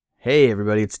Hey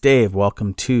everybody, it's Dave.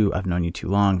 Welcome to I've Known You Too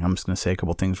Long. I'm just going to say a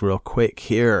couple things real quick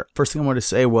here. First thing I wanted to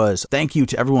say was thank you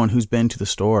to everyone who's been to the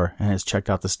store and has checked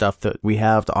out the stuff that we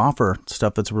have to offer,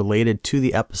 stuff that's related to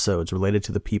the episodes, related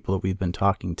to the people that we've been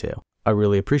talking to. I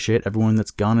really appreciate everyone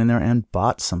that's gone in there and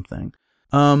bought something.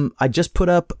 I just put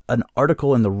up an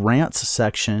article in the rants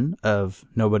section of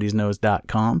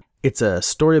nobodiesknows.com. It's a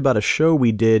story about a show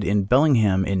we did in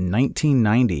Bellingham in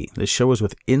 1990. The show was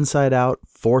with Inside Out,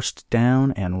 Forced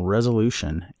Down, and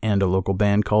Resolution, and a local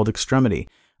band called Extremity.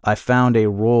 I found a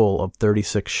roll of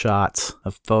 36 shots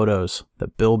of photos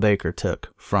that Bill Baker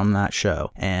took from that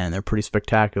show, and they're pretty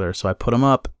spectacular. So I put them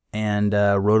up and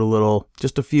wrote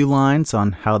just a few lines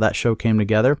on how that show came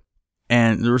together.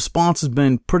 And the response has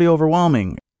been pretty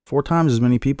overwhelming. 4 times as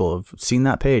many people have seen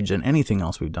that page than anything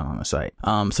else we've done on the site.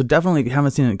 So definitely, if you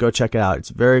haven't seen it, go check it out. It's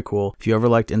very cool. If you ever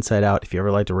liked Inside Out, if you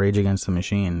ever liked Rage Against the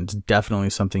Machine, it's definitely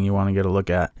something you want to get a look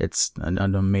at. It's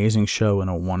an amazing show in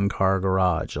a one-car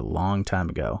garage a long time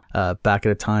ago, back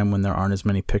at a time when there aren't as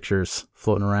many pictures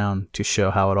floating around to show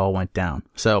how it all went down.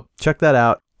 So check that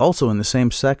out. Also, in the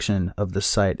same section of the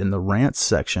site, in the rants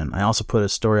section, I also put a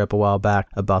story up a while back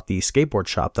about the skateboard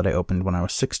shop that I opened when I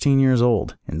was 16 years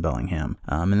old in Bellingham.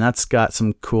 And that's got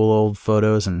some cool old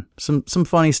photos and some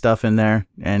funny stuff in there.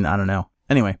 And I don't know.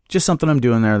 Anyway, just something I'm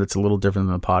doing there that's a little different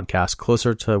than the podcast,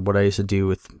 closer to what I used to do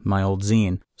with my old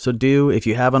zine. So if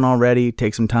you haven't already,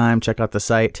 take some time, check out the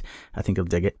site. I think you'll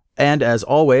dig it. And as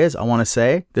always, I want to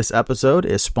say this episode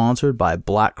is sponsored by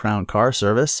Black Crown Car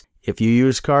Service. If you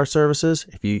use car services,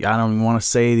 I don't even want to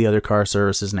say the other car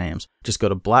services names. Just go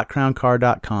to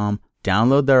blackcrowncar.com,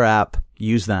 download their app,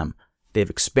 use them. They've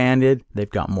expanded. They've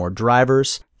got more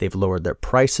drivers. They've lowered their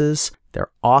prices. They're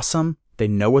awesome. They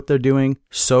know what they're doing.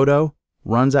 Soto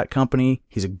runs that company.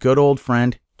 He's a good old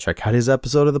friend. Check out his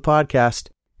episode of the podcast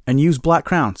and use Black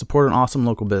Crown. Support an awesome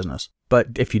local business. But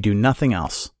if you do nothing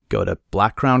else, go to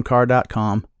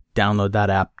blackcrowncar.com, download that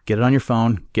app, get it on your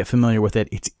phone, get familiar with it.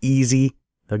 It's easy.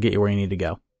 They'll get you where you need to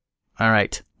go. All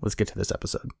right, let's get to this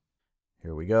episode.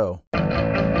 Here we go.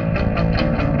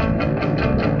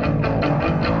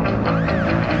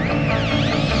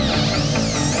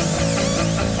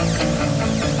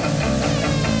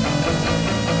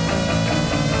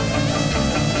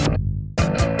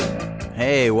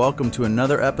 Hey, welcome to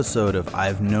another episode of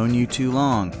I've Known You Too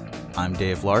Long. I'm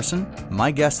Dave Larson.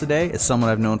 My guest today is someone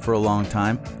I've known for a long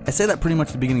time. I say that pretty much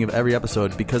at the beginning of every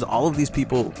episode because all of these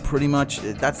people pretty much,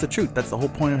 that's the truth. That's the whole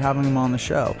point of having them on the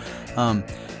show.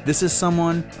 This is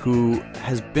someone who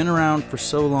has been around for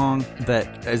so long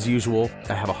that, as usual,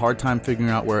 I have a hard time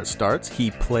figuring out where it starts. He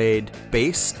played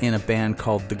bass in a band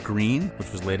called The Green,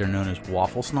 which was later known as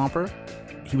Waffle Stomper.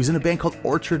 He was in a band called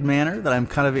Orchard Manor that I'm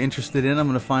kind of interested in. I'm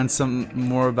going to find something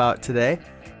more about today.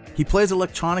 He plays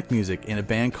electronic music in a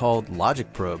band called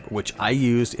Logic Probe, which I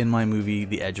used in my movie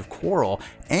The Edge of Quarrel,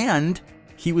 and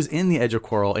he was in The Edge of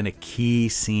Quarrel in a key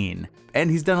scene.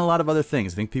 And he's done a lot of other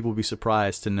things. I think people will be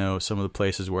surprised to know some of the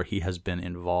places where he has been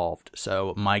involved.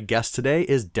 So my guest today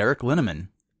is Derek Linneman.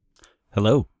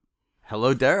 Hello.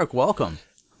 Hello, Derek. Welcome.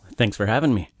 Thanks for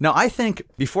having me. Now, I think,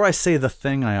 before I say the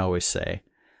thing I always say,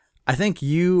 I think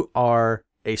you are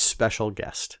a special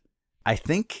guest. I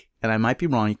think, and I might be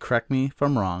wrong, you correct me if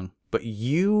I'm wrong, but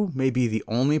you may be the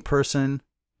only person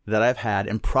that I've had,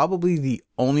 and probably the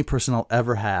only person I'll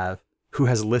ever have, who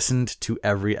has listened to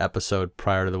every episode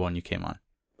prior to the one you came on.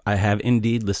 I have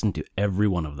indeed listened to every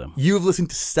one of them. You've listened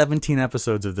to 17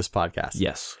 episodes of this podcast.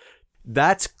 Yes.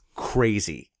 That's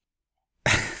crazy.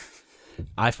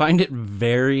 I find it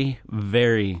very,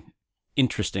 very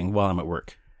interesting while I'm at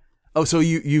work. Oh, so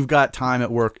you've got time at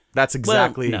work. That's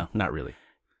exactly... Well, no, not really.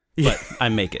 But I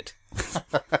make it.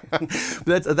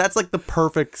 That's like the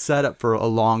perfect setup for a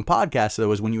long podcast,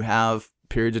 though, is when you have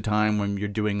periods of time when you're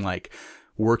doing like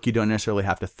work you don't necessarily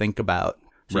have to think about.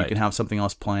 So right. You can have something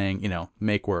else playing,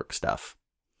 make work stuff.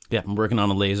 Yeah, I'm working on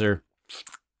a laser.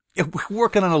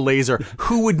 Working on a laser.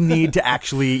 Who would need to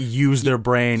actually use their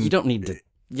brain? You don't need to.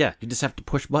 Yeah, you just have to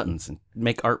push buttons and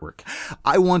make artwork.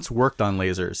 I once worked on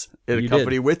lasers at a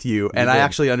company with you, and I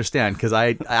actually understand, because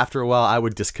after a while, I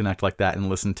would disconnect like that and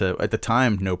listen to, at the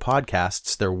time, no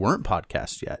podcasts. There weren't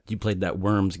podcasts yet. You played that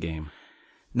Worms game.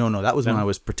 No, that was when I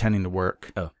was pretending to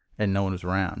work, and no one was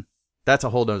around. That's a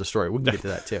whole other story. We can get to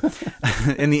that,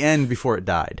 too. In the end, before it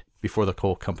died, before the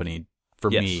whole company,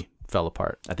 for me, fell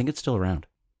apart. I think it's still around,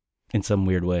 in some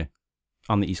weird way,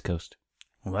 on the East Coast.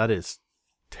 Well, that is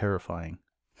terrifying.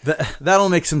 That'll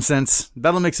make some sense.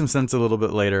 That'll make some sense a little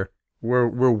bit later.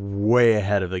 We're way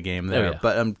ahead of the game there. Oh, yeah.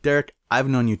 But Derek, I've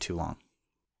known you too long.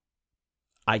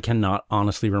 I cannot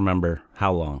honestly remember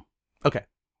how long. Okay.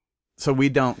 So we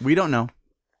don't know.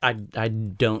 I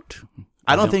don't.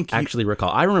 I don't think actually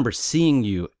recall. I remember seeing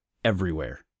you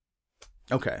everywhere.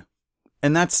 Okay.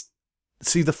 And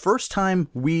see, the first time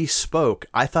we spoke,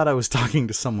 I thought I was talking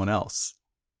to someone else.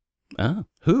 Oh,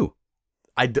 who?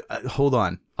 Hold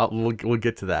on. We'll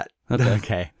get to that.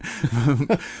 Okay.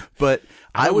 But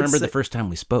I remember the first time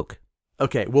we spoke.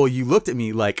 Okay. Well, you looked at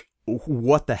me like,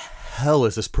 what the hell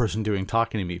is this person doing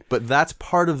talking to me? But that's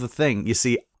part of the thing. You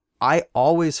see, I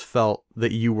always felt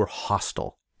that you were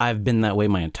hostile. I've been that way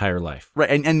my entire life. Right.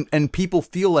 And people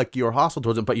feel like you're hostile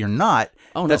towards them, but you're not.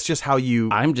 Oh, no. That's just how you...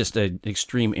 I'm just an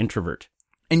extreme introvert.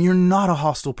 And you're not a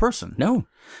hostile person. No.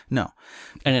 No.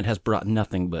 And it has brought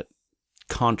nothing but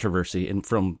controversy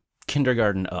from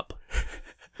kindergarten up.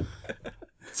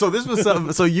 So this was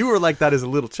so you were like that as a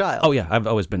little child. Oh, yeah. I've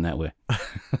always been that way.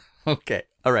 Okay.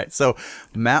 All right. So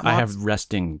Matt I have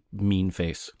resting mean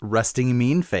face. Resting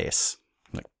mean face.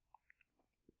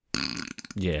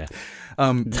 Yeah.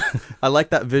 I like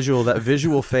that visual. That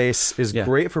visual face is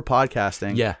great for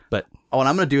podcasting. Yeah, but what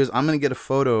I'm going to do is I'm going to get a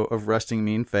photo of resting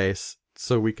mean face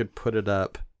so we could put it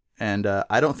up. And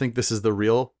I don't think this is the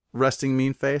real resting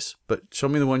mean face, but show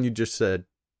me the one you just said.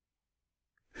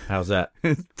 How's that?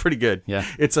 Pretty good. Yeah.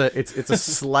 It's a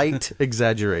slight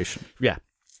exaggeration. Yeah.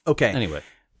 Okay. Anyway,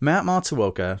 Matt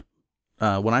Matsuoka,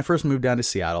 when I first moved down to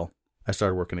Seattle, I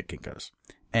started working at Kinko's.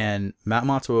 And Matt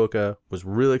Matsuoka was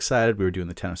really excited. We were doing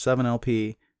the 10:07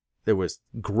 LP. There was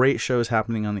great shows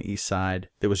happening on the east side.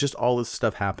 There was just all this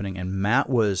stuff happening. And Matt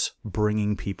was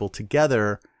bringing people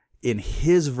together in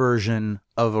his version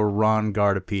of a Ron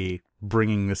Gardapi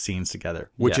bringing the scenes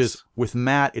together, which is, with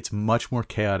Matt, it's much more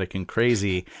chaotic and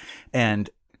crazy. And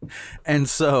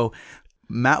so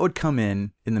Matt would come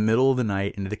in the middle of the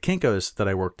night into the Kinko's that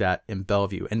I worked at in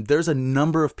Bellevue. And there's a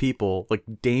number of people, like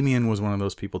Damien was one of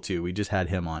those people too. We just had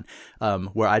him on,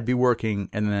 where I'd be working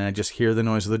and then I just hear the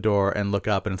noise of the door and look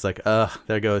up and it's like,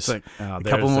 there goes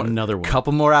another one.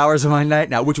 Couple more hours of my night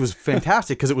now, which was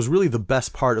fantastic because it was really the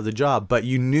best part of the job. But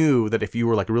you knew that if you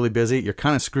were like really busy, you're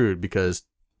kind of screwed because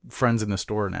friends in the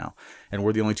store now. And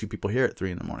we're the only two people here at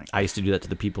 3 a.m. I used to do that to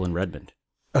the people in Redmond.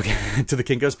 Okay, to the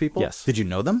Kinko's people? Yes. Did you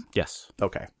know them? Yes.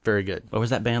 Okay, very good. What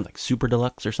was that band, like Super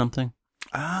Deluxe or something?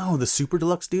 Oh, the Super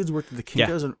Deluxe dudes worked at the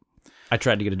Kinko's? Yeah. I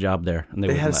tried to get a job there. And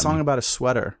they had a song about a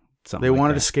sweater. Something they like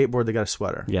wanted that. a skateboard, they got a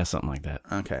sweater. Yeah, something like that.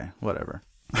 Okay, whatever.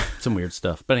 Some weird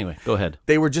stuff. But anyway, go ahead.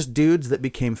 They were just dudes that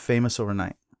became famous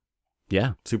overnight.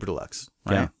 Yeah. Super Deluxe,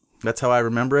 right? Yeah. That's how I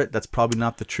remember it. That's probably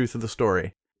not the truth of the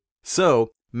story.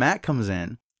 So Matt comes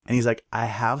in and he's like, I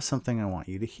have something I want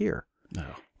you to hear. No.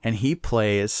 And he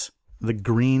plays the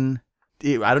green,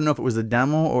 I don't know if it was the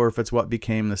demo or if it's what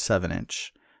became the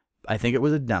 7-inch. I think it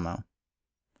was a demo.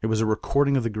 It was a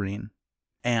recording of the green.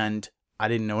 And I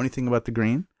didn't know anything about the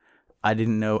green. I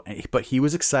didn't know, but he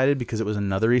was excited because it was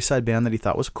another East Side band that he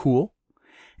thought was cool.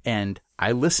 And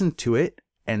I listened to it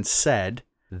and said,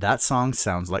 that song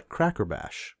sounds like Cracker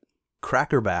Bash.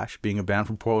 Cracker Bash being a band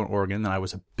from Portland, Oregon that I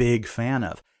was a big fan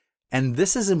of. And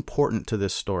this is important to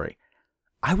this story.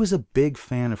 I was a big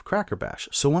fan of Cracker Bash.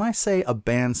 So when I say a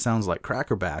band sounds like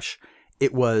Cracker Bash,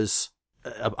 it was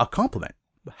a compliment.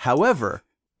 However,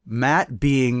 Matt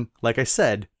being, like I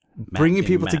said, bringing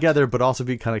people together, but also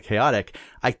being kind of chaotic,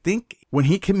 I think when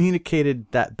he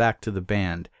communicated that back to the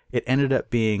band, it ended up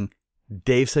being,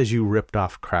 Dave says you ripped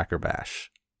off Cracker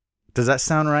Bash. Does that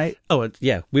sound right? Oh,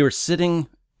 yeah. We were sitting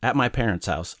at my parents'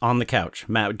 house on the couch.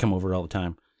 Matt would come over all the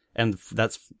time. And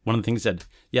that's one of the things he said,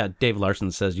 yeah, Dave Larson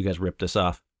says you guys ripped us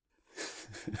off.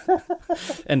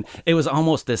 And it was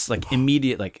almost this like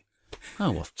immediate like,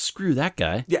 oh, well, screw that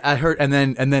guy. Yeah, I heard. And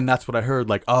then that's what I heard.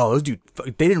 Like, oh, those dudes,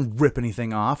 they didn't rip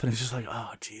anything off. And it's just like,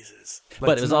 oh, Jesus.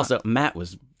 But it was also, Matt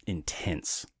was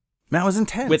intense. Matt was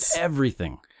intense. With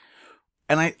everything.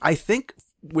 And I think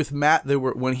with Matt,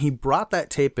 when he brought that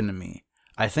tape into me,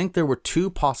 I think there were two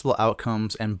possible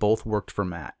outcomes and both worked for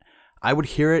Matt. I would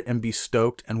hear it and be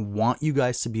stoked and want you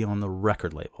guys to be on the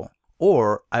record label.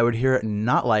 Or I would hear it and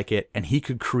not like it, and he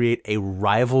could create a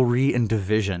rivalry and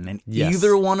division. And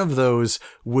either one of those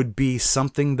would be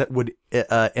something that would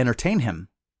entertain him.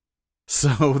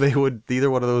 So either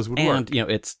one of those would work.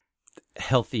 And, it's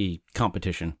healthy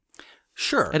competition.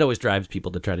 Sure. It always drives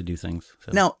people to try to do things.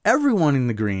 So. Now, everyone in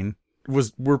the green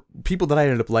were people that I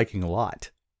ended up liking a lot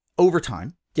over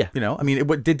time. Yeah. I mean,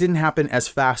 it didn't happen as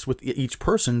fast with each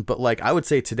person, but like I would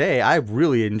say today, I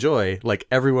really enjoy like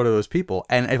every one of those people.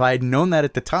 And if I had known that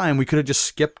at the time, we could have just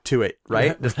skipped to it,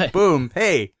 right? Yeah, right. Boom.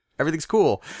 Hey, everything's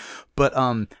cool. But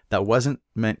that wasn't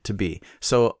meant to be.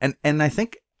 So, and I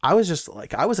think I was just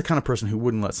like, I was the kind of person who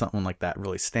wouldn't let something like that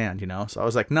really stand, So I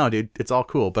was like, no, dude, it's all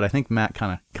cool. But I think Matt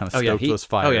kind of stoked those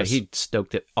fires. Oh yeah, he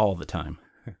stoked it all the time.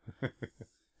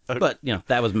 But,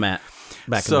 that was Matt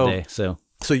back in the day.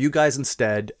 So you guys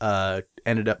instead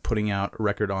ended up putting out a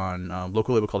record on a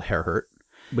local label called Hair Hurt.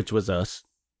 Which was us.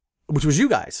 Which was you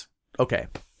guys. Okay.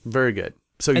 Very good.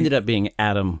 So Ended up being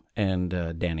Adam and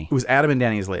Danny. It was Adam and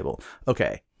Danny's label.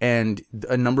 Okay. And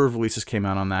a number of releases came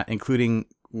out on that, including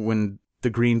when the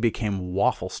Green became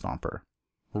Waffle Stomper.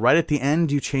 Right at the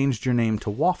end, you changed your name to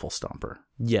Waffle Stomper.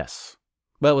 Yes.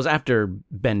 Well, it was after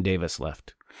Ben Davis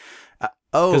left.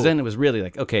 Oh. Because then it was really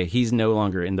like, okay, he's no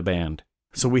longer in the band.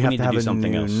 So we have to have a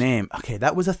new else. name. Okay,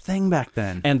 that was a thing back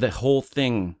then. And the whole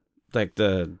thing, like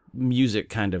the music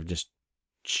kind of just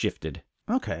shifted.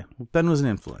 Okay. Ben was an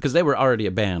influence. Because they were already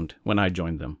a band when I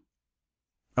joined them.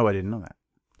 Oh, I didn't know that.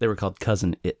 They were called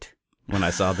Cousin It when I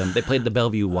saw them. They played the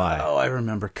Bellevue Y. Oh, I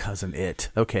remember Cousin It.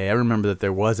 Okay, I remember that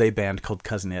there was a band called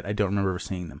Cousin It. I don't remember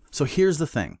seeing them. So here's the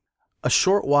thing. A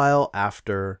short while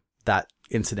after that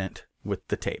incident with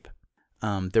the tape,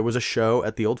 there was a show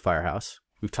at the Old Firehouse.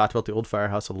 We've talked about the Old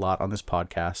Firehouse a lot on this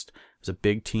podcast. It was a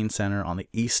big teen center on the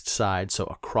east side, so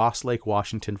across Lake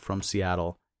Washington from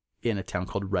Seattle in a town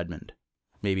called Redmond.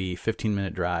 Maybe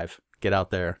 15-minute drive. Get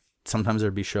out there. Sometimes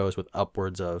there'd be shows with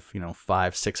upwards of,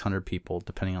 500-600 people,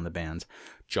 depending on the bands.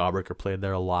 Jawbreaker played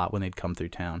there a lot when they'd come through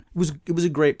town. It was a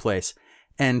great place.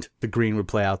 And the Green would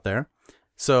play out there.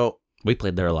 So we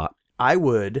played there a lot. I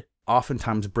would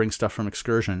oftentimes bring stuff from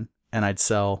Excursion, and I'd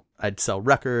sell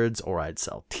records, or I'd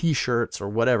sell T-shirts or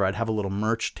whatever. I'd have a little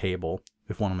merch table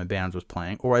if one of my bands was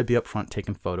playing, or I'd be up front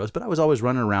taking photos. But I was always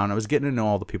running around. I was getting to know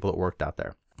all the people that worked out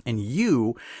there. And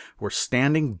you were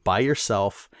standing by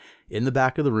yourself in the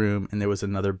back of the room, and there was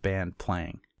another band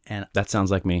playing. And that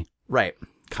sounds like me. Right.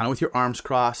 Kind of with your arms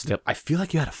crossed. Yep. I feel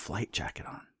like you had a flight jacket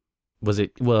on. Was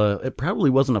it? Well, it probably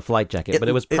wasn't a flight jacket, but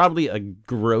it was probably a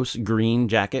gross green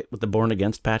jacket with the Born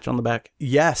Against patch on the back.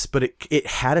 Yes, but it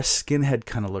had a skinhead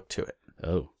kind of look to it.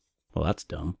 Oh, well, that's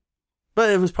dumb. But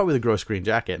it was probably the gross green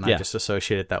jacket, and I just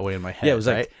associate it that way in my head. Yeah,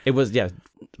 it was right?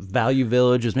 Value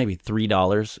Village was maybe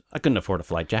 $3. I couldn't afford a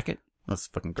flight jacket. That's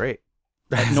fucking great.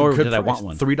 Nor did I want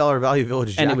one. $3 Value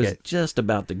Village jacket. And it was just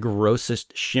about the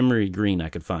grossest shimmery green I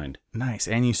could find. Nice.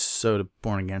 And you sewed a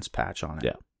Born Against patch on it.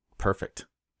 Yeah. Perfect.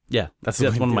 Yeah. That's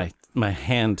one of my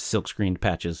hand silk screened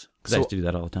patches, because I used to do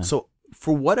that all the time. So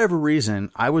for whatever reason,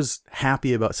 I was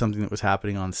happy about something that was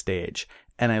happening on stage.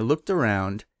 And I looked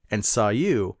around and saw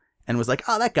you and was like,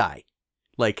 oh, that guy.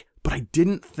 But I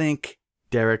didn't think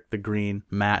Derek the Green,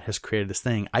 Matt, has created this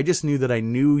thing. I just knew that I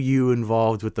knew you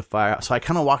involved with the fire. So I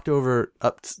kind of walked over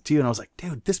up to you and I was like,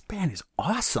 dude, this band is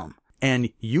awesome. And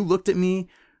you looked at me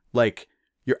like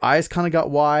your eyes kind of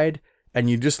got wide and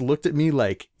you just looked at me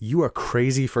like you are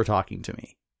crazy for talking to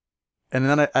me. And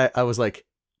then I was like,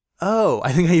 oh,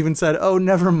 I think I even said, oh,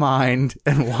 never mind,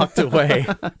 and walked away.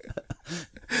 Do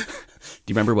you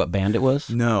remember what band it was?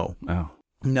 No. Oh.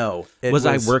 No. Was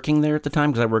I working there at the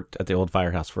time? Because I worked at the Old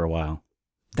Firehouse for a while.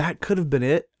 That could have been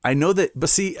it. I know that, but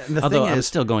see, the Although thing I is, was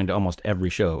still going to almost every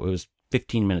show. It was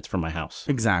 15 minutes from my house.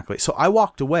 Exactly. So I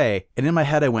walked away, and in my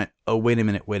head I went, oh, wait a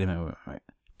minute.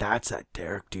 That's that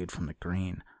Derek dude from the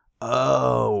Green.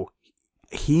 Oh,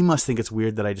 he must think it's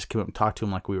weird that I just came up and talked to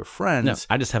him like we were friends. No,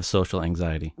 I just have social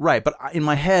anxiety. Right, but in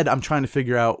my head, I'm trying to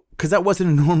figure out, because that wasn't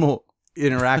a normal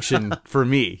interaction for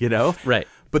me, Right.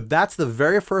 But that's the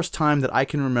very first time that I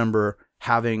can remember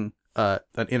having an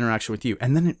interaction with you.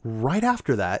 And then right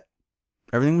after that,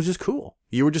 everything was just cool.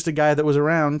 You were just a guy that was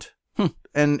around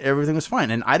and everything was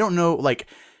fine. And I don't know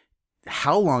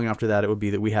how long after that it would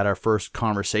be that we had our first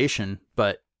conversation,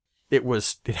 but it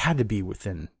had to be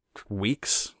within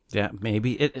weeks. Yeah,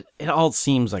 maybe. It all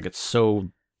seems like it's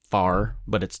so far,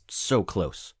 but it's so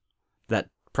close. That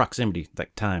proximity,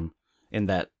 that time, in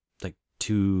that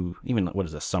what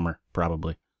is this, summer,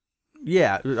 probably.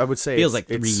 Yeah, I would say feels like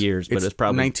 3 years, but it's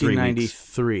probably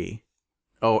 1993.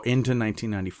 Oh, into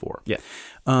 1994. Yeah.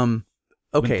 Okay.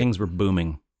 When things were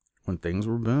booming.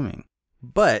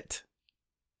 But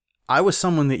I was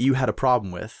someone that you had a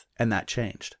problem with, and that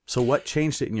changed. So what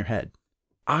changed it in your head?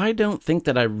 I don't think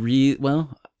that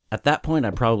at that point, I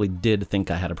probably did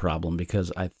think I had a problem,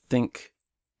 because I think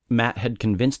Matt had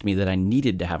convinced me that I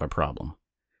needed to have a problem.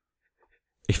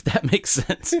 If that makes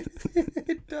sense.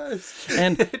 It does.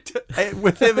 And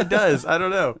with him, it does. I don't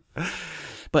know.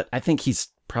 But I think he's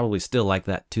probably still like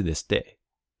that to this day.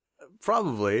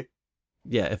 Probably.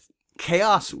 Yeah. If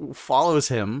chaos follows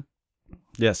him.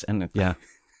 Yes. And yeah,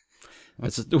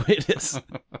 that's just the way it is.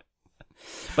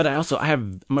 But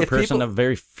I'm a person of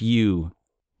very few.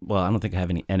 Well, I don't think I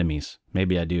have any enemies.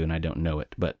 Maybe I do and I don't know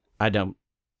it, but I do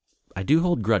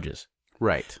hold grudges.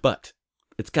 Right. But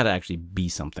it's got to actually be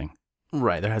something.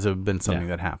 Right. There has been something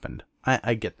that happened.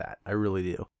 I get that. I really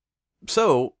do.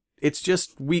 So it's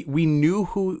just we knew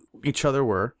who each other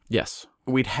were. Yes.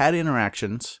 We'd had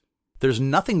interactions. There's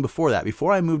nothing before that.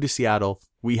 Before I moved to Seattle,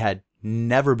 we had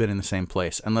never been in the same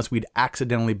place unless we'd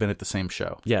accidentally been at the same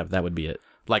show. Yeah, that would be it.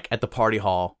 Like at the party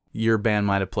hall, your band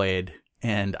might have played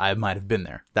and I might have been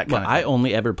there. That kind of thing. I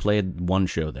only ever played one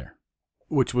show there.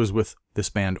 Which was with this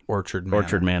band, Orchard Manor.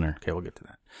 Orchard Manor. Okay, we'll get to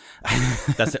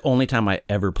that. That's the only time I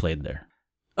ever played there.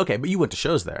 Okay, but you went to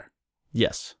shows there.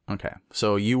 Yes. Okay,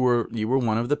 so you were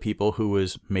one of the people who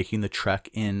was making the trek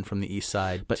in from the east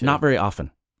side. But not very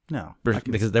often. No.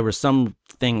 Because there was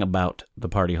something about the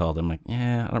party hall that I'm like,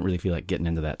 yeah, I don't really feel like getting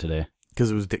into that today.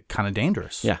 Because it was kind of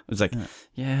dangerous. Yeah, it's like,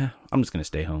 yeah, I'm just going to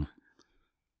stay home.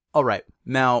 All right.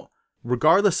 Now,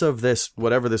 regardless of this,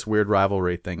 whatever this weird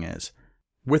rivalry thing is,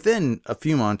 within a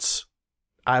few months,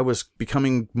 I was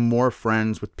becoming more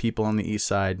friends with people on the east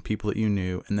side, people that you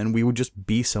knew, and then we would just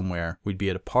be somewhere. We'd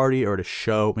be at a party or at a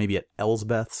show, maybe at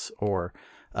Elsbeth's or,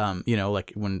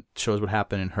 like when shows would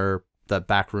happen in that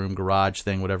back room garage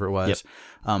thing, whatever it was.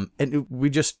 Yep. We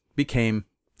just became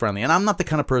friendly. And I'm not the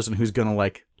kind of person who's going to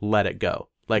like let it go.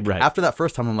 Like after that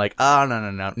first time, I'm like,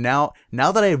 no.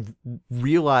 Now that I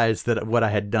realized that what I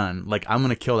had done, like I'm going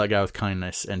to kill that guy with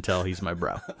kindness until he's my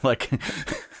bro. Like,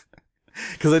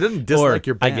 because I didn't dislike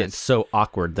your band. I get so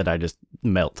awkward that I just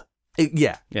melt.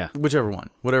 Yeah. Whichever one,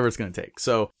 whatever it's going to take.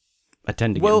 So I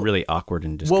tend to get really awkward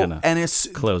and just kind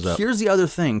of close up. Here's the other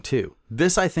thing too.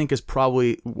 This I think is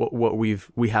probably what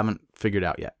we haven't figured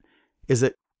out yet. Is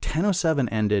that 10:07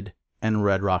 ended and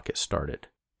Red Rocket started,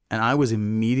 and I was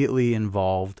immediately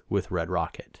involved with Red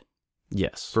Rocket.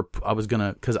 Yes.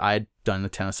 Because I had done the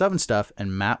 10:07 stuff,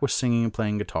 and Matt was singing and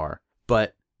playing guitar,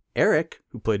 but Eric,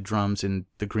 who played drums in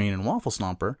the Green and Waffle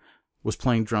Stomper, was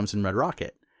playing drums in Red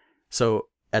Rocket. So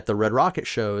at the Red Rocket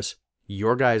shows,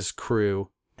 your guys' crew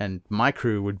and my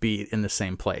crew would be in the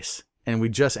same place. And we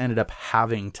just ended up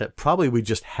we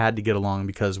just had to get along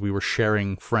because we were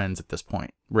sharing friends at this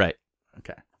point. Right.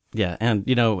 Okay. Yeah. And,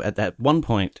 at that one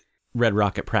point, Red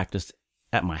Rocket practiced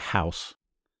at my house.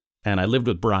 And I lived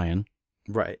with Brian.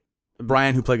 Right.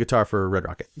 Brian, who played guitar for Red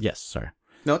Rocket. Yes. Sorry.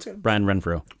 No, it's good. Brian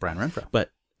Renfro.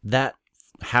 But that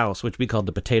house, which we called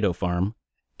the Potato Farm,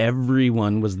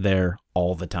 everyone was there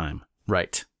all the time.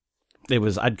 Right.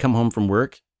 I'd come home from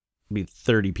work, be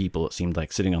 30 people, it seemed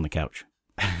like, sitting on the couch.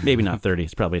 Maybe not 30,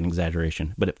 it's probably an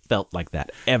exaggeration, but it felt like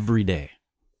that every day.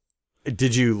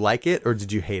 Did you like it or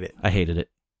did you hate it? I hated it.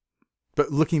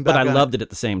 But looking back, I loved it at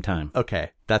the same time.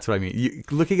 Okay, that's what I mean.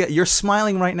 You're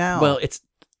smiling right now. Well, it's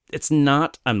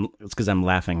not. It's because I'm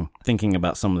laughing, thinking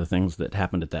about some of the things that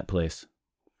happened at that place.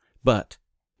 But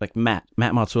like Matt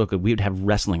Matsuoka, we would have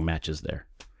wrestling matches there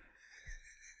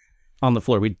on the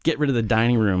floor. We'd get rid of the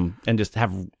dining room and just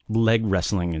have leg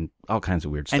wrestling and all kinds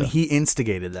of weird stuff. And he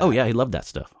instigated that. Oh yeah, he loved that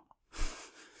stuff.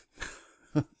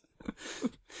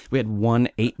 We had one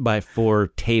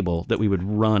 8x4 table that we would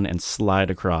run and slide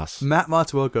across. Matt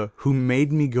Matsuoka, who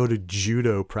made me go to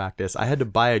judo practice. I had to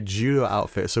buy a judo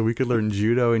outfit so we could learn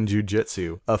judo and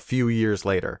jujitsu a few years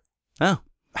later. Oh.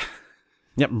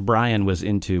 Yep, Brian was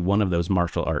into one of those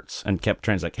martial arts and kept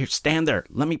trying to here, stand there.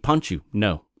 Let me punch you.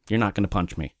 No, you're not going to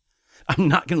punch me. I'm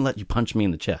not going to let you punch me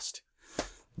in the chest.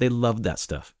 They loved that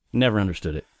stuff. Never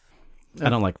understood it. I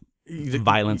don't like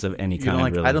violence of any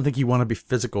kind. Really. I don't think you want to be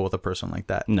physical with a person like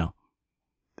that. No.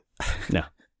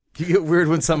 You get weird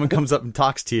when someone comes up and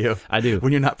talks to you. I do.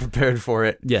 When you're not prepared for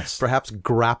it. Yes. Perhaps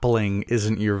grappling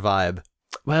isn't your vibe.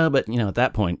 Well, but at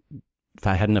that point, if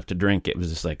I had enough to drink, it was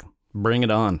just like, bring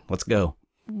it on. Let's go.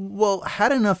 Well,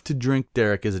 had enough to drink,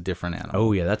 Derek, is a different animal.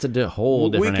 Oh, yeah. That's a whole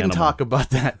different animal. We can talk about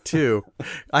that, too.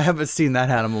 I haven't seen that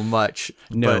animal much.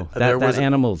 No, but that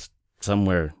animal's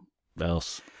somewhere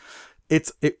else.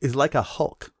 It's like a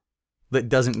Hulk that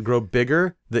doesn't grow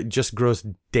bigger, that just grows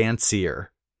dancier.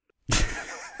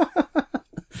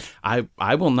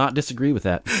 I will not disagree with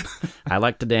that. I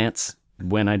like to dance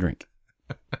when I drink.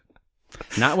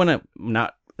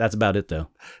 That's about it though.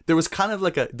 There was kind of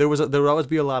like there would always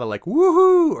be a lot of like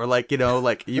woohoo or like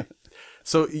you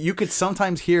so you could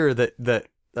sometimes hear that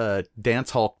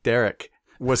Dance Hulk Derek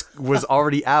was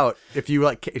already out if you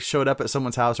like showed up at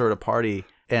someone's house or at a party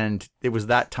and it was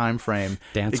that time frame.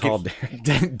 Dance Hulk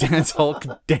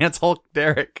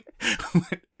Derek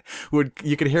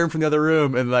you could hear him from the other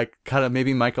room and like kind of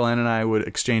maybe Michael Ann and I would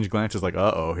exchange glances like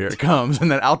uh-oh, here it comes, and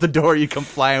then out the door you come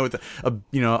flying with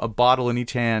a bottle in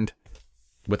each hand.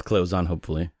 With clothes on,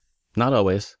 hopefully. Not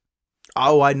always.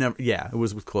 Oh, I never. Yeah, it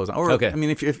was with clothes on. Or, okay. I mean,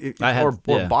 if or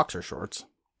boxer shorts.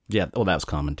 Yeah. Well, that was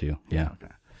common too. Yeah.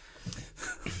 Okay.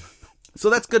 So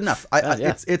that's good enough.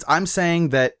 I'm saying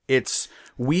that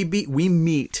we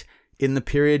meet in the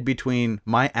period between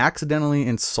my accidentally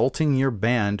insulting your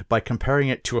band by comparing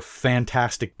it to a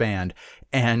fantastic band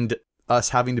and us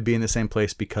having to be in the same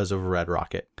place because of Red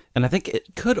Rocket. And I think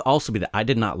it could also be that I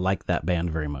did not like that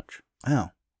band very much. Oh.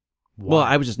 Why? Well,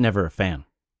 I was just never a fan.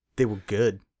 They were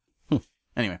good.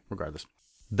 Anyway, regardless.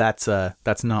 That's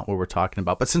not what we're talking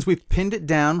about. But since we've pinned it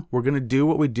down, we're going to do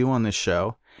what we do on this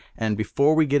show. And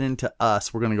before we get into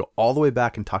us, we're going to go all the way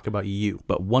back and talk about you.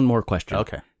 But one more question.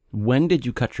 Okay. When did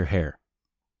you cut your hair?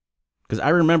 Because I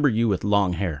remember you with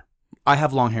long hair. I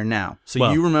have long hair now.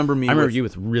 So you remember me. I remember you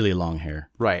with really long hair.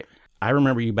 Right. I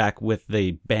remember you back with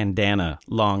the bandana,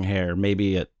 long hair,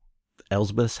 maybe at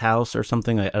Elsbeth's house or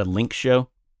something, at a Link show.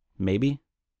 Maybe.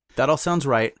 That all sounds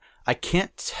right. I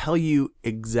can't tell you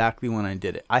exactly when I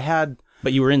did it.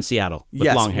 But you were in Seattle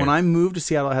with long hair. When I moved to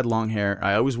Seattle, I had long hair.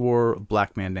 I always wore a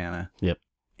black bandana. Yep.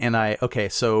 And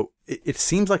so it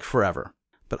seems like forever.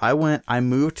 But I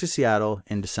moved to Seattle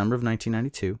in December of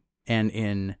 1992. And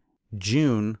in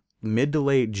June, mid to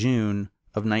late June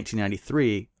of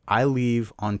 1993, I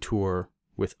leave on tour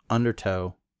with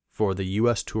Undertow for the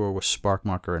U.S. tour with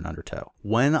Sparkmarker and Undertow.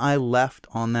 When I left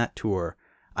on that tour,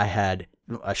 I had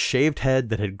a shaved head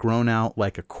that had grown out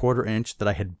like a 1/4 inch that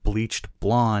I had bleached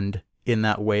blonde in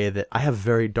that way that I have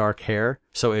very dark hair.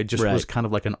 So it just was kind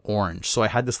of like an orange. So I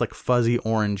had this like fuzzy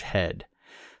orange head.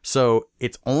 So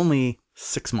it's only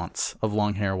 6 months of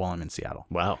long hair while I'm in Seattle.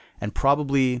 Wow. And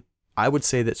probably, I would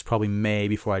say that's probably May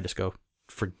before I just go,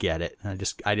 forget it. And I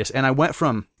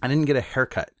didn't get a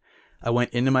haircut. I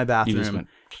went into my bathroom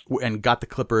and got the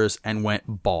clippers and went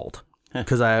bald.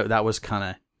 Because that was kind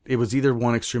of, it was either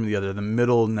one extreme or the other. The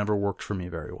middle never worked for me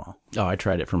very well. Oh, I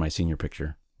tried it for my senior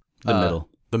picture. The middle.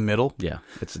 The middle? Yeah,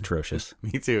 it's atrocious.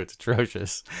 Me too, it's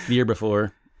atrocious. The year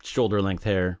before, shoulder length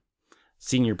hair.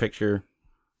 Senior picture.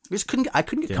 I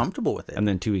couldn't get comfortable with it. And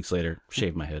then 2 weeks later,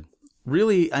 shave my head.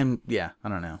 Really, I don't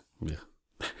know. Yeah.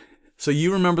 So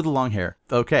you remember the long hair.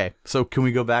 Okay, so can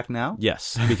we go back now?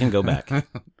 Yes, we can go back.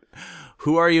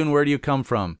 Who are you and where do you come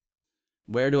from?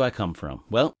 Where do I come from?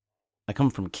 Well, I come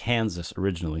from Kansas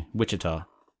originally, Wichita.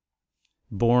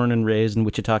 Born and raised in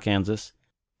Wichita, Kansas.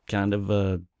 Kind of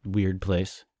a weird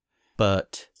place,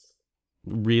 but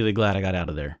really glad I got out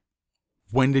of there.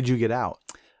 When did you get out?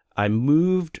 I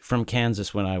moved from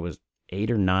Kansas when I was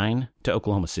 8 or 9 to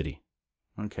Oklahoma City.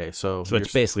 Okay, so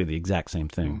it's basically the exact same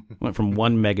thing. Went from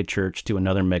one mega church to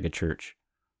another mega church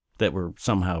that were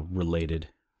somehow related.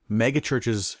 Mega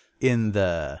churches in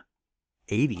the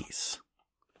 80s.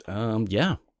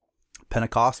 Yeah.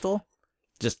 Pentecostal?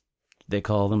 Just, they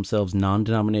call themselves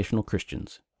non-denominational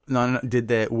Christians. No.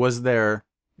 Was there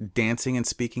dancing and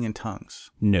speaking in tongues?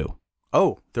 No.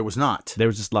 Oh, there was not. There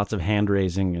was just lots of hand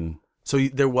raising and so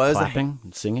there was clapping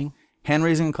and singing? Hand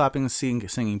raising and clapping and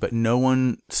singing, but no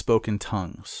one spoke in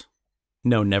tongues.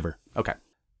 No, never. Okay.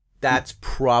 That's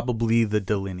probably the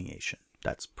delineation.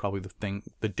 That's probably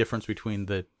the difference between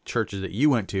the churches that you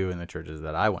went to and the churches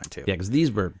that I went to. Yeah, because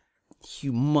these were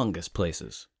humongous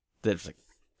places. That's like,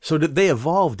 so they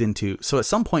evolved into, so at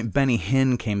some point Benny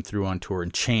Hinn came through on tour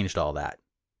and changed all that.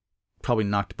 Probably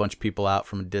knocked a bunch of people out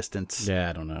from a distance.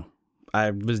 Yeah, I don't know. I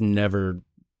was never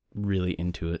really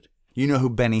into it. You know who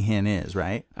Benny Hinn is,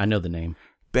 right? I know the name.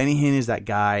 Benny Hinn is that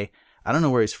guy. I don't know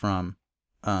where he's from,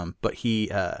 but he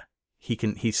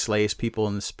slays people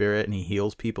in the spirit and he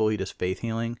heals people. He does faith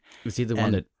healing. Is he the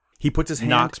one that he puts his hand,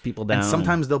 knocks people down? And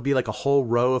sometimes there'll be like a whole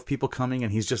row of people coming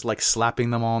and he's just like slapping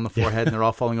them all on the forehead and they're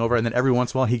all falling over. And then every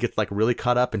once in a while he gets like really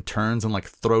cut up and turns and like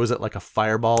throws it like a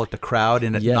fireball at the crowd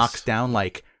and it knocks down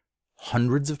like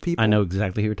hundreds of people. I know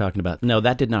exactly who you're talking about. No,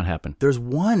 that did not happen. There's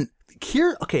one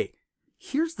here. Okay.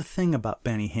 Here's the thing about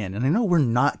Benny Hinn, and I know we're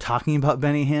not talking about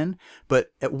Benny Hinn, but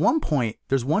at one point,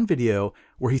 there's one video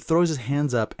where he throws his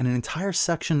hands up and an entire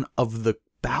section of the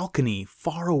balcony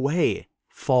far away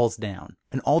falls down,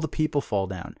 and all the people fall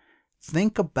down.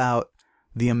 Think about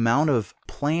the amount of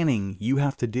planning you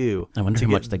have to do. I wonder how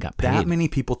much they got paid. That many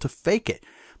people to fake it.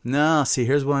 No, see,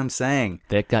 here's what I'm saying.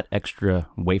 They got extra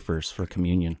wafers for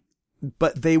communion.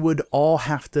 But they would all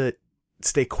have to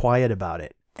stay quiet about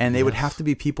it. And they would have to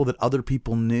be people that other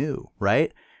people knew,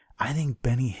 right? I think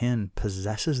Benny Hinn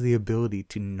possesses the ability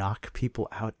to knock people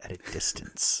out at a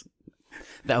distance.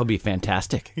 That would be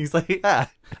fantastic. He's like, yeah.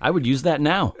 I would use that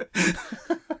now.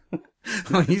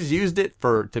 Well, he's used it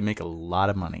to make a lot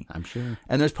of money. I'm sure.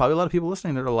 And there's probably a lot of people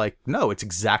listening that are like, no, it's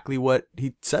exactly what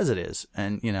he says it is.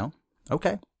 And,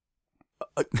 okay.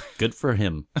 Good for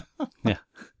him. Yeah.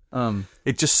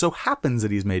 It just so happens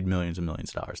that he's made millions and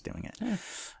millions of dollars doing it. Yeah.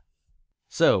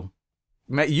 So,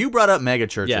 You brought up mega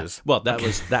churches. Yeah. Well,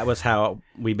 that was how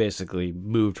we basically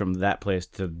moved from that place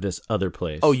to this other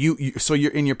place. Oh, so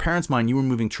you're in your parents' mind, you were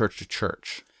moving church to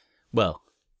church. Well,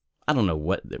 I don't know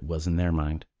what it was in their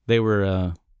mind. They were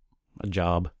a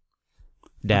job,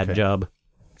 job,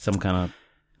 some kind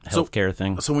of healthcare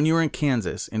thing. So when you were in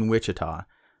Kansas, in Wichita,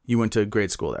 you went to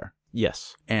grade school there.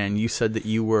 Yes. And you said that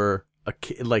you were a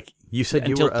kid, like you said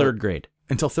you until were third grade.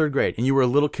 Until third grade, and you were a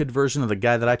little kid version of the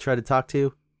guy that I tried to talk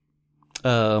to.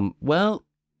 Well,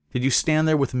 did you stand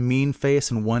there with a mean face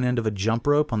and one end of a jump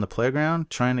rope on the playground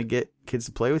trying to get kids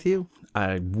to play with you?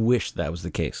 I wish that was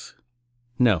the case.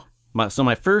 No. So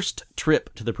my first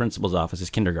trip to the principal's office is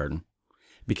kindergarten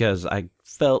because I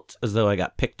felt as though I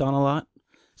got picked on a lot.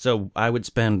 So I would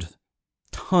spend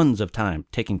tons of time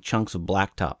taking chunks of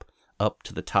blacktop up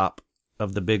to the top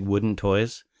of the big wooden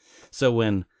toys. So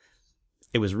when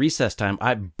it was recess time,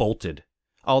 I bolted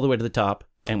all the way to the top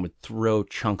and would throw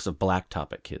chunks of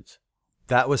blacktop at kids.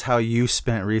 That was how you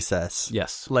spent recess.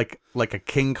 Yes. Like a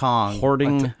King Kong.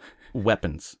 Hoarding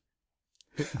weapons.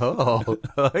 Oh,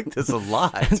 I like this a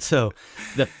lot. And so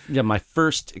my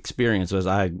first experience was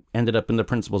I ended up in the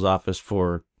principal's office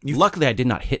for... Luckily, I did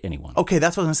not hit anyone. Okay,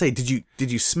 that's what I was going to say.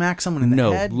 Did you smack someone in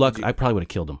the head? No, I probably would have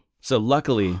killed him. So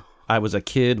luckily, I was a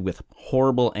kid with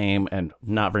horrible aim and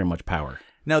not very much power.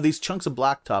 Now, these chunks of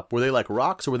blacktop, were they like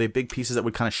rocks or were they big pieces that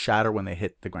would kind of shatter when they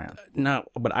hit the ground? No,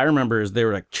 what I remember is they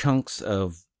were like chunks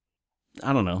of,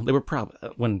 I don't know, they were probably,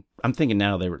 when I'm thinking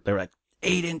now, they were like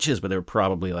 8 inches, but they were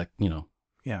probably like,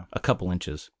 a couple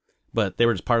inches. But they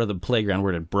were just part of the playground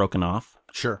where it had broken off.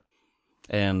 Sure.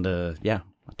 And I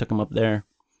took them up there,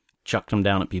 chucked them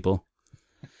down at people,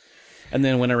 and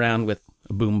then went around with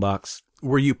a boombox.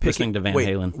 Were you listening to Van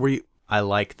Halen? I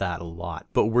like that a lot.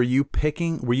 But were you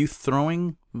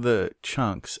throwing the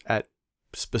chunks at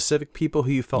specific people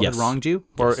who you felt had wronged you?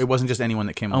 Or it wasn't just anyone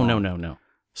that came along? Oh, no.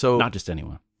 So not just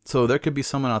anyone. So there could be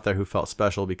someone out there who felt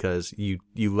special because you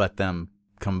let them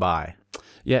come by.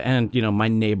 Yeah, and, my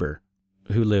neighbor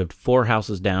who lived 4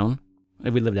 houses down,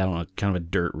 we lived out on a kind of a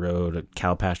dirt road, a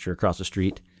cow pasture across the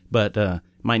street, but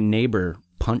my neighbor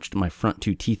punched my front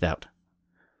 2 teeth out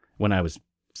when I was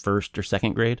first or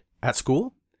second grade. At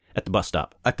school? At the bus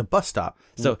stop. At the bus stop.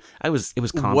 So it was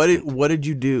constant. What did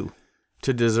you do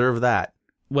to deserve that?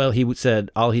 Well, he said,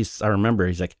 I remember,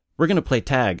 he's like, we're going to play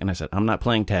tag. And I said, I'm not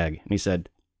playing tag. And he said,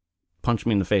 punch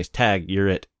me in the face, tag, you're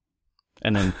it.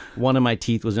 And then one of my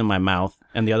teeth was in my mouth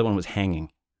and the other one was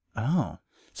hanging. Oh.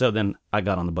 So then I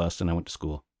got on the bus and I went to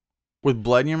school. With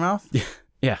blood in your mouth?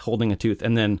 Yeah, holding a tooth.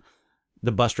 And then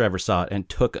the bus driver saw it and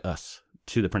took us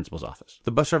to the principal's office.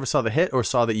 The bus driver saw the hit or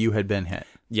saw that you had been hit?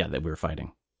 Yeah, that we were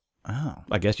fighting. Oh.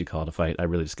 I guess you call it a fight. I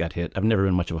really just got hit. I've never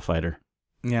been much of a fighter.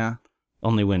 Yeah.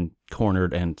 Only when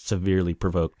cornered and severely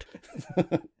provoked.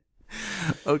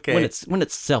 Okay. When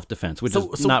it's self-defense, which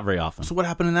is not very often. So what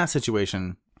happened in that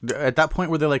situation? At that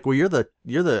point where they're like, well, you're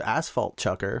the asphalt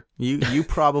chucker. You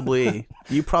probably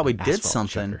did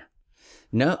something. Chucker.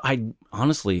 No, I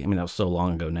honestly, that was so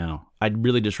long ago now. I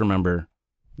really just remember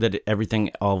that everything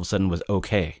all of a sudden was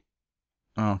okay.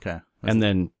 Oh, okay. And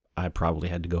then I probably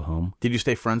had to go home. Did you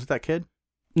stay friends with that kid?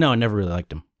 No, I never really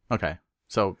liked him. Okay.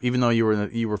 So even though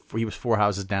he was 4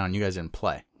 houses down, you guys didn't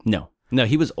play. No,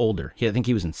 he was older. I think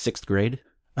he was in 6th grade.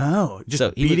 Oh,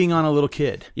 just beating on a little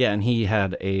kid. Yeah, and he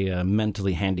had a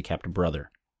mentally handicapped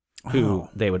brother who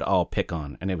they would all pick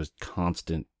on, and it was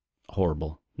constant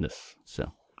horribleness.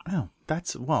 So. Oh,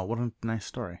 what a nice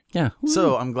story. Yeah.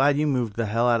 So I'm glad you moved the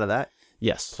hell out of that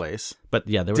place. But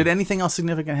yeah, did anything else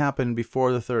significant happen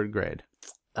before the 3rd grade?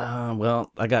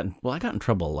 Well, I got in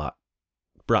trouble a lot.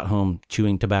 Brought home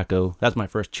chewing tobacco. That's my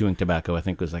first chewing tobacco. I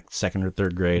think it was like 2nd or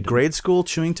 3rd grade. Grade school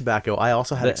chewing tobacco. I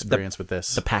also had experience with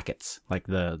this. The packets, like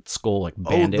the Skull, like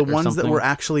Bandit. Oh, the ones or something. that were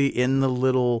actually in the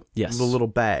little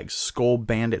bags. Skull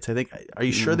Bandits. I think. Are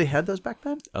you sure they had those back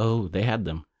then? Oh, they had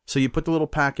them. So you put the little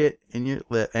packet in your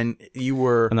lip, and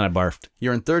and then I barfed.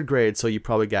 You're in 3rd grade, so you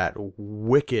probably got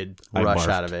wicked rush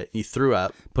out of it. You threw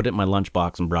up. Put it in my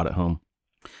lunchbox and brought it home.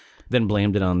 Then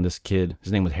blamed it on this kid.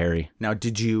 His name was Harry. Now,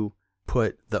 did you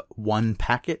put the one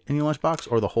packet in your lunchbox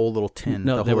or the whole little tin?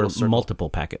 No, there were multiple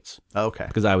packets. Okay.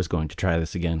 Because I was going to try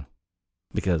this again.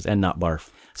 And not barf.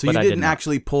 So you didn't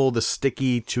actually pull the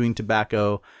sticky chewing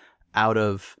tobacco out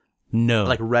of... No.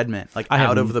 Like Red Mint,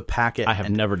 out of the packet. I have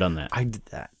never done that. I did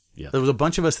that. Yeah. There was a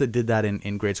bunch of us that did that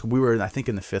in grade school. We were, I think,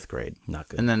 in the 5th grade. Not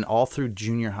good. And then all through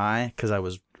junior high, because I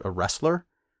was a wrestler,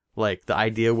 the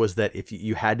idea was that if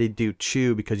you had to do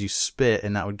chew because you spit,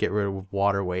 and that would get rid of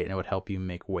water weight, and it would help you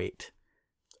make weight.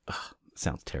 Ugh,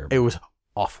 sounds terrible. It was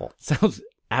awful. Sounds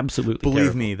absolutely Believe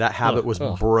terrible. me, that habit was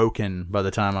broken by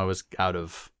the time I was out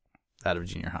of out of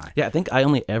junior high. Yeah, I think I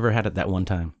only ever had it that one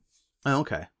time. Oh,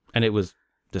 okay. And it was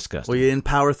disgusting. Well, you didn't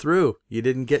power through. You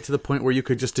didn't get to the point where you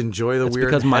could just enjoy the weird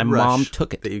because my head rush mom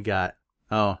took it. that you got.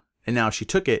 Oh, and now she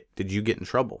took it. Did you get in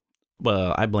trouble?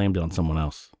 Well, I blamed it on someone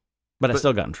else. But I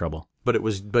still got in trouble. But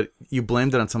you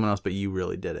blamed it on someone else, but you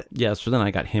really did it. Yeah, so then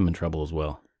I got him in trouble as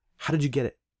well. How did you get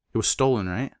it? It was stolen,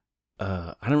 right?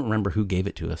 I don't remember who gave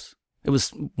it to us. It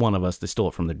was one of us. They stole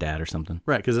it from their dad or something.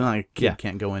 Right, because then a kid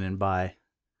can't go in and buy.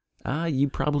 You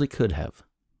probably could have.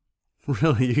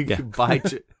 Really? You could buy...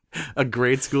 a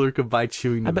grade schooler could buy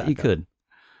chewing tobacco. I bet you could.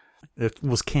 It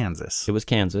was Kansas. It was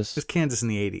Kansas. It was Kansas in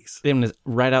the 80s. It was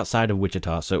right outside of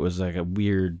Wichita, so it was like a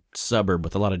weird suburb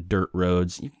with a lot of dirt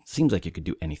roads. It seems like you could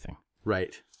do anything.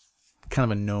 Right.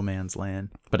 Kind of a no man's land.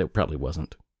 But it probably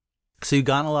wasn't. So you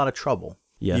got in a lot of trouble.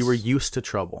 Yes. You were used to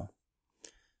trouble.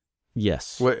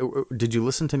 Yes. Did you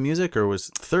listen to music, or was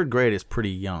third grade is pretty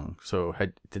young? So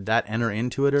did that enter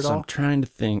into it at all? I'm trying to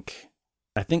think.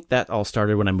 I think that all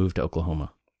started when I moved to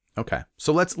Oklahoma. Okay.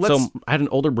 So let's. So I had an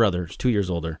older brother, who's 2 years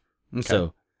older. Okay.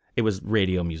 So it was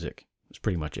radio music. That's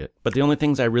pretty much it. But the only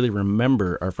things I really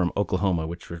remember are from Oklahoma,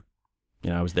 which were,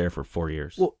 I was there for 4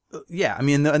 years. Well, yeah. I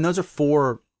mean, and those are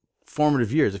 4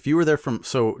 formative years. If you were there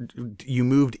so you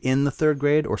moved in the third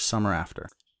grade or summer after?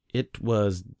 It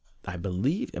was, I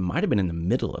believe, it might have been in the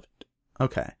middle of it.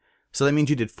 Okay. So that means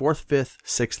you did 4th, 5th,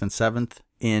 6th, and 7th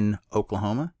in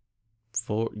Oklahoma?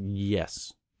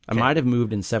 Yes. Okay. I might have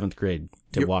moved in 7th grade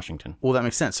to Washington. Well, that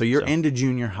makes sense. So you're into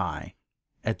junior high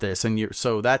at this, and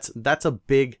that's a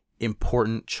big,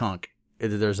 important chunk.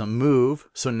 There's a move.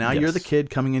 So now you're the kid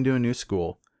coming into a new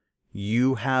school.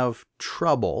 You have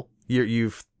trouble.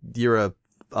 You're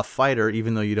a fighter,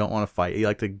 even though you don't want to fight. You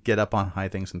like to get up on high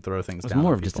things and throw things down. I was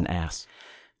more of just an ass.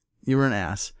 You were an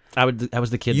ass. I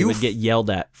was the kid that would get yelled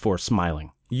at for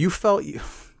smiling. You felt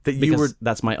that you were.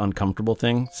 That's my uncomfortable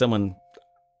thing.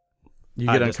 You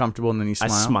get uncomfortable and then you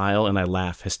smile? I smile and I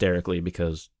laugh hysterically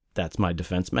because that's my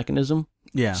defense mechanism.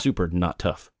 Yeah. Super not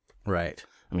tough. Right.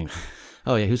 I mean,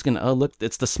 oh yeah, look,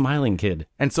 it's the smiling kid.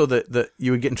 And so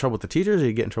you would get in trouble with the teachers, or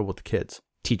you get in trouble with the kids?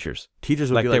 Teachers.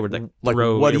 Teachers would they would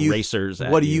throw erasers at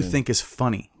you. What do you think is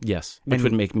funny? Yes. Which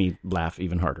would make me laugh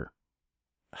even harder.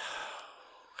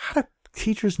 How do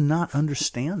teachers not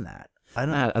understand that?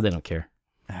 They don't care.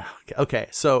 Okay.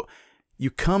 So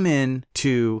you come in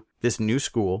to this new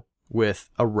school with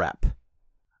a rep.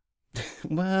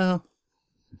 Well,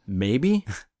 maybe.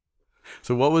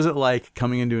 So what was it like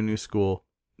coming into a new school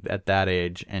at that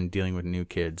age and dealing with new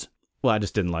kids? Well, I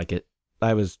just didn't like it.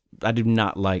 I do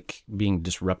not like being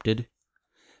disrupted.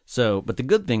 So, but the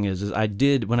good thing is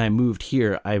when I moved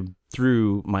here,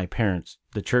 through my parents,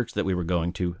 the church that we were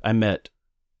going to, I met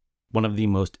one of the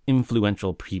most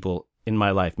influential people in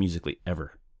my life musically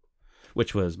ever,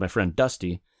 which was my friend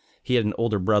Dusty. He had an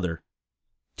older brother,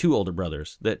 2 older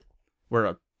brothers that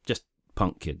were just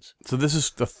punk kids. So this is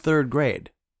the 3rd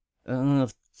grade?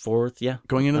 4th, yeah.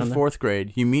 Going into the 4th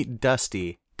grade, you meet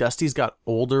Dusty. Dusty's got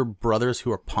older brothers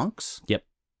who are punks? Yep.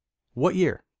 What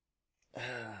year?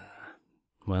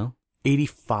 Well,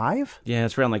 85? Yeah,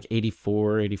 it's around like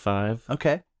 84, 85.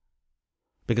 Okay.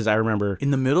 Because I remember...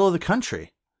 In the middle of the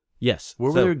country? Yes.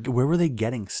 Where were they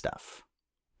getting stuff?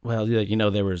 Well,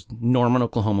 there was... Norman,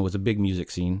 Oklahoma was a big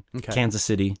music scene. Okay. Kansas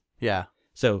City. Yeah.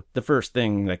 So the first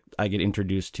thing that I get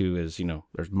introduced to is,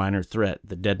 there's Minor Threat,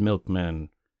 The Dead Milkmen,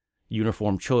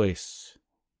 Uniform Choice,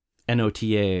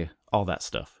 NOTA, all that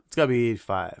stuff. It's got to be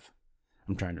 85.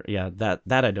 I'm trying to... Yeah, that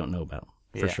I don't know about.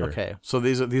 For sure. Okay. So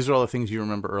these are all the things you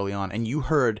remember early on, and you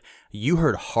heard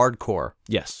hardcore.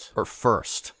 Yes. Or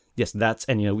first. Yes,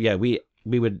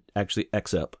 we would actually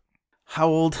X up. How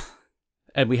old?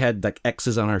 And we had like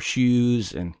X's on our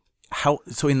shoes and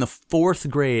so in the 4th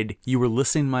grade you were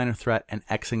listening to Minor Threat and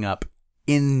Xing up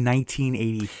in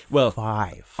 1985. Well,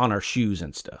 on our shoes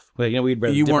and stuff. Well, we'd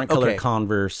wear different colored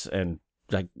Converse and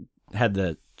like had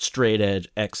the straight edge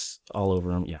X all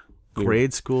over them. Yeah.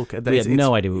 Grade school. We had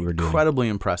no idea what we were doing. Incredibly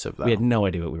impressive, though. We had no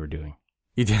idea what we were doing.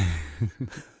 You did.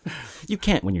 You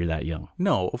can't when you're that young.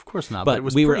 No, of course not. But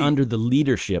we were under the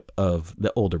leadership of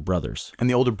the older brothers. And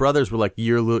the older brothers were like,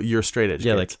 you're straight edge.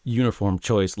 Yeah, kids. like Uniform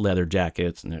Choice, leather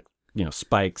jackets, and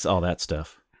spikes, all that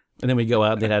stuff. And then we go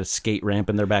out, they'd had a skate ramp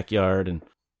in their backyard. And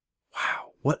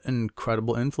wow, what an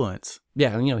incredible influence.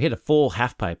 Yeah, and he had a full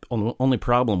half pipe. Only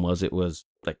problem was it was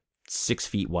like 6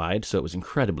 feet wide, so it was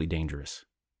incredibly dangerous.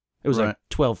 It was like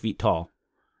 12 feet tall,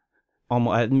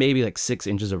 almost maybe like 6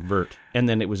 inches of vert, and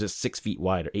then it was just 6 feet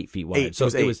wide or 8 feet wide. So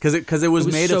it was because it was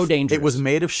made so of dangerous. It was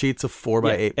made of sheets of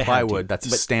 4x8 plywood. That's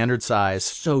a standard size.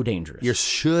 So dangerous. You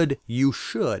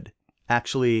should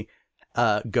actually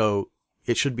go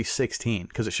it should be 16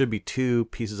 because it should be 2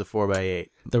 pieces of 4x8.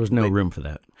 There was no room for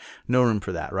that. No room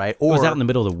for that, right? Or, it was out in the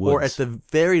middle of the woods. Or at the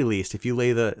very least, if you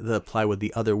lay the plywood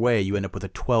the other way, you end up with a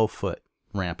 12-foot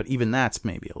ramp. But even that's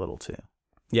maybe a little too.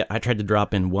 Yeah, I tried to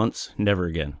drop in once, never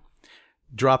again.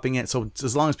 Dropping it, so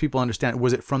as long as people understand,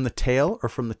 was it from the tail or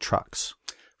from the trucks?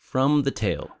 From the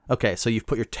tail. Okay, so you've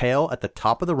put your tail at the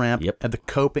top of the ramp. Yep. And the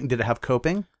coping, did it have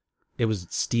coping? It was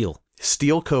steel.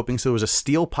 Steel coping, so it was a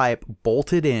steel pipe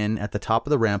bolted in at the top of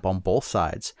the ramp on both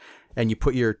sides. And you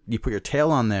put your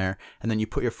tail on there, and then you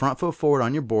put your front foot forward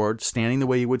on your board, standing the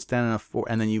way you would stand on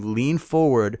and then you lean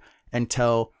forward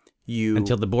until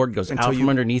the board goes out from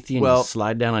underneath you and you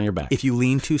slide down on your back. If you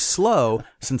lean too slow,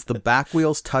 since the back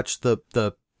wheels touch the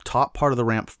top part of the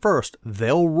ramp first,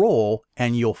 they'll roll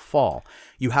and you'll fall.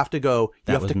 You have to go.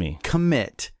 You have to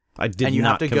commit. I did and you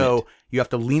not have to commit. go. You have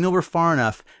to lean over far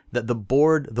enough that the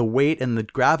board, the weight, and the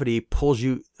gravity pulls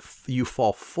you. You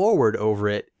fall forward over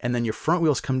it, and then your front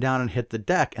wheels come down and hit the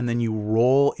deck, and then you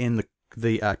roll in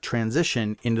the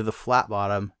transition into the flat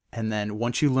bottom. And then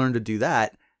once you learn to do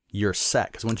that, you're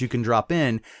set. Because once you can drop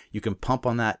in, you can pump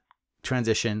on that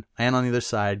transition and on the other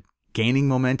side, gaining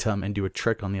momentum and do a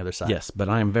trick on the other side. Yes, but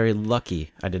I am very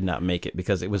lucky I did not make it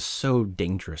because it was so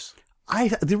dangerous.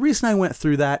 The reason I went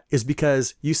through that is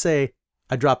because you say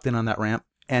I dropped in on that ramp,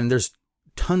 and there's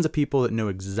tons of people that know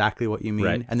exactly what you mean,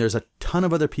 right. And there's a ton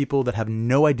of other people that have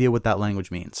no idea what that language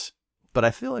means. But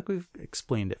I feel like we've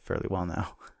explained it fairly well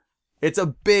now. It's a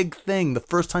big thing. The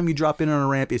first time you drop in on a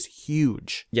ramp is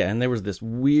huge. Yeah, and there was this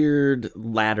weird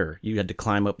ladder you had to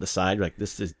climb up the side. Like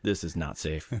this is not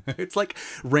safe. It's like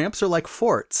ramps are like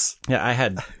forts. Yeah,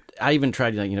 I even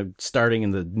tried, starting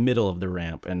in the middle of the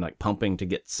ramp and like pumping to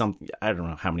get something. I don't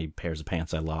know how many pairs of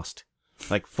pants I lost,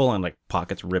 like full on like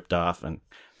pockets ripped off. And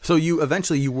so you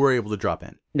eventually were able to drop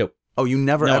in. Nope. Oh, you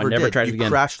never ever did. Tried it you again.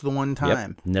 Crashed the one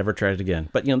time. Yep, never tried it again.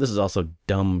 But this is also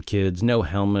dumb kids, no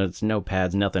helmets, no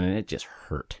pads, nothing, and it just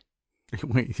hurt.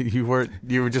 Wait, you were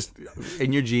just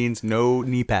in your jeans, no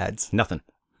knee pads, nothing.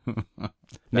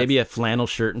 Maybe a flannel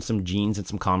shirt and some jeans and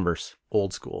some Converse.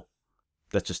 Old school.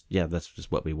 That's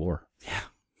just what we wore. Yeah.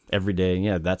 Every day.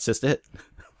 Yeah, that's just it.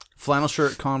 Flannel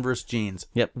shirt, Converse, jeans.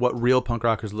 Yep. What real punk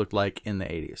rockers looked like in the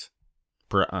 80s.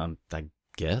 I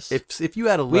guess. If you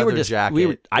had a leather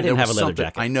jacket. I didn't have a leather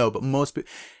jacket. I know, but most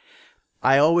people.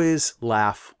 I always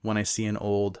laugh when I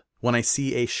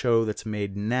see a show that's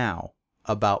made now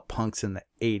about punks in the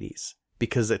 80s.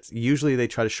 Because it's usually they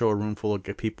try to show a room full of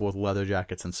people with leather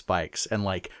jackets and spikes and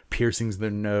like piercings in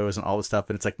their nose and all this stuff.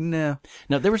 And it's like, no,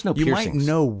 there was no piercings. You might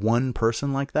know one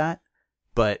person like that,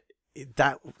 but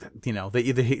that,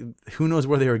 who knows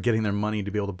where they were getting their money to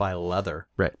be able to buy leather.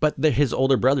 Right. But his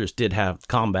older brothers did have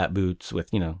combat boots with,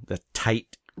 the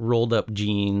tight rolled up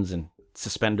jeans and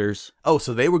suspenders. Oh,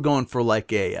 so they were going for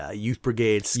like a Youth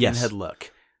Brigade skinhead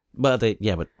look. But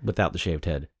without the shaved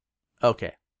head.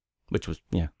 Okay. Which was,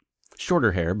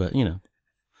 shorter hair, but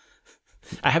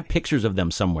I have pictures of them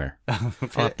somewhere. I'll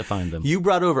have to find them. You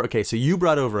brought over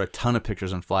a ton of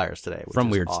pictures and flyers today, which from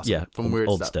is weird, awesome. from weird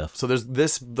old stuff. So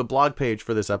there's the blog page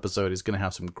for this episode is going to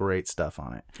have some great stuff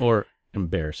on it, or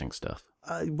embarrassing stuff.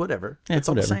 Whatever. Yeah, it's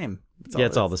all the same.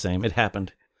 It's all the same. It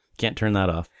happened. Can't turn that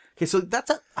off. Okay, so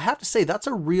I have to say that's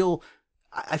a real.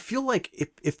 I feel like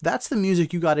if that's the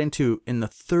music you got into in the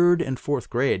 3rd and 4th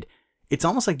grade. It's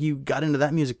almost like you got into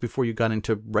that music before you got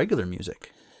into regular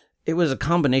music. It was a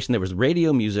combination. There was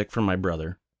radio music from my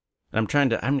brother. And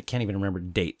I can't even remember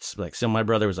dates. Like, so my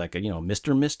brother was like,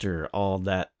 Mr., all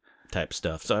that type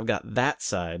stuff. So I've got that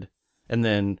side and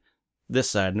then this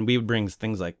side. And we would bring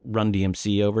things like Run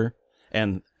DMC over.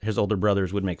 And his older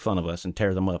brothers would make fun of us and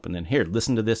tear them up. And then, here,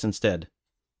 listen to this instead.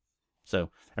 So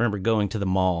I remember going to the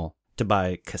mall to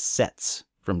buy cassettes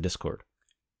from Discord.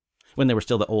 When they were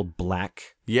still the old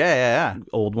black,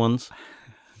 old ones.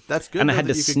 That's good. And I had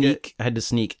to sneak. I had to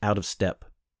sneak out of step.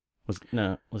 Was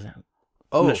that?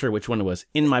 I'm not sure which one it was.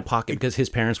 In my pocket because his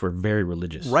parents were very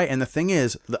religious. Right, and the thing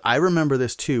is, I remember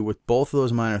this too with both of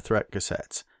those Minor Threat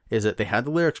cassettes. Is that they had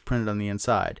the lyrics printed on the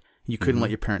inside. You couldn't let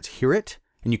your parents hear it,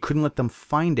 and you couldn't let them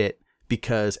find it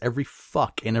because every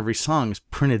fuck in every song is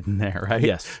printed in there, right?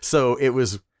 Yes. So it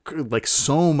was. Like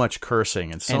so much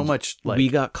cursing and much like we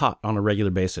got caught on a regular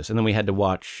basis, and then we had to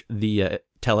watch the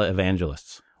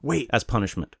televangelists. Wait, as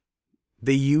punishment.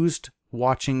 They used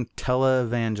watching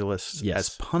televangelists as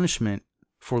punishment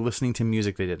for listening to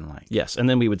music they didn't like. Yes, and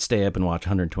then we would stay up and watch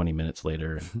 120 Minutes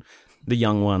Later, and The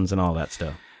Young Ones, and all that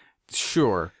stuff.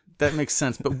 Sure, that makes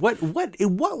sense. But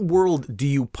in what world do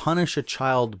you punish a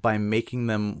child by making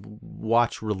them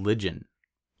watch religion?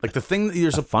 Like the thing that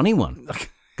there's a funny one.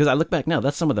 Because I look back now,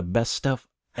 that's some of the best stuff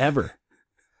ever.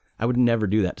 I would never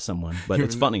do that to someone, but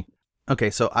it's funny. Okay,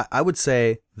 so I would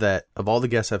say that of all the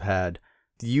guests I've had,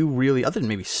 you really, other than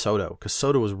maybe Soto, because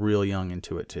Soto was real young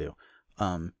into it too,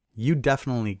 you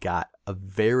definitely got a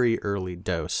very early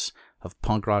dose of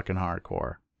punk rock and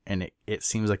hardcore, and it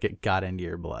seems like it got into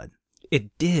your blood.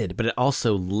 It did, but it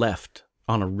also left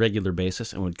on a regular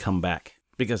basis and would come back.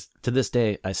 Because to this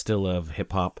day, I still love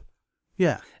hip-hop.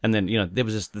 Yeah. And then, there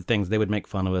was just the things, they would make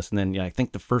fun of us. And then I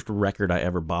think the first record I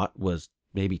ever bought was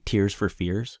maybe Tears for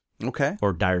Fears. Okay.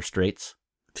 Or Dire Straits.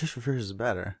 Tears for Fears is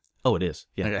better. Oh, it is.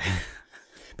 Yeah. Okay.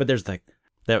 But there's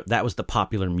that was the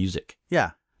popular music.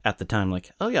 Yeah. At the time,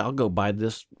 oh yeah, I'll go buy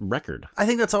this record. I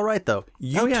think that's all right, though.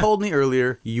 You told me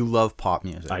earlier you love pop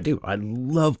music. I do. I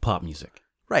love pop music.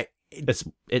 Right.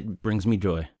 It brings me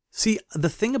joy. See, the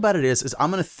thing about it is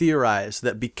I'm going to theorize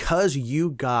that because you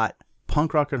got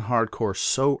punk rock and hardcore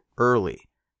so early,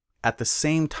 at the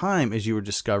same time as you were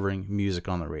discovering music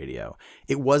on the radio,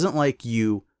 it wasn't like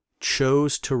you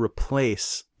chose to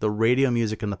replace the radio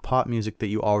music and the pop music that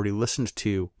you already listened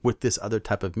to with this other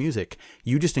type of music.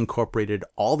 You just incorporated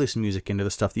all this music into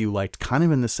the stuff that you liked kind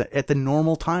of at the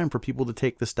normal time for people to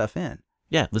take the stuff in.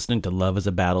 Yeah, listening to Love is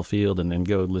a Battlefield and then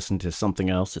go listen to something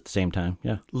else at the same time.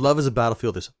 Yeah. Love is a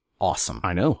Battlefield is awesome.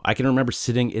 I know. I can remember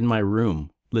sitting in my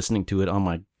room listening to it on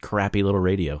my crappy little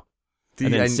radio.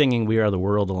 And then singing We Are the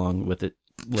World along with it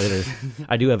later.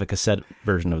 I do have a cassette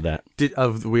version of that.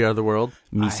 Of We Are the World?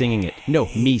 Me singing it. No,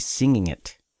 me singing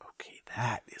it. Okay,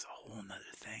 that is a whole nother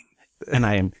thing. And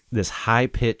I am this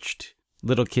high-pitched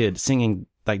little kid singing,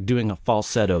 doing a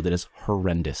falsetto that is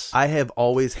horrendous. I have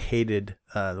always hated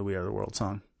the We Are the World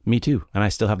song. Me too. And I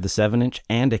still have the 7-inch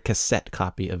and a cassette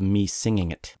copy of me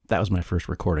singing it. That was my first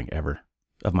recording ever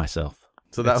of myself.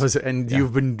 So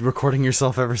you've been recording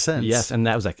yourself ever since. Yes, and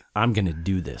that was I'm going to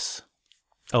do this.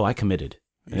 Oh, I committed.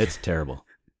 It's terrible.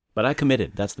 But I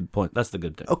committed. That's the point. That's the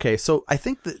good thing. Okay, so I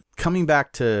think that coming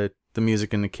back to the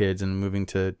music and the kids and moving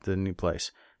to the new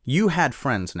place, you had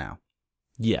friends now.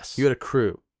 Yes. You had a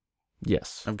crew.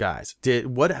 Yes. Of guys.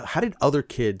 How did other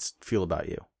kids feel about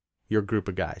you? Your group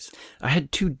of guys? I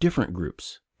had two different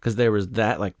groups. Because there was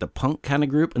that, the punk kind of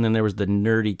group, and then there was the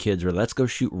nerdy kids where let's go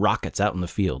shoot rockets out in the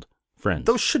field. Friends.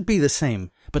 Those should be the same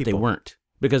But people. they weren't.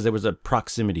 Because there was a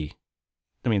proximity.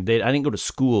 I mean, I didn't go to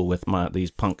school with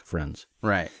these punk friends.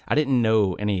 Right. I didn't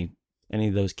know any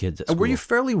of those kids at school. Were you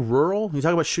fairly rural? You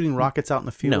talk about shooting rockets out in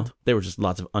the field? No, there was just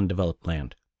lots of undeveloped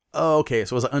land. Oh, okay.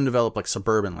 So it was undeveloped,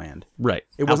 suburban land. Right.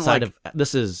 It wasn't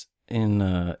this is in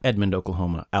Edmond,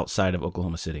 Oklahoma, outside of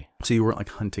Oklahoma City. So you weren't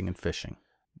hunting and fishing?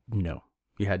 No.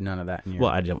 You had none of that in your...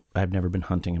 Well, I've never been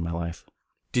hunting in my life.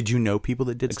 Did you know people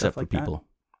that did stuff like that? Except for people.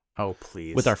 Oh,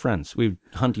 please. With our friends. We'd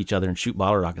hunt each other and shoot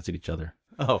bottle rockets at each other.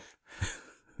 Oh.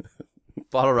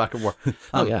 Bottle rocket war.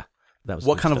 Oh, yeah. That was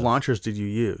what kind of launchers did you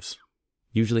use?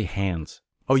 Usually hands.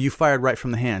 Oh, you fired right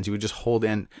from the hands. You would just hold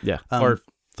in. Yeah, or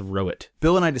throw it.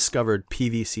 Bill and I discovered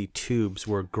PVC tubes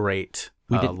were great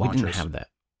launchers. We didn't have that.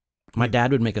 My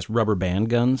dad would make us rubber band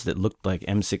guns that looked like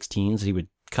M16s. He would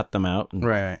cut them out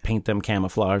and paint them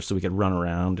camouflage so we could run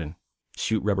around and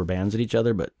shoot rubber bands at each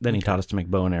other. But then he taught us to make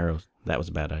bow and arrows. That was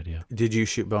a bad idea. Did you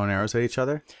shoot bow and arrows at each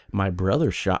other? My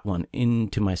brother shot one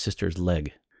into my sister's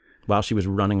leg while she was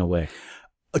running away.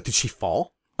 Did she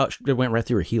fall? Oh, it went right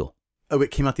through her heel. Oh,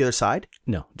 it came out the other side?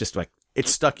 No, just it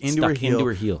stuck into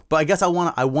her heel. But I guess I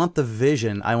want the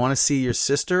vision. I want to see your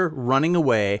sister running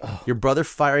away, your brother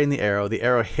firing the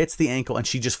arrow hits the ankle, and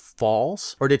she just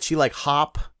falls? Or did she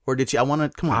hop? Or did she, come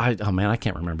on. Oh man, I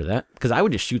can't remember that. Because I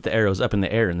would just shoot the arrows up in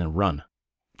the air and then run.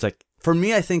 It's for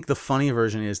me, I think the funny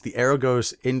version is the arrow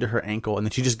goes into her ankle and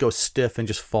then she just goes stiff and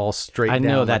just falls straight down. I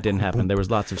know that didn't happen. There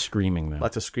was lots of screaming though.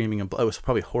 Lots of screaming and it was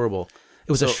probably horrible.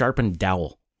 It was a sharpened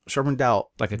dowel. Sharpened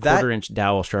dowel. Like a quarter-inch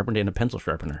dowel sharpened in a pencil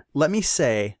sharpener. Let me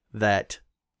say that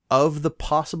of the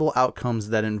possible outcomes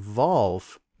that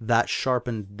involve that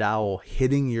sharpened dowel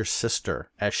hitting your sister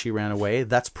as she ran away,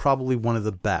 that's probably one of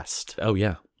the best. Oh,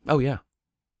 yeah.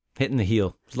 Hitting the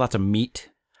heel. There's lots of meat.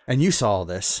 And you saw all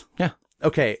this. Yeah.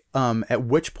 Okay. At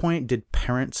which point did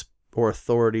parents or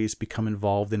authorities become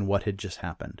involved in what had just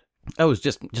happened? Oh, it was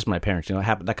just my parents.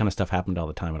 That kind of stuff happened all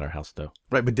the time at our house, though.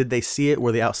 Right, but did they see it?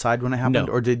 Were they outside when it happened?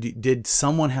 No. Or did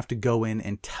someone have to go in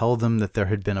and tell them that there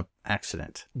had been an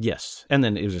accident? Yes. And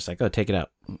then it was just take it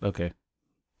out. Okay.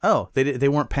 Oh, they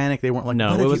weren't panicked. They weren't like,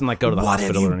 no, it wasn't go to the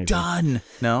hospital or anything. What have you done?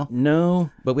 No?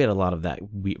 No, but we had a lot of that.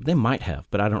 They might have,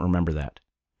 but I don't remember that.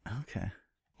 Okay.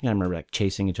 Yeah, I remember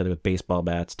chasing each other with baseball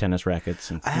bats, tennis rackets.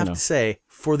 And, I have to say,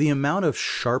 for the amount of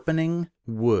sharpening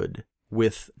wood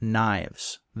with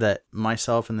knives that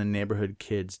myself and the neighborhood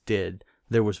kids did,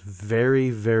 there was very,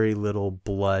 very little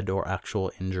blood or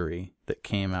actual injury that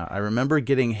came out. I remember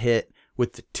getting hit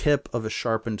with the tip of a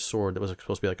sharpened sword that was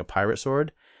supposed to be like a pirate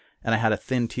sword. And I had a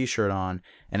thin t-shirt on,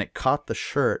 and it caught the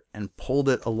shirt and pulled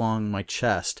it along my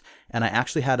chest. And I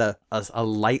actually had a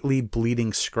lightly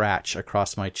bleeding scratch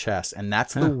across my chest. And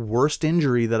that's the worst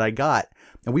injury that I got.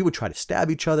 And we would try to stab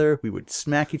each other. We would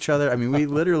smack each other. I mean, we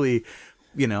literally,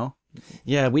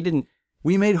 Yeah,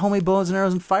 we made homemade bows and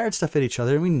arrows and fired stuff at each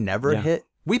other, and we never hit.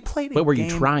 We played a But were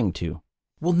game. you trying to?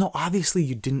 Well, no, obviously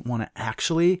you didn't want to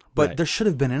actually, but there should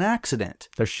have been an accident.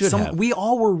 There should have. We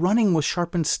all were running with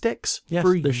sharpened sticks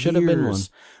for years. There should have been one.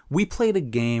 We played a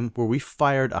game where we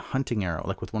fired a hunting arrow,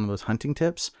 like with one of those hunting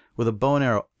tips, with a bow and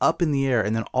arrow up in the air,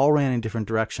 and then all ran in different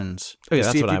directions to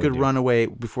see if you could run away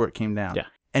before it came down. Yeah.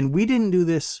 And we didn't do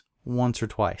this once or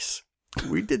twice.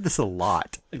 We did this a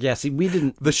lot. Yeah, see, we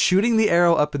didn't. The shooting the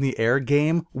arrow up in the air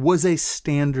game was a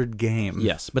standard game.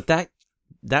 Yes, but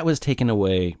that was taken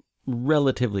away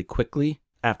relatively quickly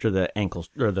after the ankle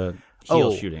or the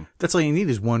heel shooting. That's all you need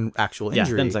is one actual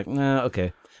injury. Yeah, then it's like,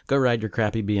 okay, go ride your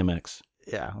crappy BMX.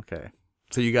 Yeah, okay.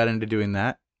 So you got into doing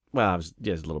that? Well, I was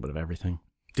just a little bit of everything.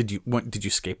 Did you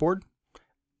skateboard?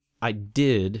 I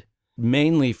did,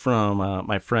 mainly from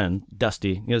my friend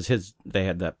Dusty. They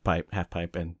had that half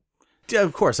pipe, and yeah,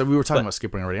 of course. We were talking about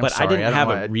skateboarding already. I didn't have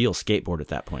a real skateboard at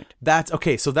that point. That's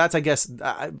okay. So that's, I guess,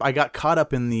 I got caught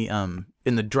up in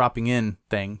the dropping in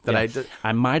thing that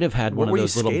I might have had one of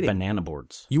those little banana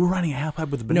boards. You were riding a half pipe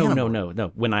with a banana board?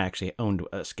 No. When I actually owned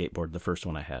a skateboard, the first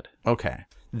one I had. Okay.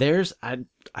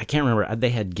 I can't remember.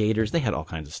 They had Gators. They had all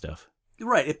kinds of stuff.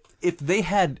 Right. If they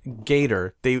had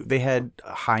Gator, they had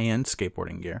high end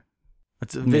skateboarding gear.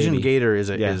 Vision Gator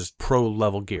is pro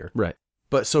level gear. Right.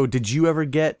 But so did you ever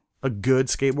get a good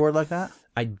skateboard like that?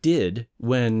 I did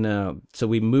when, so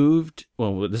we moved,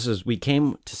 we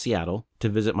came to Seattle to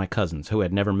visit my cousins who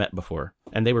had never met before,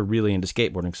 and they were really into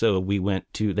skateboarding. So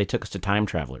they took us to Time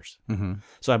Travelers. Mm-hmm.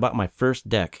 So I bought my first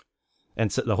deck and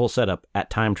the whole setup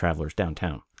at Time Travelers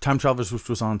downtown. Time Travelers, which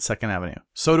was on 2nd Avenue.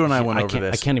 Soto and I went over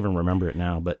this. I can't even remember it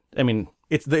now, but I mean,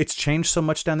 it's changed so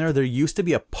much down there. There used to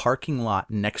be a parking lot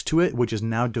next to it, which is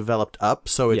now developed up,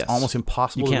 so it's almost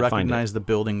impossible to recognize the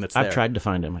building that's there. I've tried to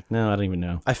find it. I'm like, no, I don't even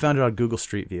know. I found it on Google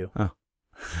Street View. Oh.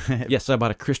 Yes, I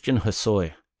bought a Christian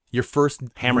Hosoi. Your first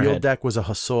real deck was a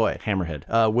Hosoi. Hammerhead.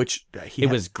 It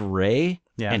was gray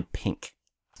and pink.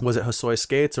 Was it Hosoi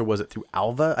Skates or was it through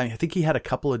Alva? I think he had a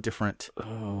couple of different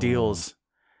deals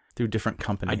through different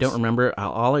companies. I don't remember.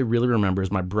 All I really remember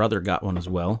is my brother got one as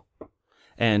well.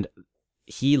 And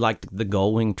he liked the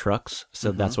Gullwing trucks,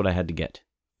 so that's what I had to get.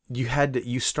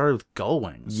 You started with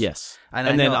Gullwings. Yes.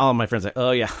 And then all of my friends like,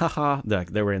 oh yeah, haha.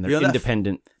 They were in their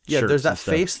independent shirts. There's that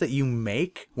face that you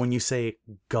make when you say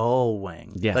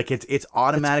Gullwing. Yeah. Like it's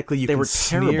automatically you can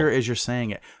sneer as you're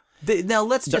saying it. Now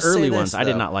let's just the early say this, ones, though. I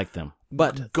did not like them.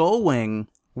 But Gullwing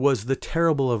was the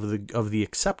terrible of the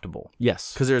acceptable.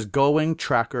 Yes. Because there's Gullwing,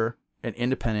 Tracker, and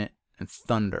Independent, and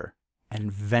Thunder,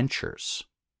 and Ventures.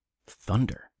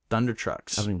 Thunder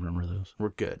trucks. I don't even remember those. Were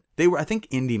good. They were. I think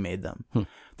Indy made them.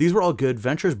 These were all good.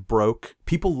 Ventures broke.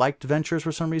 People liked Ventures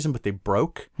for some reason, but they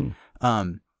broke.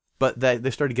 But they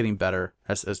started getting better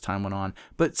as time went on.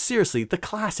 But seriously, the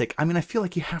classic. I mean, I feel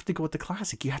like you have to go with the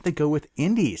classic. You have to go with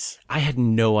Indies. I had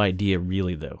no idea,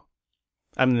 really, though.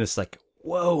 I'm in this like,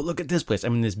 whoa, look at this place.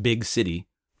 I'm in this big city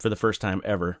for the first time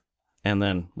ever. And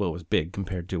then, well, it was big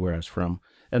compared to where I was from.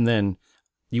 And then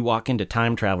you walk into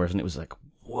Time Travelers, and it was like,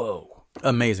 whoa.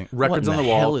 Amazing. Records on the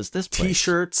wall. What the hell is this place?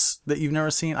 T-shirts that you've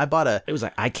never seen. It was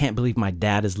like, I can't believe my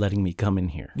dad is letting me come in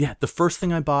here. Yeah, the first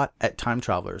thing I bought at Time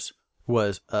Travelers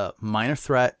was a Minor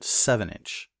Threat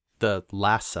 7-inch. The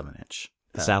last 7-inch.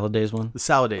 The Salad Days one? The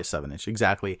Salad Days 7-inch,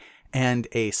 exactly. And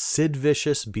a Sid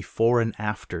Vicious before and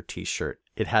after t-shirt.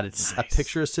 It had a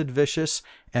picture of Sid Vicious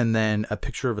and then a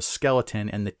picture of a skeleton,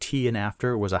 and the T and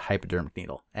after was a hypodermic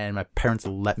needle. And my parents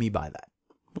let me buy that.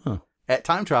 Huh. At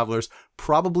Time Travelers,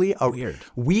 probably weird.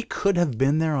 We could have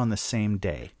been there on the same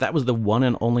day. That was the one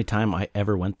and only time I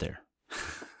ever went there.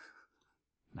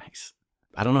 Nice.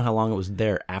 I don't know how long it was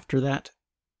there after that.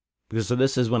 So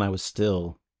this is when I was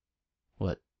still,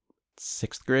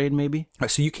 6th grade maybe? Right,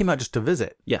 so you came out just to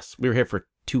visit? Yes. We were here for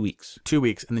 2 weeks. 2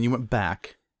 weeks, and then you went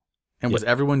back. And was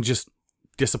everyone just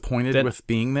disappointed with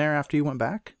being there after you went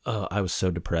back? I was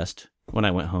so depressed when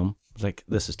I went home. I was like,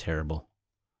 this is terrible.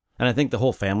 And I think the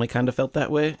whole family kind of felt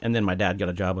that way. And then my dad got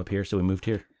a job up here, so we moved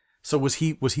here. So was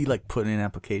he like putting in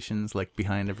applications like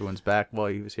behind everyone's back while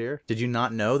he was here? Did you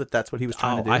not know that that's what he was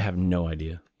trying to do? I have no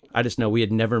idea. I just know we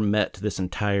had never met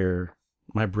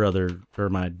my brother or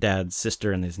my dad's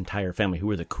sister and his entire family, who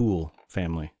were the cool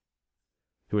family,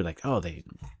 who were like, oh, they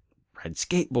ride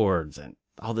skateboards and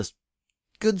all this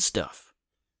good stuff.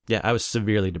 Yeah, I was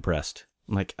severely depressed.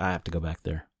 I'm like, I have to go back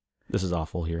there. This is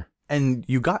awful here. And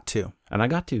you got to. And I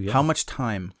got to, yeah. How much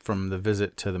time from the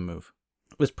visit to the move?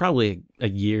 It was probably a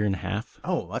year and a half.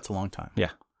 Oh, that's a long time. Yeah.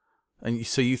 And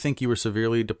so you think you were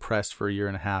severely depressed for a year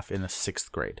and a half in the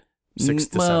 6th grade?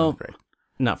 6th to 7th grade?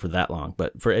 Not for that long,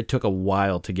 but it took a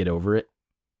while to get over it.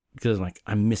 Because like,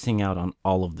 I'm missing out on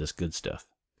all of this good stuff.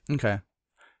 Okay.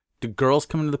 Do girls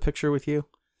come into the picture with you?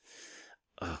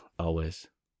 Always.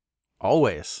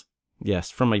 Always? Yes,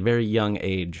 from a very young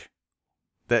age.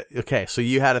 Okay, so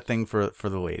you had a thing for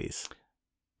the ladies.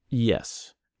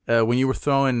 Yes. When you were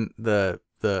throwing the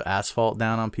asphalt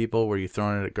down on people, were you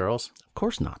throwing it at girls? Of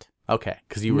course not. Okay,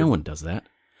 because no one does that.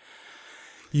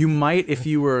 You might if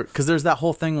you were, because there's that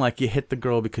whole thing like you hit the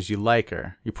girl because you like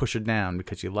her, you push her down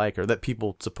because you like her, that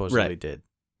people supposedly did.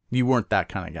 You weren't that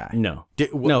kind of guy. No.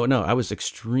 No, I was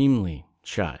extremely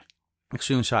shy.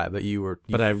 Extremely shy, but you were.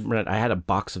 But I had a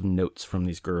box of notes from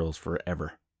these girls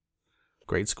forever.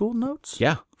 Grade school notes?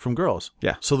 Yeah. From girls?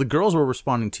 Yeah. So the girls were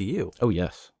responding to you? Oh,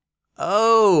 yes.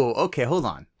 Oh, okay, hold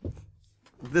on.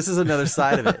 This is another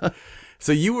side of it.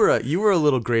 So you were a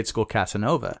little grade school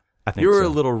Casanova. I think you were so. a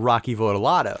little Rocky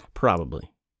Votolato.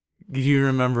 Probably. Do you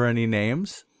remember any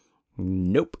names?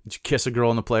 Nope. Did you kiss a girl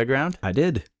in the playground? I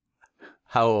did.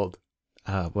 How old?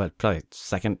 Probably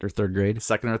 2nd or 3rd grade.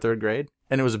 2nd or 3rd grade?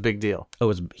 And it was a big deal. Oh, it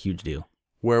was a huge deal.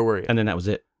 Where were you? And then that was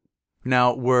it.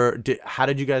 Now, how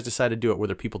did you guys decide to do it? Were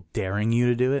there people daring you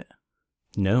to do it?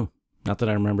 No. Not that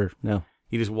I remember. No.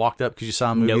 You just walked up because you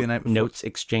saw a movie the night before? Notes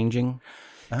exchanging.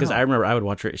 Because I remember I would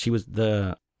watch her. She was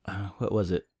what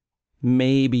was it?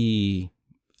 Maybe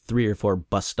 3 or 4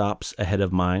 bus stops ahead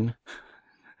of mine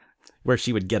where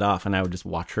she would get off and I would just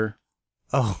watch her.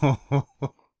 Oh,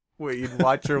 wait, you'd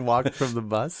watch her walk from the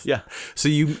bus? Yeah. So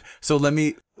let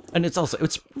me. And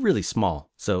it's really small.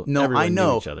 So no, I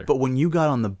know. Knew each other. But when you got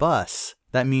on the bus,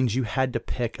 that means you had to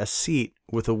pick a seat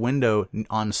with a window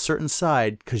on a certain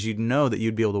side because you'd know that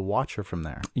you'd be able to watch her from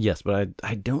there. Yes, but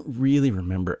I don't really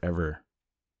remember ever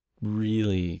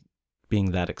really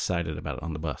being that excited about it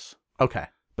on the bus. Okay.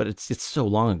 But it's so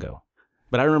long ago.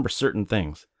 But I remember certain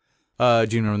things. Do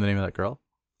you remember the name of that girl?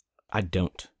 I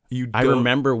don't. You don't? I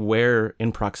remember where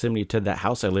in proximity to that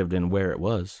house I lived in, where it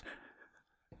was.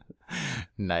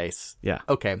 Nice. Yeah.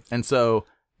 Okay. And so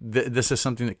this is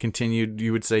something that continued,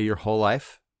 you would say, your whole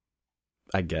life?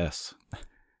 I guess.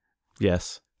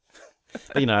 Yes.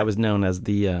 I was known as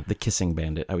the kissing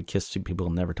bandit. I would kiss people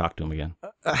and never talk to them again.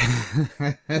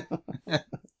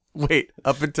 Wait,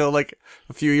 up until like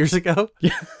a few years ago?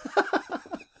 Yeah.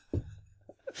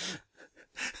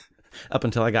 Up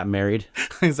until I got married.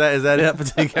 Is that it? Up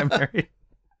until you got married?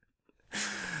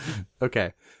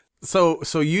 Okay. So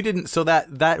you didn't. So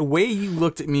that way you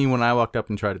looked at me when I walked up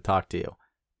and tried to talk to you,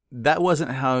 that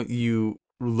wasn't how you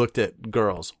looked at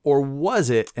girls, or was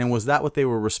it? And was that what they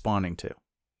were responding to?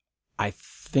 I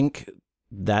think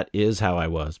that is how I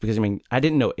was, because I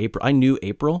didn't know April. I knew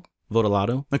April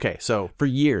Votolato. Okay, so for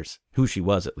years, who she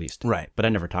was at least. Right. But I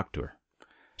never talked to her.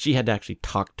 She had to actually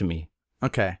talk to me.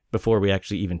 Okay. Before we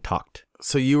actually even talked.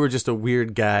 So you were just a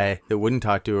weird guy that wouldn't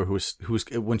talk to her, who's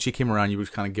when she came around, you were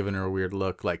kind of giving her a weird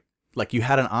look, like you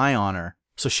had an eye on her.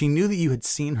 So she knew that you had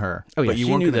seen her. Oh yeah, but you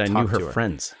she weren't knew that I knew her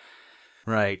friends.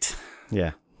 Right.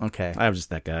 Yeah. Okay. I was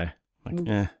just that guy.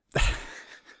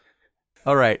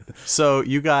 All right. So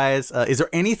you guys, is there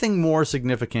anything more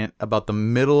significant about the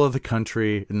middle of the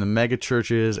country and the mega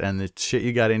churches and the shit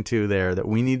you got into there that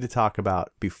we need to talk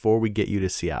about before we get you to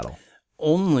Seattle?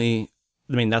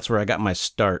 That's where I got my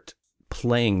start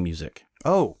playing music.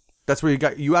 Oh, that's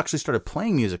where you actually started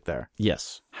playing music there?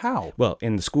 Yes. How? Well,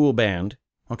 in the school band.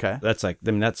 Okay. That's a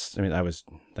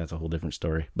whole different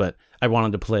story. But I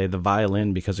wanted to play the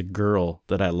violin because a girl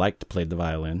that I liked played the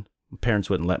violin. Parents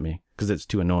wouldn't let me because it's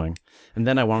too annoying. And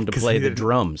then I wanted to play the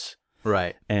drums.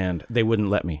 Right. And they wouldn't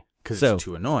let me. Because it's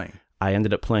too annoying. I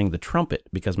ended up playing the trumpet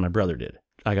because my brother did.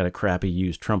 I got a crappy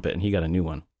used trumpet and he got a new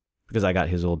one because I got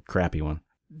his old crappy one.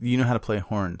 You know how to play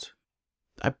horns?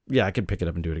 I could pick it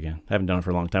up and do it again. I haven't done it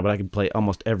for a long time, but I could play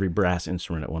almost every brass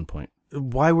instrument at one point.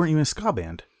 Why weren't you in a ska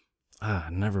band? I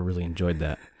never really enjoyed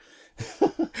that.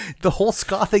 The whole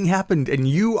ska thing happened, and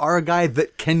you are a guy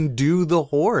that can do the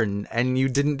horn, and you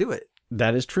didn't do it.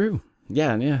 That is true.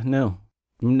 Yeah, no.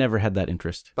 Never had that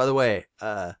interest. By the way,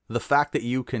 the fact that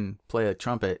you can play a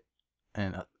trumpet,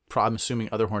 and I'm assuming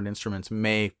other horned instruments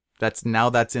that's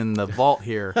in the vault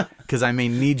here, because I may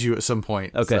need you at some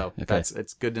point. Okay. So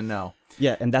it's good to know.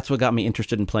 Yeah, and that's what got me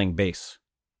interested in playing bass,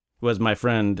 was my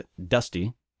friend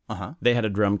Dusty. Uh-huh. They had a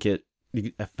drum kit.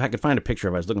 If I could find a picture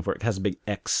of it, I was looking for it. It has a big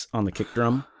X on the kick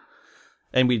drum.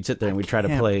 And we'd sit there and we'd try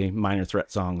to play Minor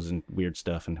Threat songs and weird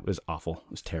stuff, and it was awful.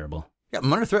 It was terrible. Yeah,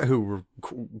 Minor Threat, who were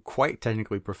quite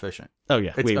technically proficient. Oh,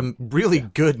 yeah. It's really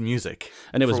good music.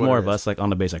 And it was more of us like on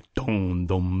the bass, like, dum,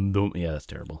 dum, dum. Yeah, that's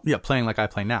terrible. Yeah, playing like I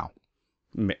play now.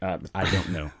 I don't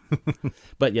know.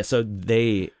 But yeah, so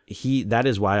that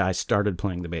is why I started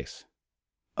playing the bass.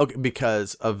 Okay,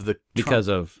 because of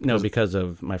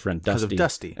my friend Dusty. Because of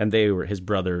Dusty. And they were his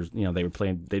brothers, they'd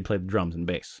play the drums and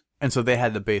bass. And so they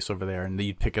had the bass over there, and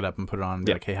you'd pick it up and put it on and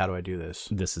be like, hey, how do I do this?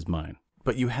 This is mine.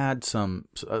 But you had a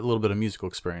little bit of musical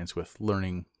experience with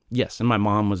learning. Yes, and my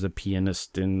mom was a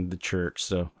pianist in the church,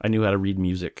 so I knew how to read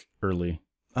music early.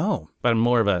 Oh. But I'm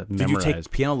more of a memorized. Did you take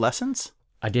piano lessons?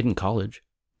 I did in college.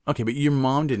 Okay, but your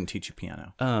mom didn't teach you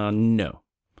piano? No.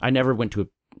 I never went to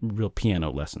real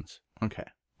piano lessons. Okay.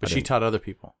 But she taught other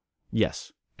people?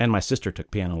 Yes. And my sister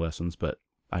took piano lessons, but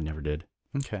I never did.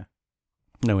 Okay.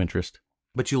 No interest.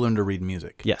 But you learned to read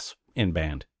music? Yes, in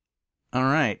band. All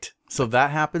right. So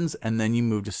that happens, and then you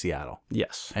move to Seattle.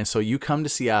 Yes. And so you come to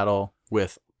Seattle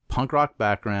with punk rock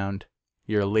background.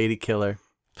 You're a lady killer.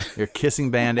 You're a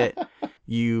kissing bandit.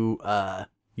 You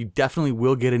definitely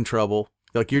will get in trouble.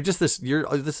 Like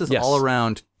this is all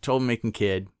around troublemaking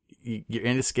kid. You're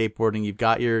into skateboarding. You've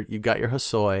got your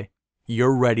Hosoi.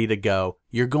 You're ready to go.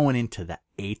 You're going into the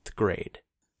 8th grade.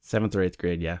 7th or 8th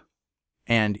grade, yeah.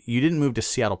 And you didn't move to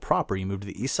Seattle proper. You moved to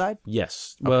the east side?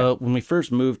 Yes. Okay. Well, when we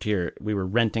first moved here, we were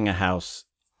renting a house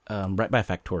right by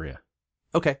Factoria.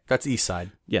 Okay. That's east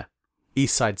side. Yeah.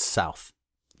 East side south.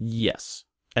 Yes.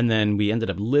 And then we ended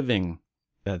up living,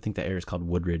 I think the area is called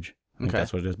Woodridge. I think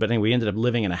that's what it is. But anyway, we ended up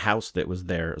living in a house that was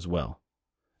there as well.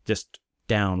 Just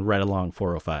down right along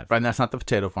 405. Right, and that's not the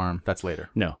potato farm. That's later.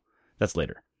 No, that's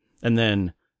later. And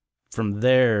then from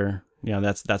there,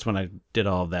 that's when I did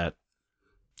all of that,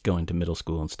 going to middle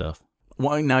school and stuff.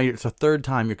 Well, now it's the third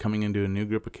time you're coming into a new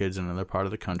group of kids in another part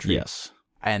of the country. Yes.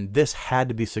 And this had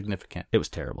to be significant. It was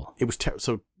terrible.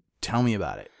 So tell me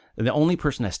about it. The only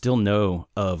person I still know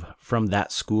of from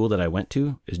that school that I went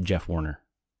to is Jeff Warner.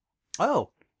 Oh.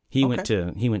 He went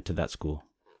to that school.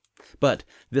 But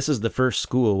this is the first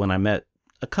school when I met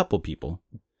a couple people.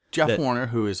 Jeff Warner,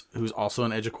 who's also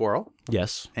an Educoral.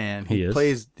 Yes. And he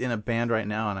plays in a band right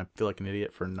now, and I feel like an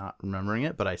idiot for not remembering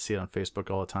it, but I see it on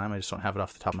Facebook all the time. I just don't have it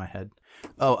off the top of my head.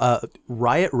 Oh,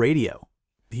 Riot Radio.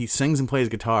 He sings and plays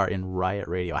guitar in Riot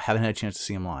Radio. I haven't had a chance to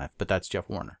see him live, but that's Jeff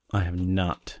Warner. I have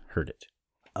not heard it.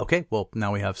 Okay, well,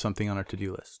 now we have something on our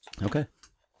to-do list. Okay.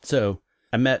 So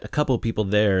I met a couple of people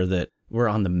there that were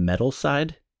on the metal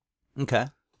side. Okay.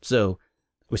 So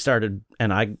we started,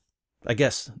 and I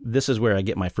guess this is where I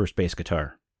get my first bass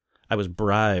guitar. I was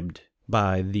bribed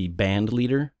by the band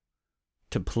leader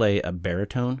to play a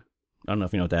baritone. I don't know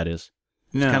if you know what that is.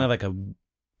 No. It's kind of like a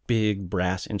big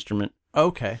brass instrument.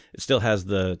 Okay. It still has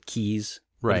the keys.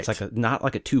 Right. It's not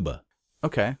like a tuba.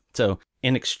 Okay. So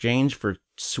in exchange for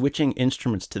switching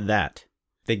instruments to that,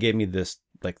 they gave me this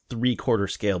like 3/4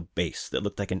 scale bass that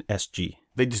looked like an SG.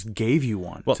 They just gave you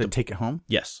one to take it home?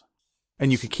 Yes.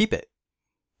 And you could keep it?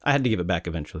 I had to give it back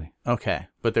eventually. Okay.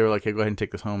 But they were like, hey, go ahead and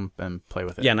take this home and play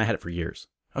with it. Yeah, and I had it for years.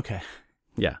 Okay.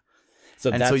 Yeah.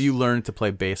 So you learned to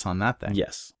play bass on that thing?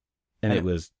 Yes. And it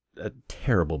was a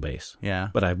terrible bass. Yeah.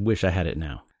 But I wish I had it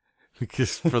now.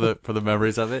 Just for the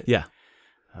memories of it? Yeah.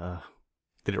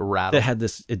 Did it rattle?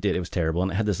 It did. It was terrible.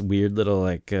 And it had this weird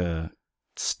little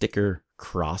sticker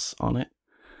cross on it.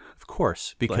 Of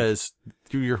course. Because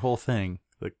through your whole thing,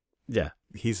 yeah,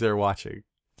 he's there watching.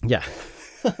 Yeah.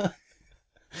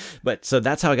 But so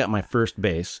that's how I got my first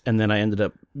bass. And then I ended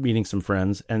up meeting some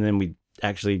friends, and then we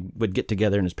actually would get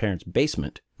together in his parents'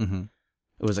 basement. Mm-hmm.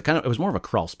 It was more of a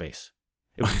crawl space.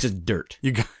 It was just dirt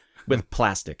with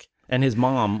plastic. And his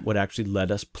mom would actually let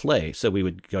us play. So we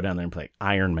would go down there and play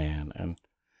Iron Man and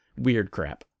weird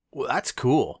crap. Well, that's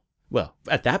cool. Well,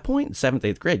 at that point, 7th,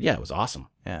 8th grade, yeah, it was awesome.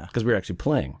 Yeah. Because we were actually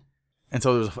playing. And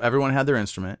so everyone had their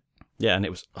instrument. Yeah, and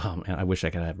it was, oh man, I wish I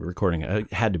could have a recording.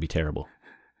 It had to be terrible.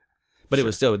 But It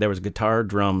was still, there was guitar,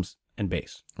 drums, and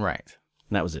bass. Right.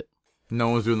 And that was it. No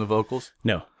one was doing the vocals?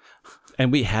 No.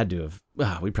 And we had to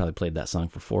have, we probably played that song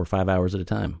for 4 or 5 hours at a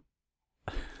time.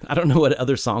 I don't know what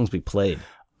other songs we played.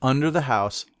 Under the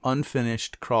house,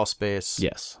 unfinished crawl space.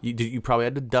 Yes. You probably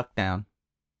had to duck down.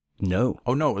 No.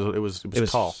 Oh no, it was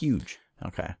tall. Huge.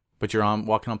 Okay. But you're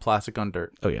walking on plastic on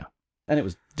dirt. Oh yeah. And it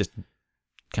was just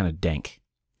kind of dank.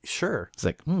 Sure. It's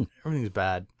like, everything's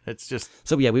bad. It's just...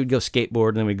 So yeah, we would go skateboard,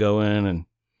 and then we'd go in and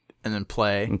then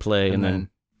play. And then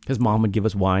his mom would give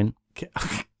us wine.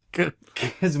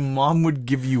 His mom would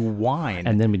give you wine.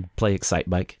 And then we'd play Excite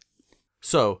Bike.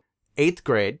 So, 8th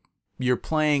grade, you're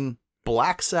playing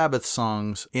Black Sabbath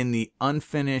songs in the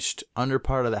unfinished under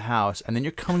part of the house, and then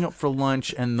you're coming up for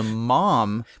lunch, and the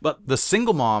mom, the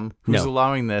single mom who's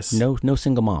allowing this. No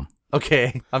single mom.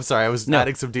 Okay, I'm sorry, I was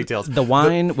adding some details. The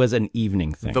wine was an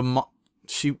evening thing.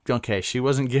 She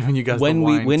wasn't giving you guys the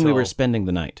wine when we were spending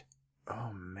the night.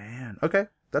 Oh man, okay,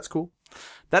 that's cool.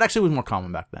 That actually was more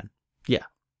common back then. Yeah,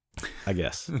 I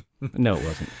guess. No, it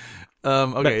wasn't.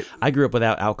 Okay, but I grew up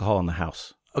without alcohol in the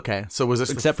house. Okay, so was this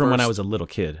except from when I was a little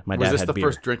kid? My dad had beer. Was this the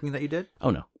first drinking that you did?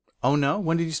 Oh no. Oh no.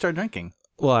 When did you start drinking?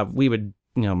 Well, we would,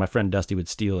 my friend Dusty would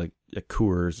steal like a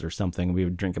Coors or something. We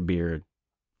would drink a beer.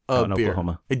 Out in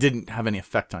Oklahoma. It didn't have any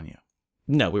effect on you.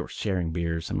 No, we were sharing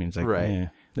beers. I mean, it's like, right.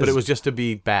 But it was just to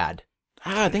be bad.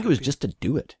 I think it was just to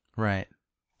do it. Right.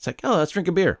 It's like, oh, let's drink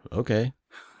a beer. Okay.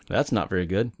 That's not very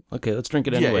good. Okay, let's drink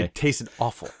it anyway. Yeah, it tasted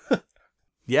awful.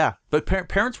 Yeah, but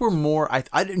parents were more.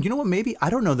 You know what? Maybe I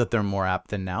don't know that they're more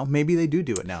apt than now. Maybe they do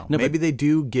it now. No, maybe they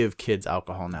do give kids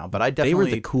alcohol now. But I definitely they were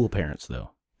the cool parents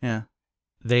though. Yeah.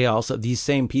 These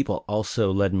same people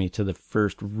also led me to the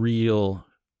first real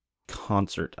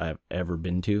concert I've ever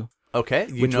been to. Okay,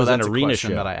 which was that's an arena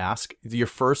question show that I ask. Your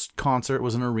first concert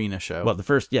was an arena show. Well, the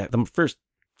first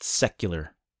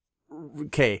secular.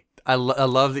 Okay. I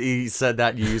love that you said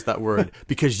that, you used that word,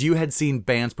 because you had seen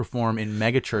bands perform in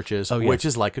mega churches, which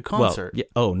is like a concert. Well, yeah,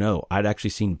 oh, no. I'd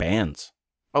actually seen bands.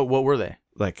 Oh, what were they?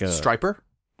 Like Striper?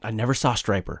 I never saw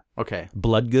Striper. Okay.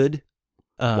 Bloodgood.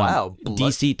 Wow.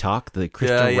 DC Talk, the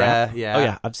Christian rap. Yeah. Oh,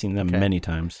 yeah. I've seen them many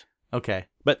times. Okay.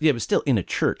 But yeah, it was still in a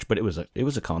church, but it was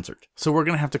a concert. So we're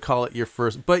going to have to call it your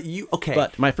first. But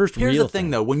my first Here's real the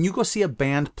thing, though. When you go see a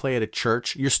band play at a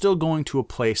church, you're still going to a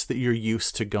place that you're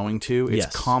used to going to. It's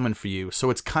common for you.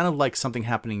 So it's kind of like something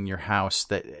happening in your house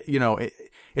that,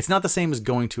 it's not the same as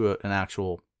going to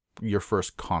your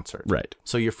first concert. Right.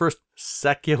 So your first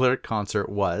secular concert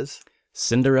was?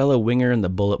 Cinderella Winger and the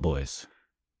Bullet Boys.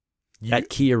 At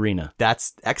Key Arena.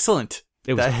 That's excellent.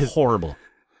 It was horrible.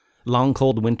 Long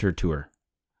Cold Winter Tour.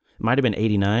 Might have been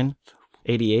 89,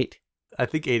 88. I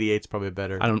think 88 is probably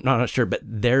better. I'm not sure, but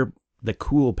the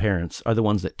cool parents are the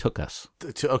ones that took us.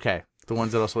 Okay. The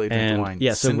ones that also let you drink the wine.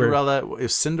 Yeah, so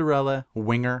Cinderella,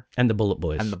 Winger. And the Bullet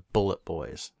Boys. And the Bullet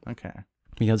Boys. Okay.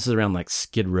 This is around like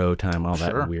Skid Row time, all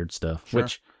that weird stuff. Sure.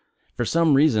 Which, for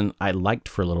some reason, I liked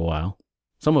for a little while.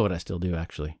 Some of it I still do,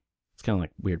 actually. It's kind of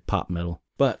like weird pop metal.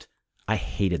 But I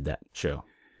hated that show.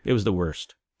 It was the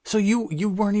worst. So you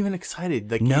weren't even excited?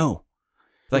 No.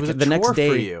 Like the next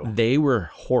day, they were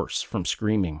hoarse from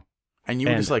screaming. And you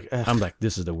were just like, ugh. I'm like,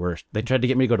 this is the worst. They tried to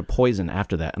get me to go to Poison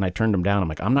after that, and I turned them down. I'm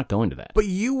like, I'm not going to that. But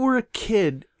you were a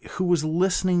kid who was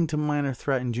listening to Minor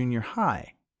Threat in junior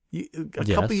high. A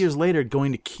couple years later,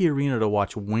 going to Key Arena to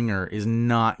watch Winger is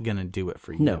not going to do it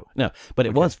for you. No. But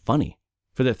it was funny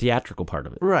for the theatrical part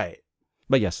of it. Right.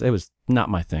 But yes, it was not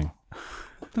my thing.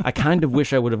 I kind of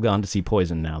wish I would have gone to see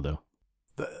Poison now, though.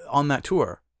 On that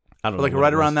tour? I don't know. Like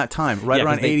right around that time,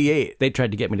 around 88. They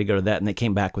tried to get me to go to that, and they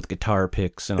came back with guitar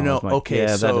picks, and I was like,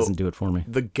 that doesn't do it for me.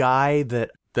 The guy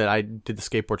that I did the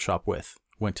skateboard shop with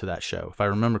went to that show. If I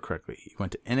remember correctly, he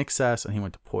went to INXS and he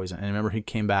went to Poison. And I remember he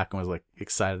came back and was like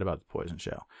excited about the Poison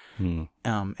show. And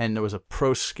there was a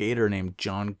pro skater named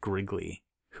John Grigley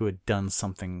who had done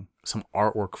some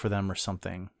artwork for them or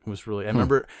something. It was really. I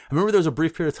remember there was a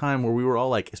brief period of time where we were all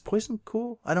like, "Is Poison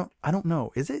cool? I don't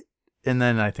know. Is it?" And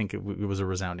then I think it was a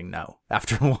resounding no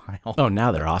after a while. Oh,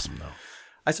 now they're awesome, though.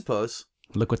 I suppose.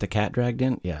 Look what the Cat dragged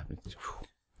in. Yeah.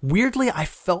 Weirdly, I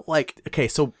felt like, okay,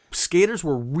 so skaters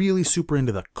were really super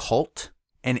into the Cult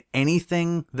and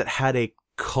anything that had a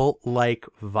cult-like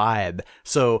vibe.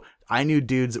 So I knew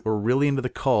dudes that were really into the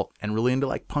Cult and really into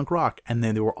like punk rock. And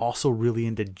then they were also really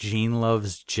into Gene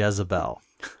Love's Jezebel.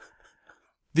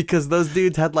 Because those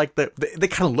dudes had like they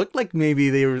kind of looked like maybe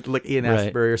they were like Ian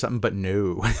Astbury or something, but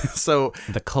no. So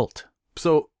the Cult.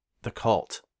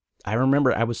 I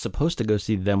remember I was supposed to go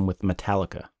see them with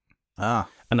Metallica.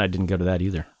 And I didn't go to that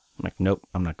either. I'm like, nope,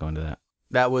 I'm not going to that.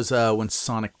 That was when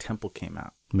Sonic Temple came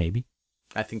out. Maybe.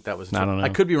 I think that was. I don't know. I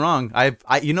could be wrong. I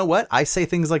you know what? I say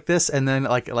things like this, and then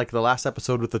like the last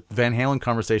episode with the Van Halen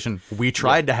conversation we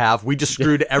tried to have, we just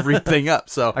screwed everything up.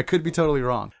 So I could be totally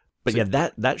wrong. But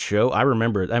that show, I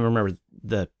remember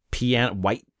the piano,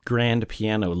 white grand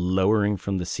piano lowering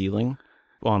from the ceiling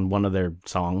on one of their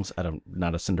songs. I'm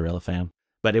not a Cinderella fan,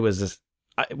 but it was just,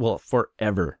 will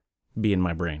forever be in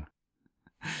my brain.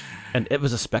 And it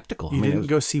was a spectacle. You didn't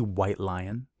go see White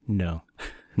Lion? No.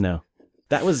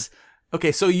 That was...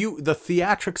 Okay, so the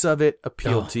theatrics of it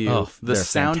appealed to you. The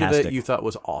sound fantastic. of it you thought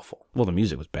was awful. Well, the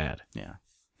music was bad. Yeah.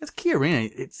 It's Key Arena.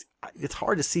 It's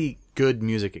hard to see good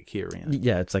music at Key Arena.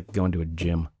 Yeah, it's like going to a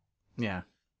gym. Yeah.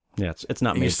 Yeah, it's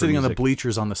not And made you're for sitting on the music.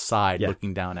 bleachers on the side Yeah.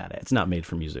 looking down at it. It's not made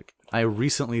for music. I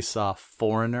recently saw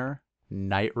Foreigner,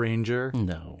 Night Ranger,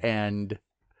 No. and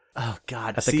oh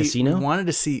god, At the casino? I want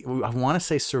to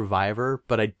say Survivor,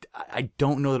 but I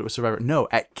don't know that it was Survivor. No,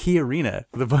 at Key Arena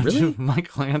with a bunch Really? of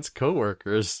Mike Lance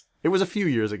coworkers. It was a few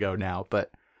years ago now,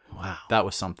 but Wow. that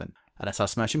was something. And I saw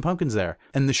Smashing Pumpkins there.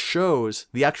 And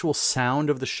the actual sound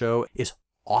of the show is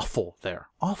awful there.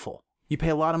 Awful. You pay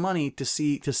a lot of money to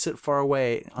sit far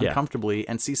away uncomfortably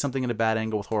and see something at a bad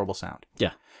angle with horrible sound.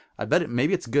 Yeah. I bet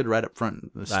maybe it's good right up front of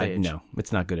the stage. No,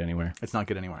 it's not good anywhere. It's not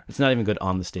good anywhere. It's not even good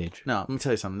on the stage. No, let me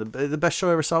tell you something. The best show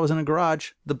I ever saw was in a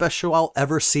garage. The best show I'll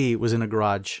ever see was in a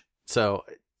garage. So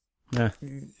Yeah.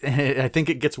 I think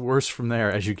it gets worse from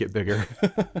there as you get bigger.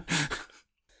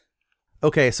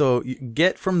 Okay, so you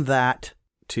get from that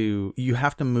to you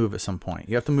have to move at some point.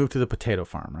 You have to move to the potato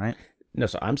farm, right? No,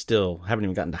 so haven't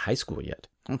even gotten to high school yet.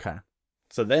 Okay.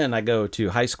 So then I go to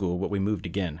high school, but we moved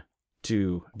again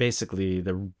to basically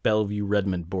the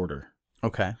Bellevue-Redmond border,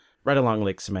 Okay. right along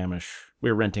Lake Sammamish.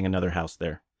 We were renting another house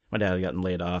there. My dad had gotten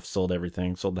laid off, sold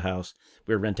everything, sold the house.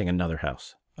 We were renting another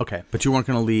house. Okay, but you weren't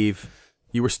going to leave.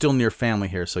 You were still near family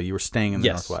here, so you were staying in the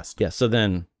Northwest. Yes. So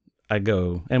then I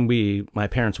go, and my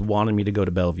parents wanted me to go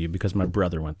to Bellevue because my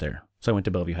brother went there. So I went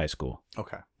to Bellevue High School,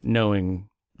 Okay. knowing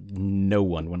no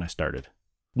one when I started.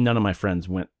 None of my friends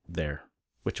went there,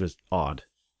 which was odd.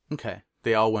 Okay.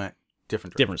 They all went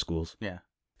different Schools. Yeah.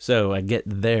 So I get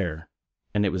there,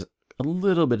 and it was a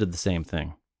little bit of the same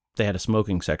thing. They had a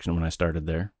smoking section when I started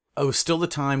there. Oh, it was still the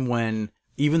time when,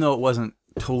 even though it wasn't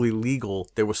totally legal,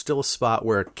 there was still a spot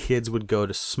where kids would go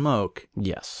to smoke.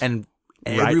 Yes. And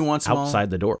every once in a while, outside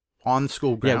the door. on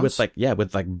school grounds.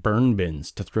 with burn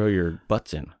bins to throw your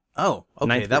butts in. Oh,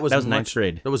 okay. That was ninth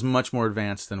grade. That was much more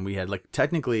advanced than we had. Like,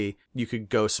 technically, you could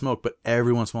go smoke, but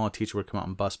every once in a while, a teacher would come out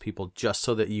and bust people just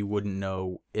so that you wouldn't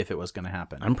know if it was going to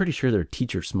happen. I'm pretty sure there are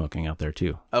teachers smoking out there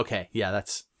too. Okay, yeah,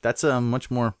 that's a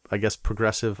much more, I guess,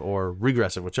 progressive or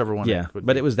regressive, whichever one. Yeah,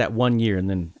 it was that 1 year and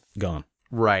then gone.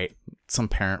 Right. Some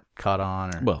parent caught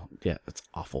on. Or... Well, yeah, it's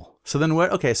awful. So then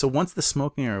what? Okay, so once the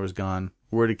smoking area was gone,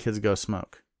 where did kids go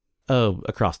smoke? Oh,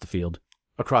 across the field.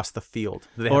 Across the field.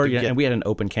 And we had an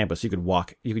open campus. You could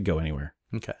walk. You could go anywhere.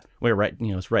 Okay. We were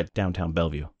it's right downtown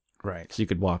Bellevue. Right. So you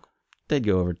could walk. They'd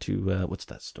go over to, what's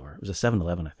that store? It was a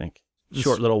 7-Eleven, I think.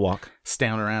 Short little walk.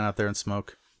 Stand around out there and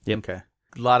smoke. Yep. Okay.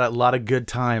 A lot of good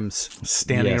times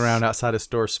standing around outside a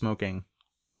store smoking.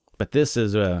 But this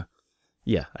is, quite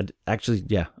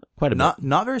a bit.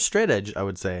 Not very straight edge, I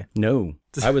would say. No.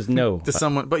 I was no. To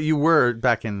someone, but you were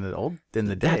back in the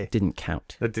day. That didn't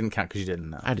count. That didn't count because you didn't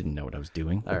know. I didn't know what I was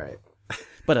doing. All right.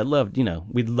 But I loved,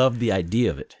 we loved the idea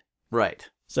of it. Right.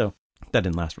 So that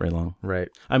didn't last very long. Right.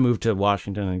 I moved to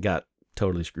Washington and got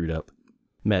totally screwed up.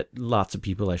 Met lots of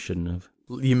people I shouldn't have.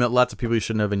 You met lots of people you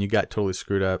shouldn't have, and you got totally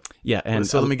screwed up. Yeah, and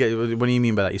so let me get. What do you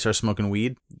mean by that? You started smoking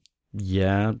weed?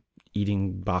 Yeah,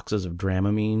 eating boxes of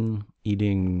Dramamine,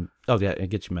 eating. Oh yeah, it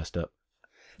gets you messed up.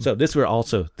 So this were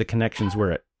also the connections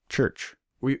were at church.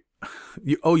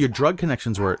 Your drug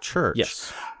connections were at church.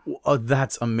 Yes. Oh,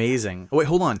 that's amazing. Wait,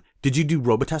 hold on. Did you do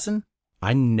Robitussin?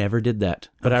 I never did that,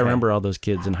 but Okay. I remember all those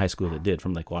kids in high school that did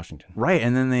from Lake Washington. Right,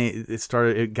 and then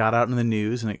it got out in the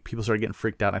news, and people started getting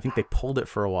freaked out. I think they pulled it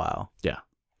for a while. Yeah.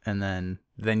 And then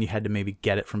you had to maybe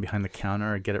get it from behind the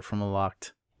counter or get it from a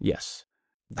locked. Yes.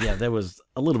 Yeah, there was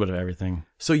a little bit of everything.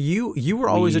 So you were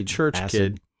always a Weed, church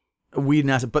acid. kid. Weed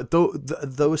and acid, but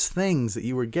those things that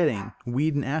you were getting,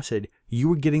 weed and acid, you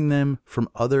were getting them from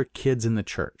other kids in the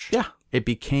church. Yeah. It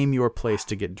became your place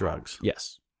to get drugs.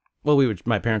 Yes. Well,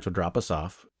 my parents would drop us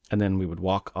off, and then we would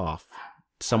walk off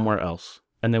somewhere else,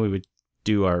 and then we would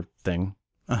do our thing,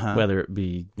 whether it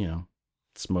be,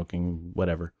 smoking,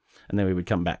 whatever, and then we would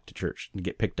come back to church and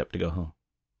get picked up to go home.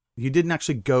 You didn't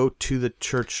actually go to the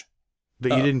church, you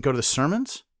didn't go to the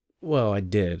sermons? Well, I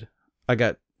did.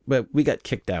 But we got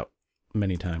kicked out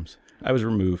many times. I was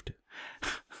removed.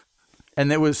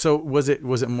 And was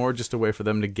it more just a way for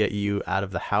them to get you out of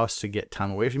the house to get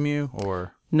time away from you,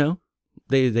 or? No.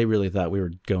 They really thought we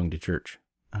were going to church.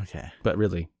 Okay. But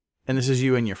really. And this is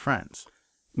you and your friends?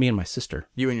 Me and my sister.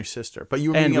 You and your sister. But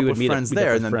you were meeting up with friends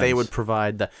there, and then they would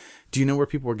provide the... Do you know where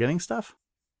people were getting stuff?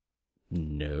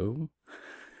 No.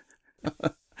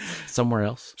 Somewhere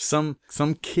else. Some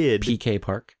kid... PK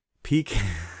Park. PK...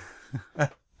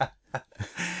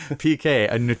 PK,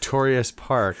 a notorious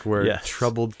park where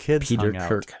troubled kids Peter hung out.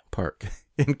 Kirk Park.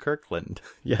 In Kirkland.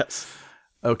 Yes.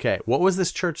 Okay. What was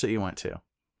this church that you went to?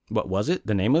 What was it?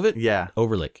 The name of it? Yeah.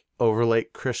 Overlake.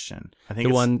 Overlake Christian. I think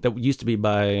the one that used to be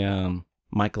by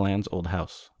Mike Land's old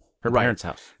house. Her parents'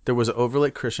 house. There was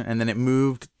Overlake Christian, and then it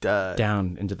moved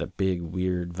down into the big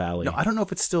weird valley. No, I don't know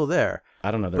if it's still there. I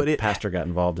don't know. Their pastor got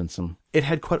involved in some it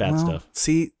had quite bad stuff.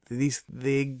 See,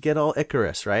 they get all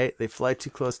Icarus, right? They fly too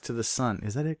close to the sun.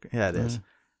 Is that it? Yeah, it is.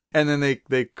 And then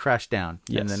they crash down.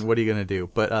 Yes. And then what are you going to do?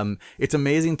 But it's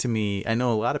amazing to me. I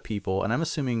know a lot of people, and I'm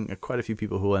assuming quite a few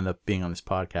people who will end up being on this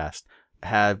podcast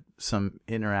have some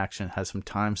interaction, has some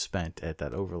time spent at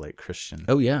that Overlake Christian.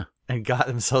 Oh, yeah. And got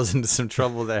themselves into some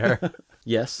trouble there.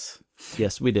 Yes.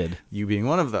 Yes, we did. You being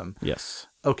one of them. Yes.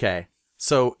 Okay.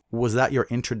 So was that your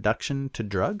introduction to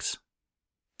drugs?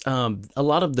 A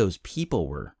lot of those people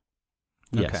were.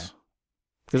 Yes.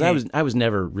 Because I was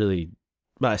never really,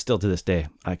 but I still to this day,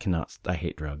 I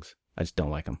hate drugs. I just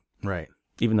don't like them. Right.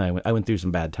 Even though I went through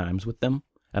some bad times with them,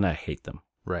 and I hate them.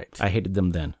 Right. I hated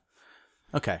them then.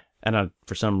 Okay. And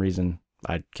for some reason,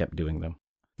 I kept doing them.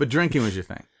 But drinking was your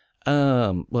thing?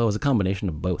 Well, it was a combination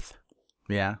of both.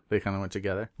 Yeah, they kind of went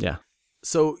together. Yeah.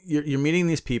 So you're meeting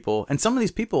these people, and some of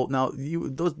these people now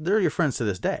they're your friends to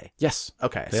this day. Yes.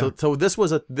 Okay. So this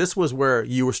was where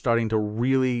you were starting to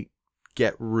really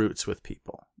get roots with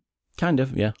people. Kind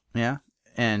of, yeah. Yeah.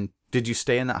 And did you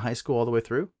stay in that high school all the way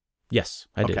through? Yes,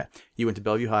 I did. Okay. You went to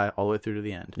Bellevue High all the way through to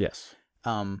the end. Yes.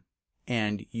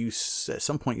 And you at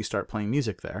some point you start playing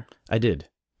music there. I did.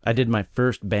 I did my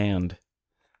first band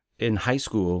in high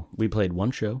school. We played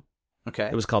one show. Okay.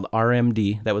 It was called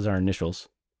RMD. That was our initials.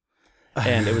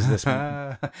 And it was this.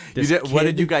 What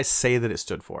did you guys say that it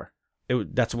stood for?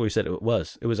 That's what we said it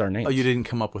was. It was our name. Oh, you didn't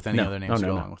come up with any other names to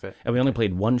go along with it? And we only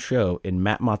played one show in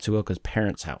Matt Matsuoka's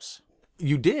parents' house.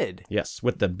 You did? Yes,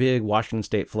 with the big Washington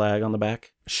State flag on the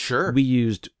back. Sure.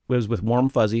 It was with Warm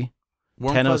Fuzzy.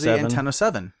 Warm Fuzzy and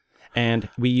 1007. And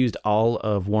we used all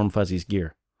of Warm Fuzzy's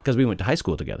gear because we went to high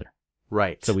school together.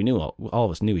 Right. So we knew all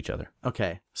of us knew each other.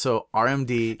 Okay. So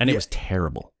RMD. And it was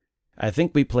terrible. I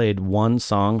think we played one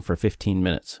song for 15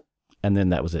 minutes, and then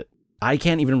that was it. I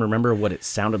can't even remember what it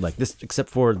sounded like, except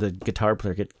for the guitar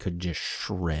player could just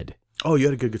shred. Oh, you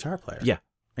had a good guitar player? Yeah.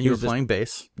 And you were playing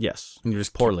bass? Yes. And you were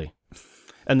just poorly.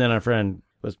 And then our friend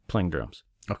was playing drums.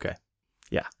 Okay.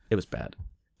 Yeah, it was bad.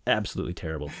 Absolutely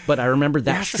terrible. But I remember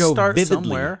that show vividly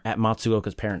somewhere at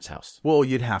Matsuoka's parents' house. Well,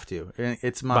 you'd have to.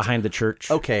 It's behind the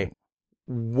church. Okay.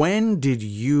 When did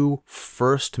you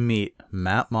first meet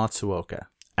Matt Matsuoka?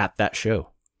 At that show.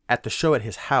 At the show at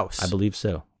his house? I believe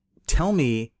so. Tell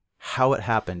me how it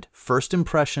happened. First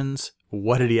impressions,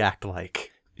 what did he act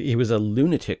like? He was a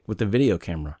lunatic with a video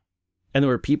camera. And there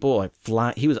were people like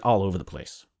flying. He was all over the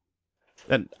place.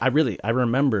 And I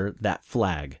remember that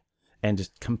flag and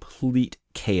just complete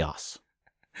chaos.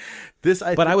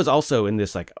 But I was also in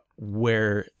this like,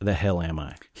 where the hell am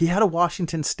I? He had a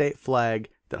Washington State flag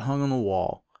that hung on the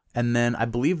wall. And then I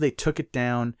believe they took it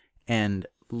down and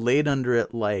laid under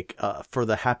it like for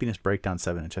the Happiness Breakdown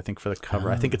 7-inch, I think, for the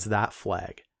cover. I think it's that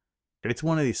flag. It's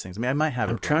one of these things. I mean, I might have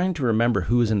it. I'm trying to remember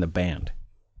who was in the band.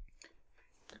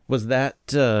 Was that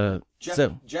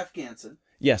Jeff Ganson?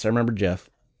 Yes, I remember Jeff.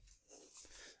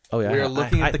 Oh yeah. We are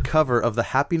looking at the cover of the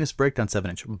Happiness Breakdown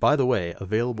 7-inch. By the way,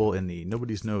 available in the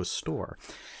Nobody's Knows store.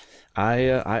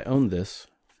 I own this.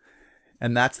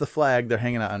 And that's the flag they're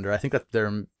hanging out under. I think that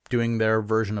they're doing their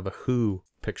version of a Who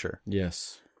picture.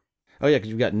 Yes. Oh yeah, because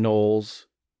you've got Knowles.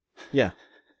 Yeah.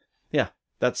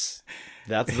 That's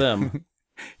them.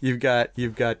 You've got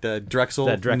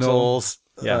Drexel, Knowles,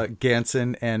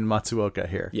 Ganson, and Matsuoka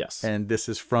here. Yes. And this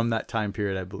is from that time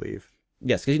period, I believe.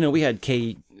 Yes, because we had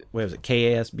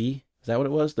KASB? Is that what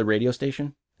it was? The radio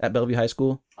station at Bellevue High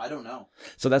School? I don't know.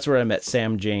 So that's where I met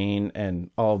Sam Jane and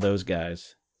all those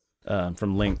guys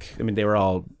from Link. I mean, they were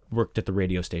all worked at the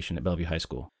radio station at Bellevue High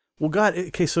School. Well, God,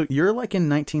 okay, so you're like in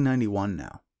 1991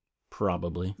 now.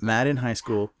 Probably. Matt in high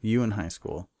school, you in high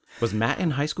school. Was Matt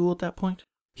in high school at that point?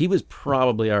 He was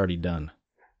probably already done.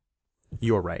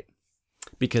 You're right.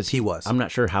 Because he was. I'm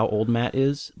not sure how old Matt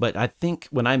is, but I think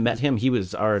when I met him, he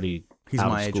was already He's out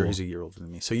my of age school. or he's a year older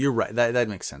than me. So you're right. That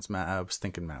makes sense, Matt. I was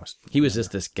thinking Matt was... He was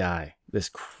just this guy. This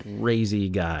crazy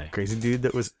guy. Crazy dude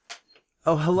that was...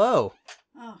 Oh, hello.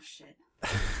 Oh, shit.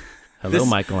 Hello,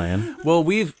 Michael Ann. Well,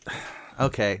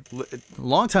 okay,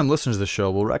 long-time listeners of the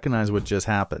show will recognize what just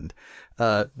happened.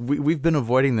 We've been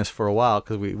avoiding this for a while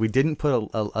because we didn't put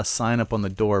a sign up on the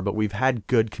door, but we've had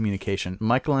good communication.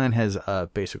 Michael Ann has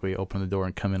basically opened the door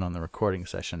and come in on the recording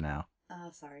session now.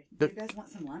 Sorry. Do you guys want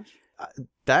some lunch?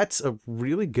 That's a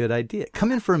really good idea.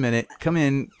 Come in for a minute. Come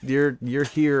in. You're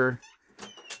here.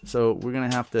 So we're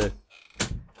gonna have to.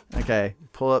 Okay,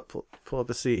 pull up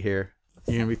a seat here.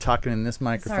 You're gonna be talking in this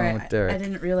microphone with Derek. I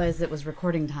didn't realize it was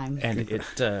recording time. And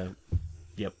it's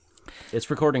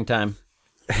recording time.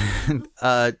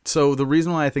 So the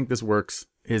reason why I think this works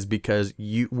is because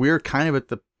we're kind of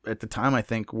at the time, I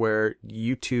think, where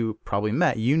you two probably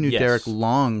met. You knew Derek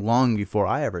long before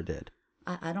I ever did.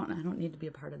 I don't need to be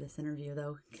a part of this interview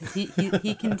though, because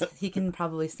he can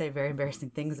probably say very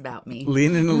embarrassing things about me.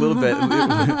 Lean in a little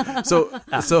bit. so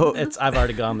I've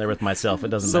already gone there with myself. It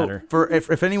doesn't matter.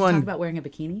 If anyone Talk about wearing a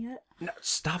bikini yet? No,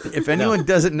 stop it. If anyone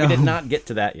doesn't know, we did not get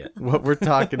to that yet. What we're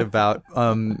talking about.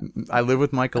 I live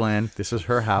with Michael Ann. This is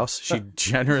her house. She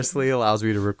generously allows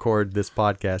me to record this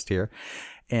podcast here.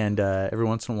 And every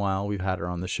once in a while, we've had her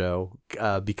on the show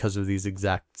because of these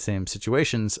exact same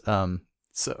situations.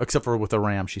 So, except for with the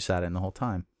Ram, she sat in the whole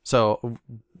time. So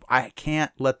I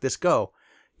can't let this go.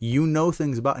 You know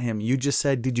things about him. You just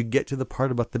said, did you get to the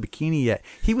part about the bikini yet?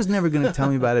 He was never going to tell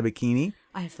me about a bikini.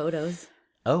 I have photos.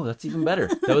 Oh, that's even better.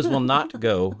 Those will not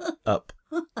go up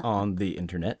on the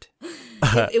internet.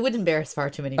 It would embarrass far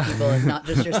too many people and not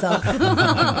just yourself.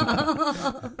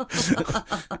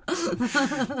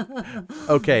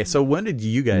 Okay, so when did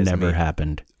you guys Never meet?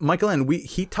 happened. Michael Ann,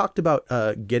 he talked about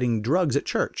getting drugs at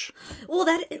church. Well,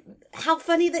 how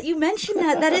funny that you mentioned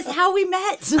that. That is how we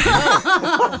met.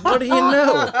 What do you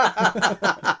know?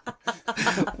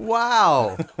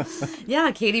 Wow.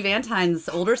 Yeah, Katie Vantine's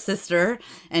older sister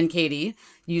and Katie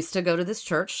used to go to this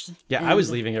church. Yeah, I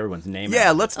was leaving everyone's name Yeah,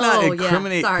 out. let's not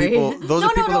incriminate people. Those are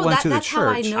people that went to the that's how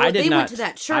I church. know they went to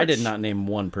that church. I did not name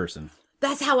one person.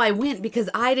 That's how I went,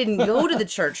 because I didn't go to the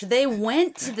church. They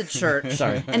went to the church.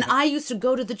 Sorry. And I used to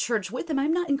go to the church with them.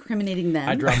 I'm not incriminating them.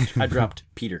 I dropped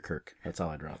Peter Kirk. That's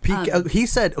all I dropped. He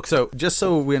said, so just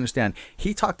so we understand,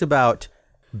 he talked about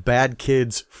bad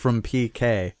kids from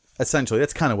PK. Essentially,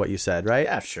 that's kind of what you said, right?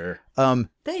 Yeah, sure.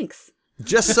 Thanks.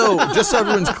 Just so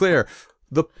everyone's clear,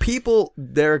 the people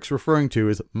Derek's referring to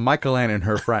is Michael Ann and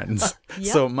her friends.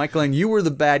 Yep. So, Michael Ann, you were the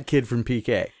bad kid from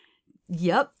PK.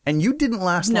 Yep. And you didn't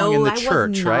last long in the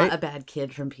church, was right? not a bad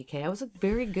kid from PK. I was a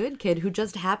very good kid who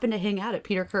just happened to hang out at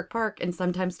Peter Kirk Park and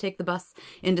sometimes take the bus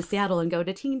into Seattle and go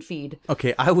to Teen Feed.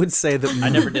 Okay, I would say that I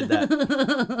never did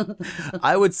that.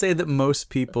 I would say that most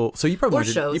people. So you probably Or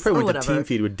shows, went to whatever. Teen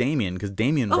Feed with Damien because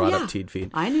Damien brought up Teen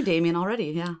Feed. I knew Damien already.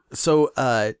 Yeah. So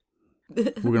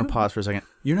we're gonna pause for a second.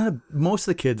 Most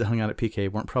of the kids that hung out at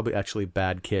PK weren't probably actually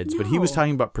bad kids, but he was No.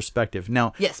 talking about perspective.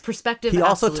 Now, Yes, perspective. he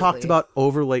also absolutely. talked about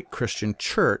Overlake Christian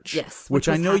Church. yes, which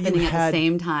was I know you happening had. at the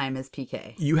same time as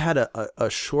PK. You had a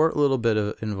short little bit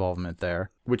of involvement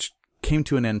there, which came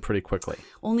to an end pretty quickly.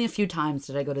 Only a few times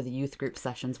did I go to the youth group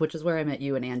sessions, which is where I met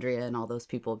you and Andrea and all those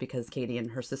people, because Katie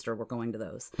and her sister were going to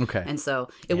those. Okay. And so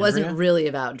it wasn't really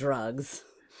about drugs.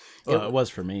 Well, it was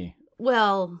for me.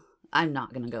 Well, I'm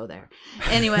not going to go there.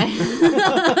 Anyway.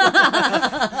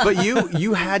 But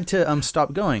you had to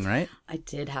stop going, right? I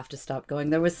did have to stop going.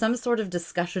 There was some sort of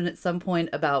discussion at some point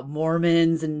about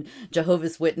Mormons and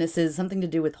Jehovah's Witnesses, something to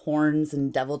do with horns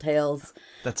and devil tails.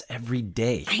 That's every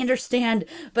day. I understand,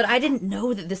 but I didn't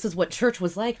know that this is what church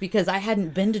was like because I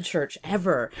hadn't been to church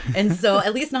ever. And so,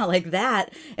 at least not like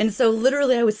that. And so,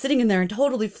 literally, I was sitting in there and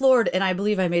totally floored, and I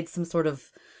believe I made some sort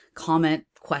of comment,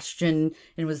 question,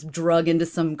 and was drug into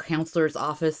some counselor's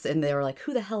office, and they were like,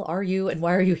 who the hell are you and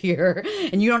why are you here?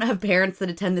 And you don't have parents that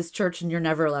attend this church and you're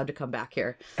never allowed to come back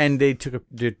here. And they took a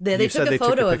They took a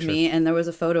photo of me, and there was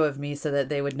a photo of me so that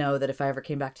they would know that if I ever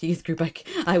came back to youth group,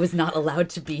 I was not allowed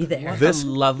to be there. This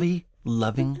loving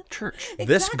church.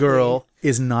 This girl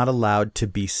is not allowed to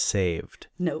be saved.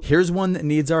 Nope. Here's one that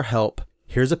needs our help.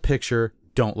 Here's a picture.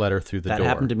 Don't let her through the door. That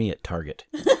happened to me at Target.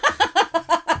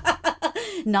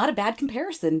 Not a bad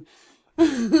comparison.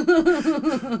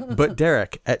 But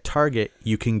Derek, at Target,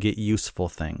 you can get useful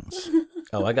things.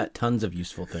 Oh, I got tons of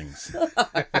useful things.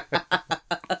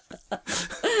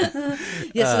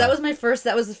 Yeah, so that was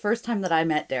the first time that I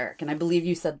met Derek, and I believe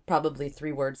you said probably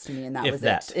 3 words to me, and that If was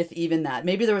that. it. If even that.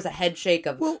 Maybe there was a head shake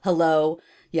of hello.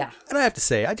 Yeah. And I have to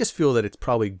say, I just feel that it's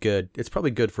probably good. It's probably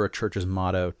good for a church's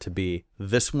motto to be,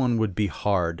 this one would be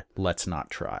hard, let's not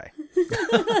try.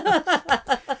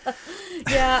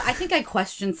 Yeah, I think I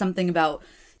questioned something about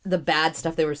the bad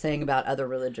stuff they were saying about other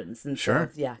religions. And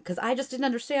Sure. So, yeah, because I just didn't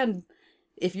understand,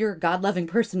 if you're a God-loving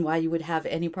person, why you would have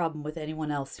any problem with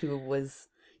anyone else who was,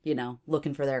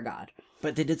 looking for their God.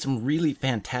 But they did some really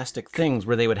fantastic things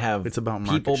where they would have It's about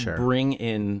market people share. bring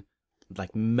in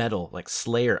like metal, like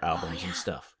Slayer albums and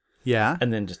stuff. Yeah?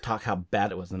 And then just talk how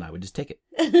bad it was, and I would just take it.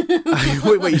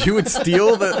 Wait, you would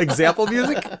steal the example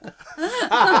music?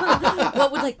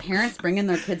 What would, parents bring in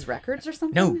their kids' records or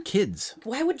something? No, kids.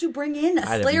 Why would you bring in a I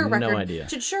have Slayer no record idea.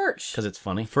 to church? Because it's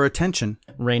funny. For attention.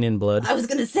 Rain in Blood. I was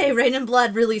going to say Rain in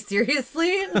Blood, really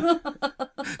seriously? They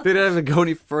didn't have to go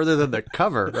any further than the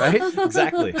cover, right?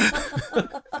 Exactly.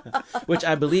 Which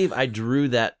I believe I drew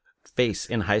that face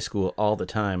in high school all the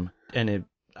time. And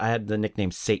I had the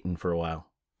nickname Satan for a while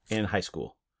in high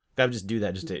school. I would just do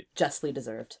that just to... Justly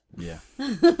deserved. Yeah.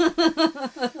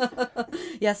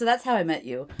 Yeah, so that's how I met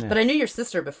you. Yeah. But I knew your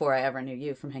sister before I ever knew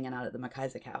you from hanging out at the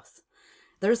McIsaac house.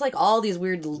 There's like all these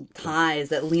weird ties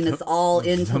that lean us all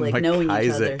into like knowing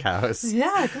each other. House.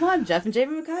 Yeah, come on, Jeff and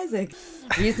Jamie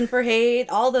McIsaac. Reason for Hate,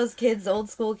 all those kids, old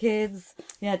school kids.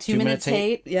 Yeah, 2 Minutes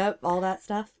Hate. Yep, all that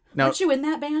stuff. Now, weren't you in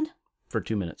that band? For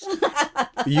 2 minutes.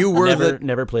 You were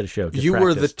never played a show. You practiced.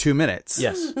 were the 2 minutes.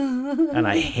 Yes. And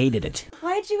I hated it.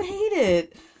 Why'd you hate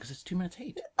it? Because it's 2 minutes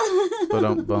hate.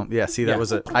 Yeah, see, that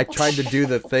was I tried to do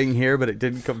the thing here, but it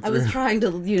didn't come through. I was trying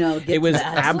to, get It was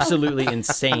that. absolutely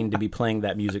insane to be playing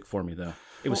that music for me, though.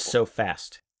 It was so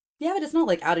fast. Yeah, but it's not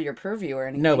like out of your purview or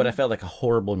anything. No, but I felt like a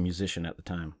horrible musician at the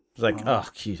time. It was like, oh,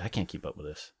 geez, I can't keep up with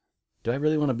this. Do I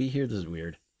really want to be here? This is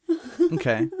weird.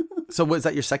 Okay. So was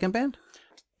that your second band?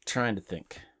 Trying to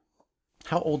think.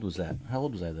 How old was that? How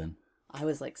old was I then? I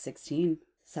was like 16,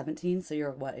 17, so you're,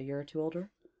 what, a year or two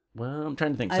older? Well, I'm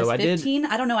trying to think. I was 15.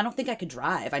 I don't know. I don't think I could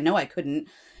drive. I know I couldn't.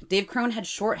 Dave Crone had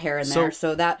short hair in there,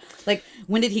 so that, like,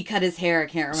 when did he cut his hair? I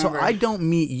can't remember. So I don't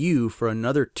meet you for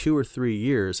another 2 or 3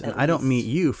 years, and I don't meet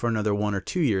you for another 1 or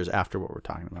 2 years after what we're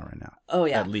talking about right now. Oh,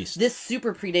 yeah. At least. This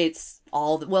super predates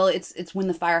all the, well, it's when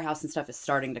the Firehouse and stuff is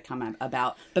starting to come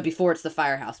about, but before it's the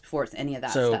Firehouse, before it's any of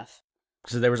that stuff.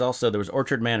 So there was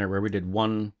Orchard Manor where we did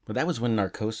one, but that was when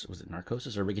Narcosis, was it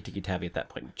Narcosis or Ricky Tiki Tavi at that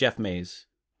point? Jeff Mays.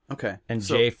 Okay. And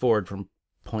Jay Ford from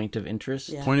Point of Interest.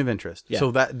 Yeah. Point of Interest. Yeah.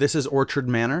 So this is Orchard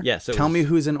Manor? Yeah. So Tell me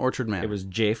who's in Orchard Manor. It was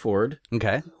Jay Ford.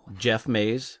 Okay. Jeff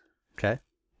Mays. Okay.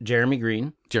 Jeremy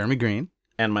Green. Jeremy Green.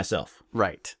 And myself.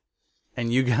 Right.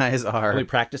 And you guys are... And we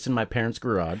practiced in my parents'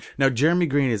 garage. Now, Jeremy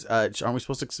Green is... aren't we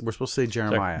supposed to... We're supposed to say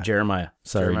Jeremiah.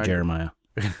 Sorry, Jeremiah.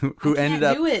 who ended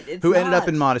up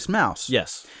in Modest Mouse.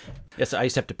 Yes. Yes, I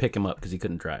used to have to pick him up because he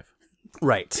couldn't drive.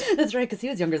 Right. That's right, because he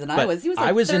was younger than But I was. He was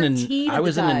like 13 I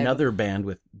was in time. another band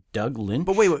with Doug Lynch.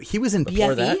 But wait, he was in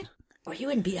before BFE? that. Were you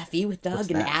in BFE with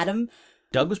Doug and that? Adam?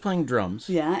 Doug was playing drums.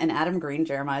 Yeah, and Adam Green,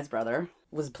 Jeremiah's brother,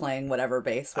 was playing whatever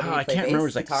bass. What did he I play, can't bass, remember. It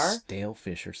was like guitar?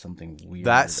 Stalefish or something weird.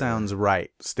 That sounds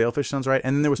right. Stalefish sounds right.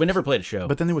 And then there was... We never played a show.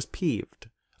 But then there was Peeved.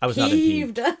 I was not in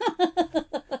Peeved.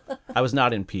 I was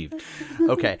not in Peeved.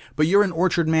 Okay. But you're in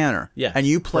Orchard Manor. Yeah. And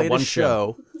you played a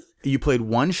show. You played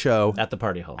one show. At the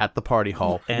party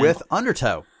hall. And with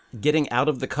Undertow. Getting out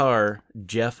of the car,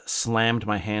 Jeff slammed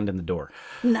my hand in the door.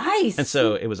 Nice. And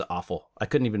so it was awful. I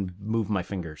couldn't even move my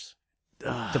fingers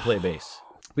to play bass.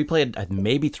 We played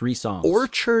maybe 3 songs.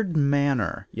 Orchard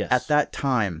Manor. Yes. At that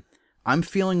time, I'm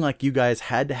feeling like you guys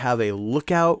had to have a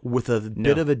lookout with a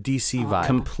bit of a DC vibe.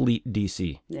 Complete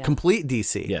DC. Yeah. Complete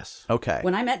DC. Yes. Okay.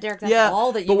 When I met Derek, that's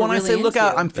all that you but were when really I say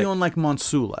lookout, into. I'm feeling like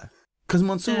Monsula. Because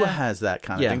Monsula has that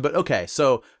kind of thing. But okay,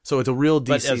 so it's a real DC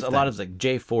But thing. a lot of like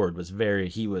Jay Ford was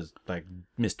he was like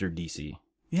Mr. DC.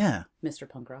 Yeah. Mr.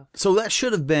 Punk Rock. So that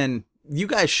should have been, you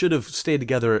guys should have stayed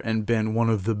together and been one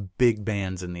of the big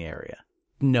bands in the area.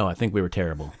 No, I think we were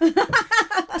terrible.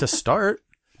 To start.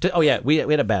 We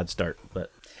had a bad start,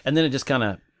 and then it just kind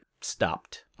of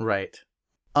stopped. Right.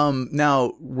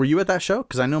 Now, were you at that show?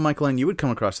 Because I know, Michael, and you would come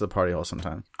across to the party hall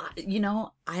sometime.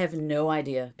 I have no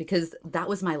idea because that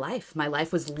was my life. My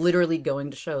life was literally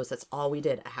going to shows. That's all we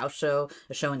did. A house show,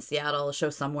 a show in Seattle, a show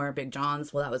somewhere, Big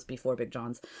John's. Well, that was before Big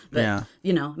John's. But,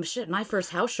 my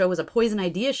first house show was a Poison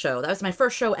Idea show. That was my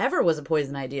first show ever was a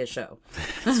Poison Idea show.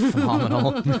 That's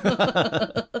phenomenal.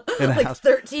 Like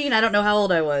 13. I don't know how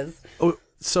old I was. Oh,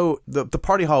 so the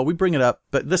party hall, we bring it up,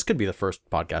 but this could be the first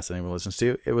podcast anyone listens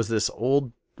to. It was this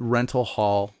old rental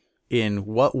hall in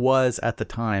what was at the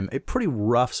time a pretty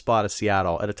rough spot of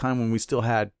Seattle at a time when we still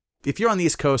had, if you're on the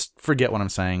East Coast, forget what I'm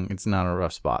saying. It's not a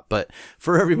rough spot, but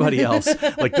for everybody else,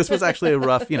 like this was actually a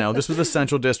rough, this was the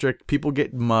Central District. People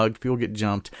get mugged, people get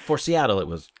jumped. For Seattle, it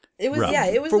was rough.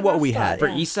 It was for a what rough we spot, had. For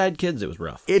East Side kids, it was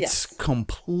rough. It's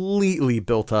completely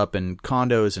built up in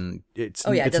condos, and it's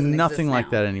doesn't nothing exist like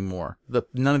now. that anymore.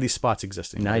 None of these spots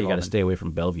exist anymore. Now you got to stay away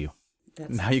from Bellevue.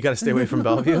 Now you got to stay away from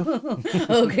Bellevue.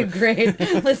 Okay, great.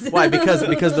 Why? Because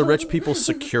the rich people's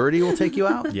security will take you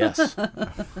out? Yes.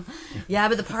 Yeah,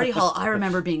 but the party hall, I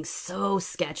remember being so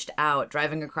sketched out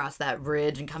driving across that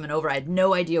bridge and coming over. I had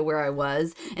no idea where I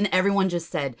was. And everyone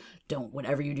just said,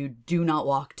 whatever you do not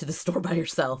walk to the store by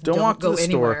yourself. Don't walk to go the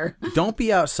anywhere. store. Don't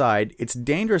be outside. It's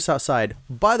dangerous outside.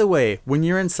 By the way, when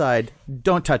you're inside,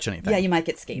 don't touch anything. Yeah, you might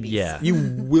get scabies. Yeah. You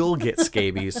will get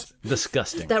scabies.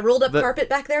 Disgusting. That rolled up carpet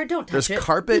back there, don't touch There's it.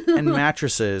 carpet and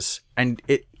mattresses, and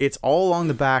it's all along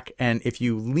the back, and if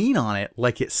you lean on it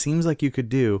like it seems like you could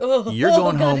do, you're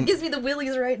going home. It gives me the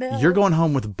willies right now. You're going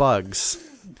home with bugs.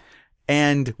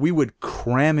 And we would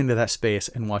cram into that space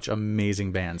and watch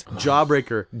amazing bands.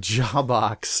 Jawbreaker,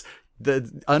 Jawbox,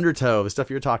 the Undertow, the stuff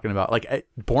you're talking about. Like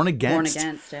Born Against. Born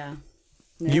Against, yeah.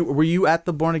 Were you at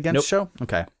the Born Against show?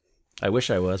 Okay. I wish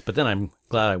I was, but then I'm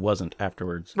glad I wasn't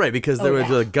afterwards. Right, because there was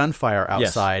a gunfire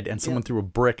outside and someone threw a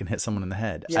brick and hit someone in the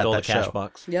head at Stole that the cash show.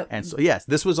 box. Yep. And so, yes,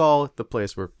 this was all the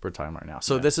place we're talking about right now.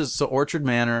 So this is Orchard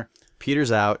Manor,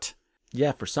 Peter's out.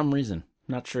 Yeah, for some reason.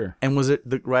 Not sure. And was it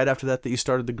right after that you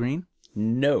started the Green?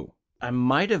 No. I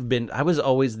might have been. I was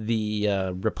always the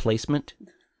replacement,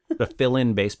 the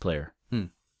fill-in bass player.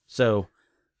 So,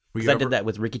 I did that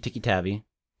with Ricky Tikki Tavi.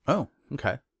 Oh,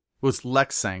 okay. Was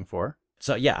Lex sang for?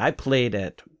 So, yeah, I played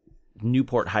at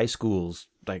Newport High School's,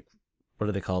 like, what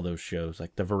do they call those shows?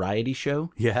 Like the variety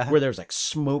show? Yeah. Where there's like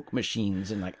smoke machines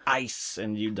and like ice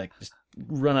and you'd like just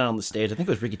run out on the stage. I think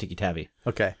it was Ricky Tikki Tavi.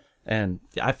 Okay. And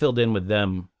I filled in with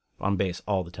them on bass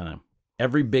all the time.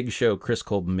 Every big show Chris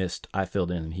Kolb missed, I filled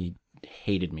in, and he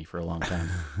hated me for a long time.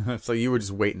 So you were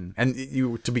just waiting and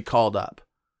you to be called up.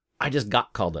 I just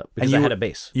got called up because I had a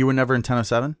bass. You were never in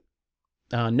 1007?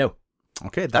 No.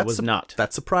 Okay, I was not.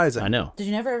 That's surprising. I know.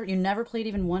 You never played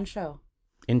even one show?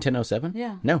 In 1007?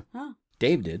 Yeah. No. Oh.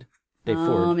 Dave did. Dave Oh,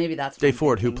 Ford. maybe that's what Dave I'm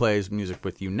Ford, who thinking. plays music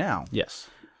with you now. Yes.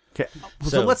 Okay.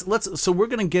 So we're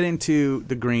gonna get into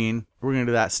the Green. We're gonna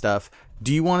do that stuff.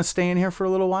 Do you want to stay in here for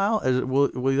a little while?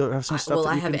 Will you have some stuff? Will that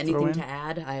I you have can throw anything in? to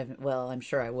add? I haven't. Well, I'm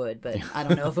sure I would, but I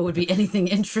don't know if it would be anything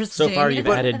interesting. So far, you've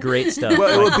added great stuff. Well,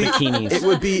 it like would be bikinis. It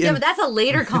would be. Yeah, but that's a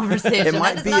later conversation. It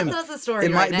might that be. does not tell us the story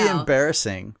It might right be now.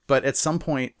 embarrassing, but at some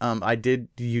point,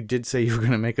 you did say you were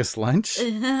going to make us lunch.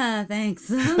 Thanks.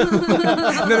 No,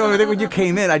 I think when you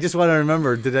came in, I just want to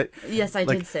remember. Did I? Yes, I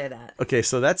did say that. Okay,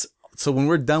 so when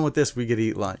we're done with this, we get to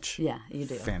eat lunch. Yeah, you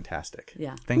do. Fantastic.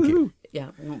 Yeah. Thank you. Yeah,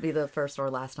 it won't be the first or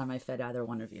last time I fed either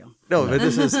one of you. No, but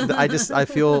this is. I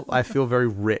feel very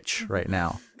rich right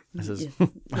now. This is.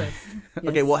 Yes.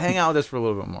 Okay, well, hang out with us for a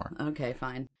little bit more. Okay,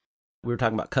 fine. We were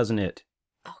talking about Cousin It.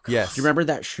 Oh, God. Yes. Do you remember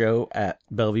that show at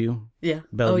Bellevue? Yeah.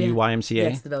 Bellevue Oh, yeah. YMCA?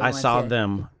 Yes, the Bellevue I saw YMCA.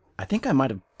 them. I think I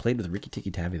might have played with Ricky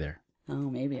Tikki Tavi there. Oh,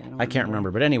 maybe. I can't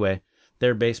remember. But anyway,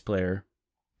 their bass player,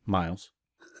 Miles,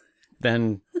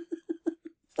 then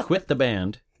quit the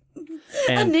band.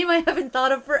 A And name I haven't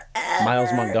thought of forever.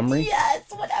 Miles Montgomery? Yes,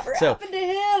 whatever So- happened to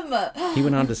him? he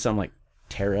went on to some like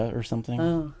Terra or something.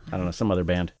 Oh. I don't know, some other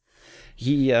band.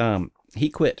 He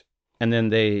quit. And then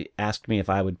they asked me if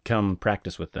I would come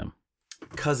practice with them.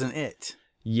 Cousin It.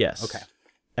 Yes. Okay.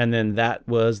 And then that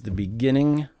was the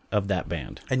beginning of that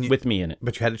band And with me in it.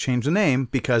 But you had to change the name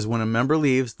because when a member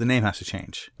leaves, the name has to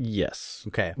change. Yes.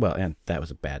 Okay. Well, and that was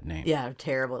a bad name. Yeah,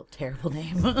 terrible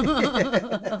name.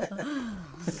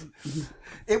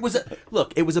 It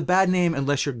was a bad name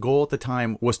unless your goal at the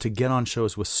time was to get on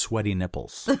shows with sweaty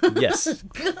nipples. Yes.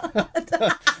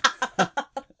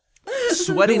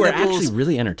 Sweaty They were nipples. actually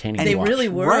really entertaining to They watch. really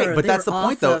were. Right, but They that's were the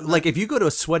point, though. awesome. Like, if you go to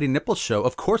a Sweaty Nipples show,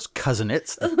 of course, Cousin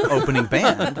It's the opening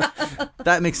band.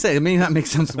 That makes sense. It may not make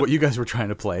sense to what you guys were trying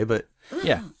to play, but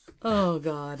Yeah. Oh,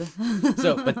 God.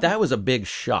 So, but that was a big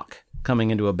shock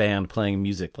coming into a band playing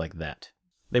music like that.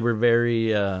 They were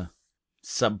very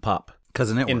sub pop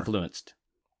Cousin It were. influenced.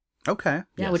 Okay.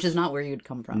 Yeah, Yes. which is not where you'd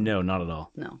come from. No, not at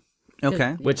all. No.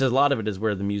 Okay. Which is a lot of it is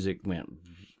where the music went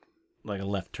like a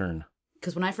left turn.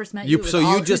 Because when I first met you, it was So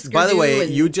all you just, Husker by the Du way, and-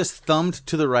 you just thumbed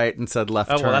to the right and said left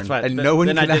Oh, turn. well, that's why. And no one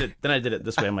then can I did it. Then I did it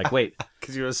this way. I'm like, wait.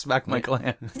 because you were a smack my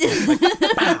clan.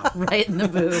 right in the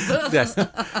boob. Yes.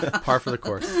 Par for the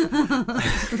course.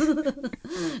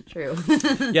 True.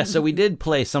 Yeah, so we did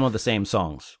play some of the same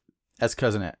songs. As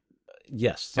Cousin It.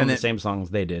 Yes, some And of it- the same songs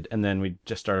they did, and then we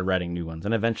just started writing new ones.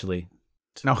 And eventually,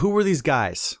 Now, who were these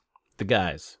guys the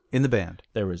guys. in the band?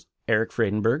 There was Eric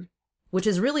Friedenberg. Which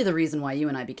is really the reason why you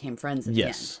and I became friends at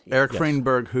Yes. the end. Eric Yes.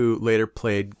 Friedenberg, who later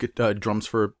played drums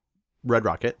for Red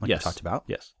Rocket, like Yes. we talked about.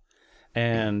 Yes.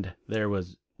 And there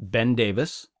was Ben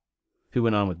Davis, who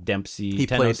went on with Dempsey. He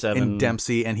played 1007. in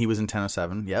Dempsey, and he was in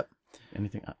 1007. Yep.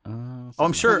 Anything? Oh,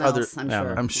 I'm sure Someone other. else, I'm no,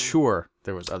 sure. I'm sure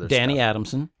there was other Danny stuff.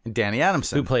 Adamson, And Danny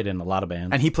Adamson, who played in a lot of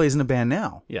bands. and he plays in a band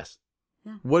now. Yes.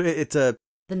 What? It's a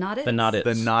The Not It? The Not It's.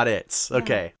 the Not It's.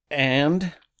 Okay,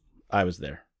 And I was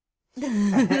there.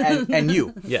 and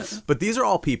you. Yes. But these are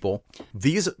all people.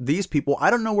 These people. I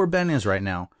don't know where Ben is right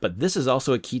now. But this is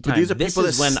also a key But time. these are This people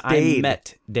is that when stayed. I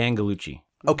met Dan Gallucci.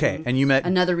 Okay, and you met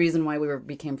Another reason why we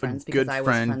became friends because good I was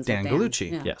friend, friends Dan with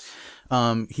Gallucci. Yeah.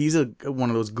 Yes. He's one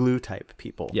of those glue type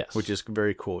people. Yes. Which is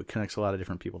very cool. It connects a lot of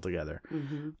different people together.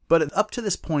 Mm-hmm. But up to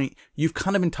this point, you've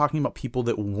kind of been talking about people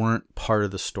that weren't part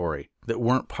of the story, that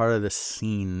weren't part of the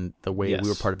scene the way Yes. we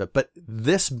were part of it. But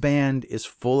this band is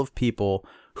full of people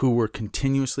who were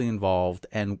continuously involved,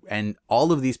 and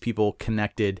all of these people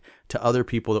connected to other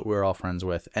people that we were all friends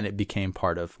with, and it became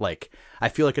part of, like, I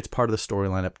feel like it's part of the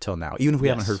storyline up till now, even if we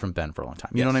haven't heard from Ben for a long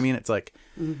time. You know what I mean? It's like,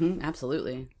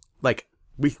 absolutely. Like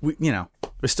we you know,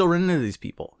 we're still running into these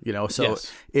people, you know, so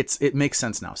it makes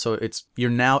sense now. So you're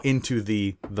now into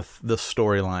the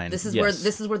storyline. This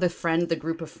is where the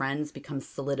group of friends becomes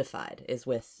solidified, is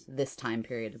with this time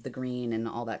period of the green and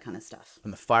all that kind of stuff.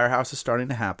 And the firehouse is starting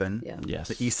to happen. Yeah. Yes.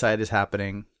 The east side is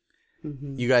happening.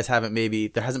 You guys haven't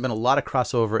there hasn't been a lot of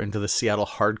crossover into the Seattle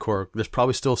hardcore. There's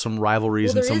probably still some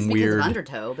rivalries and some weird. Because of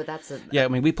Undertow, but that's I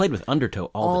mean, we played with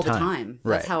Undertow all the time.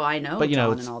 That's how I know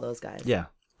John and all those guys. Yeah,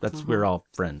 we're all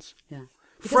friends. Yeah.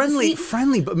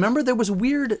 Friendly, but remember there was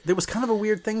kind of a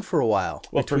weird thing for a while.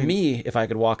 Well, for me, if I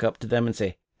could walk up to them and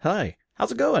say, "Hi,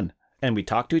 how's it going?" and we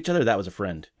talked to each other, that was a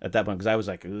friend at that point, because I was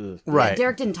like, ugh. Right. Yeah,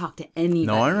 Derek didn't talk to anybody.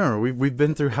 No, I remember. We've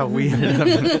been through how we ended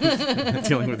up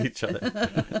dealing with each other.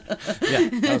 Yeah,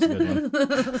 that was a good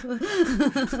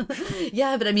one.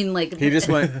 Yeah, but I mean, like, he just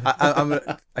went.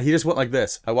 He just went like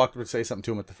this. I walked up to say something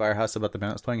to him at the firehouse about the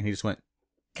band that was playing, and he just went.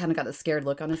 Kind of got a scared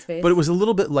look on his face. But it was a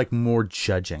little bit like more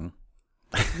judging.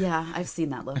 Yeah, I've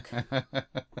seen that look.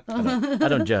 I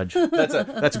don't judge.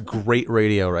 That's great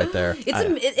radio right there.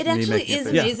 It actually is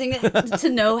amazing to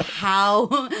know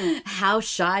how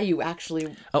shy you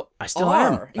actually I still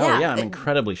are. am. I'm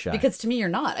incredibly shy. Because to me, you're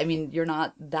not. I mean, you're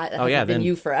not that. Been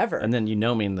you forever. And then you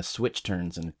know me, and the switch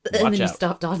turns, and then out. You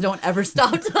stop. Don't ever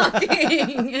stop talking.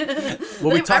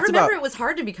 Well, I remember it was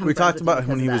hard to become. We talked about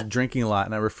when he was drinking a lot,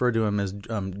 and I referred to him as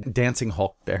Dancing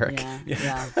Hulk Derek.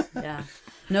 Yeah.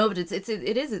 No, but it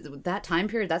is that time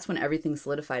period. That's when everything's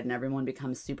solidified and everyone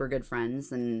becomes super good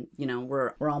friends, and you know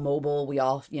we're all mobile. We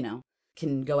all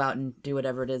can go out and do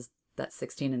whatever it is that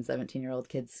 16 and 17-year-old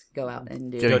kids go out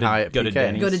and do. Go to Denny's. Go to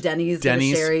Denny's, go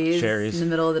to Sherry's in the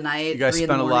middle of the night. You guys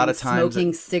spend a lot of time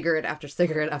smoking cigarette after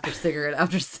cigarette after cigarette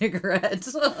after cigarette.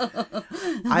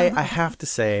 I have to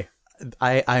say,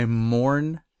 I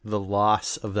mourn the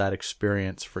loss of that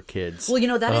experience for kids.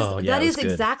 Well, that is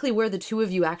exactly where the two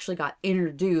of you actually got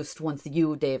introduced once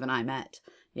you, Dave, and I met.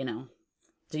 Do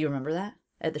you remember that?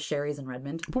 At the Sherry's in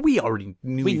Redmond? But we already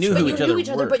knew each other. We knew each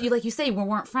other, but like you say, we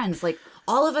weren't friends. Like,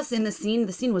 all of us in the scene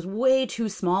was way too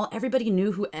small. Everybody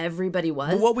knew who everybody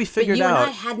was. But what we figured you out... and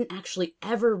I hadn't actually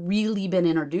ever really been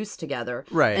introduced together.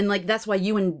 Right. And, like, that's why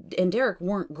you and Derek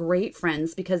weren't great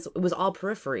friends, because it was all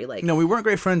periphery. Like, no, we weren't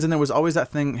great friends, and there was always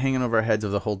that thing hanging over our heads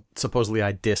of the whole, supposedly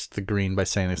I dissed the Green by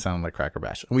saying they sounded like Cracker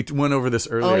Bash. We went over this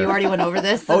earlier. Oh, you already went over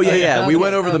this? Oh, yeah. Okay. We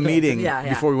went over the meeting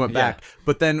before we went back. Yeah.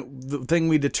 But then the thing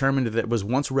we determined that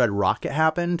was once Red Rocket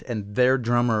happened and their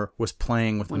drummer was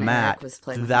playing with Matt,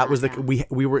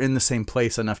 we were in the same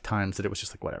place enough times that it was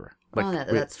just like whatever. Like,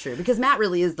 that's true, because Matt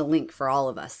really is the link for all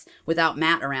of us. Without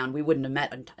Matt around, we wouldn't have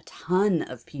met a ton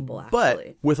of people, actually.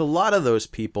 But with a lot of those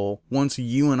people, once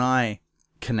you and I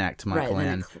connect,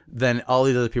 Michael, then all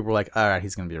these other people were like, all right,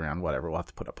 he's going to be around, whatever, we'll have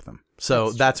to put up with him.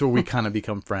 So that's where we kind of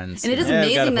become friends. And it is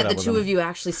amazing that the two of you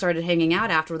actually started hanging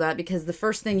out after that, because the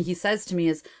first thing he says to me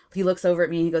is, he looks over at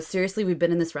me and he goes, seriously, we've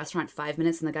been in this restaurant 5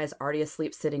 minutes and the guy's already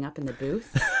asleep sitting up in the booth?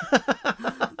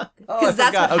 Because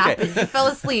that's what happened. He fell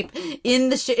asleep in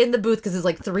the booth because it's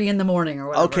like 3 a.m. or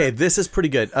whatever. Okay, this is pretty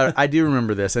good. I do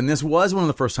remember this, and this was one of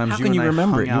the first times you and I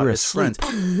hung out as friends.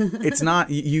 It's not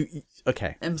you.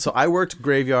 Okay, so I worked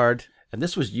graveyard. And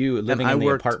this was you living in the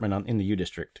apartment in the U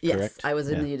District, correct? Yes, I was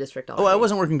in the U District already. Oh, I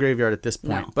wasn't working graveyard at this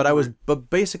point, but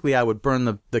basically I would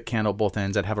burn the candle both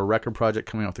ends. I'd have a record project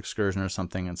coming out with Excursion or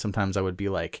something, and sometimes I would be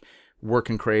like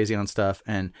working crazy on stuff.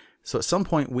 And so at some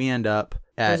point we end up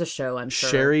at There's a show, I'm sure.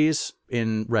 Sherry's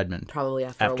in Redmond. Probably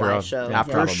after a show.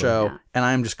 After a show, and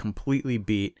I'm just completely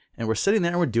beat. And we're sitting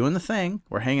there and we're doing the thing.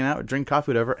 We're hanging out, drink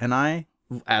coffee, whatever, and I,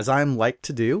 as I'm like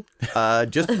to do,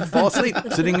 just fall asleep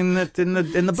sitting in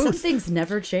the booth. Some things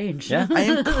never change. Yeah, I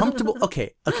am comfortable.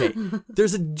 Okay.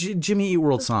 There's a Jimmy Eat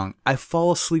World song. I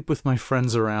fall asleep with my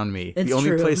friends around me. It's the only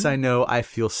true. place I know I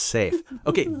feel safe.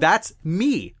 Okay, that's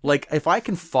me. Like, if I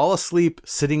can fall asleep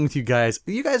sitting with you guys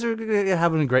are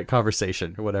having a great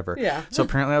conversation or whatever. Yeah. So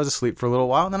apparently I was asleep for a little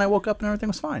while, and then I woke up and everything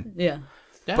was fine. Yeah.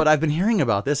 But I've been hearing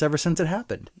about this ever since it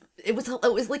happened. It was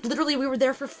like literally we were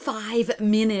there for 5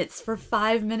 minutes,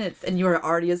 and you were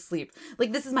already asleep.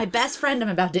 Like, this is my best friend I'm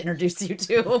about to introduce you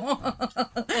to.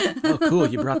 Oh, cool.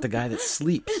 You brought the guy that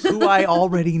sleeps. Who I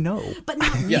already know. But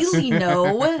not really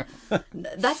know.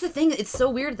 That's the thing. It's so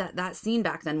weird that scene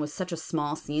back then was such a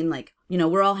small scene. Like,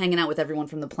 we're all hanging out with everyone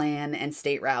from the Plan and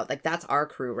State Route. Like, that's our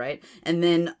crew, right? And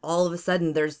then all of a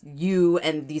sudden, there's you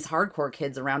and these hardcore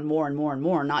kids around more and more and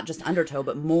more, not just Undertow,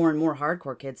 but more and more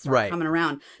hardcore kids start coming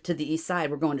around to the east side.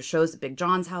 We're going to shows at Big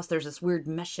John's house. There's this weird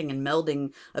meshing and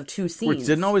melding of two scenes. Which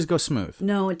didn't always go smooth.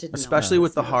 No, it didn't. Especially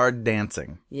with the hard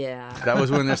dancing. Yeah. That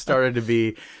was when there started to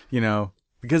be,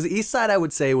 because the east side, I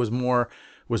would say, was more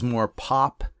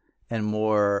pop and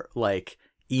more like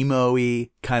emo-y,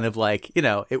 kind of like,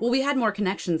 well, we had more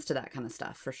connections to that kind of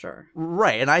stuff for sure.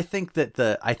 Right. And I think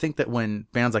that when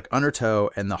bands like Undertow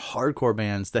and the hardcore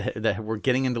bands that were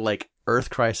getting into like Earth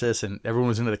Crisis and everyone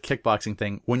was into the kickboxing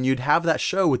thing, when you'd have that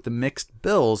show with the mixed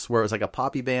bills where it was like a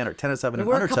poppy band or 10 to 7 and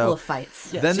Undertow, a couple of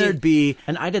fights. Then there'd be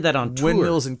and I did that on tour.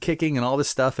 Windmills and kicking and all this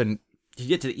stuff, and you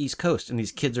get to the East Coast and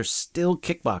these kids are still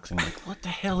kickboxing. Like, what the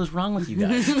hell is wrong with you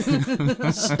guys?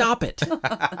 Stop it.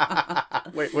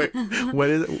 Wait, what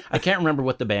is it? I can't remember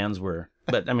what the bands were,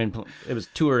 but I mean, it was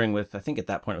touring with, I think at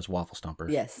that point it was Waffle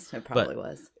Stompers. Yes, it probably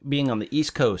was. Being on the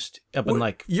East Coast, up in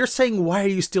like... You're saying, why are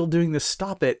you still doing this?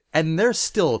 Stop it. And there's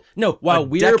still while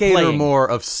we are decade playing, or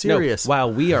more of serious... No,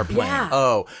 while we are playing. Yeah.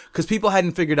 Oh, because people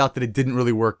hadn't figured out that it didn't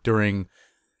really work during...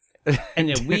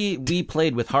 And we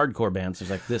played with hardcore bands.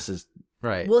 It's like, this is...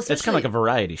 Right. Well, it's kind of like a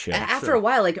variety show. After a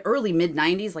while, like early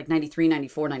mid-90s, like 93,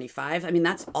 94, 95, I mean,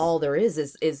 that's all there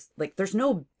is like, there's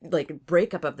no, like,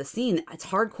 breakup of the scene. It's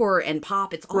hardcore and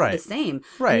pop. It's all the same.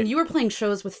 Right. I mean, you were playing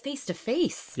shows with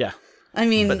face-to-face. Yeah. I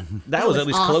mean, but that was at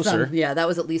least awesome. closer. Yeah, that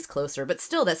was at least closer. But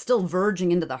still, that's still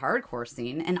verging into the hardcore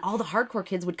scene. And all the hardcore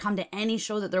kids would come to any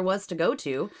show that there was to go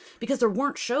to because there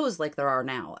weren't shows like there are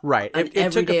now. Right.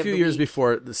 It took a few years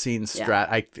before the scene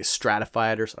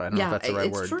stratified, or I don't know if that's the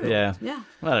right word. True. Yeah. Yeah.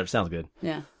 Well, it sounds good.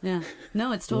 Yeah. Yeah.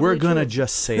 No, it's totally We're going to true.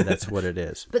 just say that's what it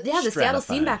is. But yeah, the Seattle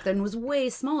scene back then was way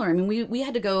smaller. I mean, we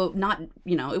had to go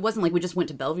it wasn't like we just went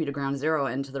to Bellevue to Ground Zero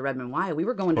and to the Redmond Y. We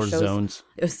were going to shows. Zones.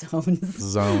 It was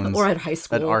Zones. Or at high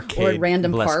school. At arcade. Or at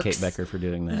random Bless parks. Kate Becker for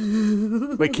doing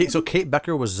that. Wait, so Kate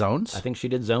Becker was Zones? I think she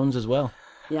did Zones as well.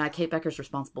 Yeah, Kate Becker's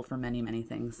responsible for many, many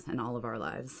things in all of our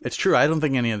lives. It's true. I don't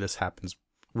think any of this happens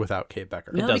without Kate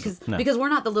Becker. No, because we're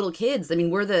not the little kids. I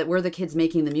mean, we're the kids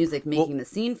making the music, making the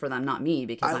scene for them, not me,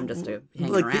 because I'm just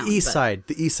hanging around.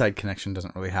 The East Side connection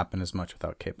doesn't really happen as much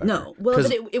without Kate Becker. No, well,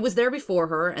 but it was there before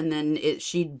her, and then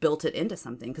she built it into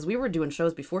something, because we were doing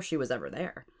shows before she was ever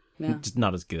there. Yeah. Just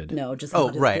not as good. No, just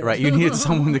not as right, good. right. You needed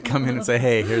someone to come in and say,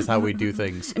 "Hey, here's how we do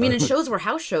things." I mean, and shows were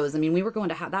house shows. I mean, we were going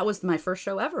to that was my first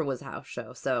show ever was a house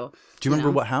show. So, do you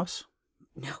remember what house?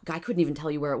 No, I couldn't even tell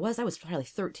you where it was. I was probably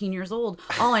 13 years old.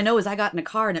 All I know is I got in a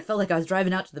car and it felt like I was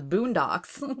driving out to the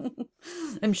boondocks.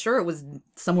 I'm sure it was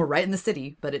somewhere right in the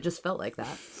city, but it just felt like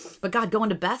that. But God,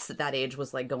 going to Beth's at that age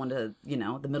was like going to,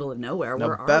 the middle of nowhere.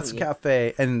 Where are Beth's we?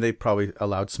 Cafe, and they probably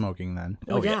allowed smoking then.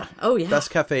 Oh, yeah. Oh, yeah. Beth's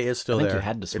Cafe is still I think there. you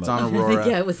had to smoke. It's on I Aurora.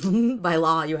 think, it was by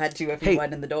law. You had to if you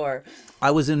went in the door.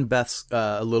 I was in Beth's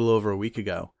a little over a week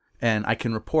ago, and I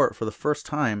can report for the first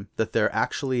time that they're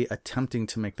actually attempting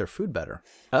to make their food better.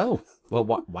 Oh, well,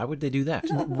 why would they do that?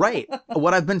 Right.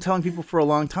 What I've been telling people for a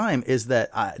long time is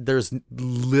that there's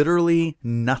literally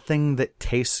nothing that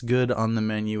tastes good on the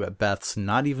menu at Beth's,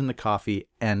 not even the coffee,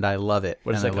 and I love it.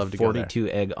 What is and it, I love like a to go there. 42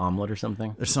 egg omelet or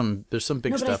something? There's some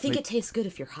big No, but stuff. I think it tastes good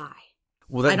if you're high.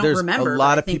 Well, I don't there's remember, a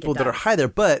lot but I of think people it that are does. high there,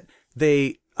 but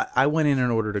I went in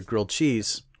and ordered a grilled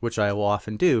cheese, which I will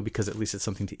often do because at least it's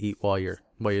something to eat while you're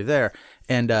there.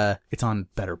 And it's on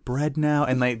better bread now,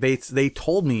 and they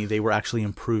told me they were actually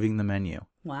improving the menu.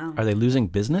 Wow. Are they losing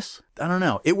business? I don't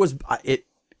know. It was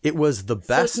the best.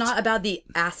 So it's not about the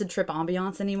acid trip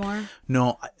ambiance anymore?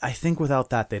 No, I think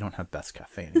without that they don't have Beth's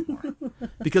Cafe anymore.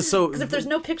 Because if there's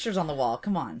no pictures on the wall,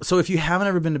 come on. So if you haven't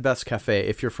ever been to Beth's Cafe,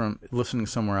 if you're from listening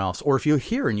somewhere else, or if you're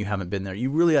here and you haven't been there, you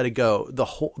really ought to go.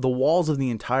 The walls of the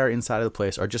entire inside of the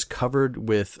place are just covered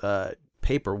with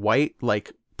paper, white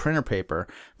like printer paper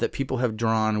that people have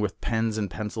drawn with pens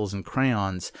and pencils and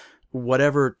crayons.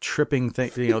 Whatever tripping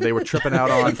thing they were tripping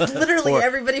out on. It's literally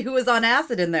everybody who was on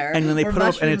acid in there. And then they or put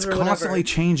up, and it's mushrooms or constantly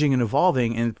whatever. changing and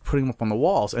evolving and putting them up on the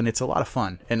walls, and it's a lot of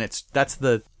fun. And that's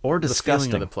the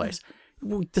disgusting. feeling of the place.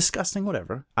 Well, disgusting,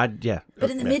 whatever. But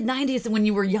in the mid-90s, when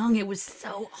you were young, it was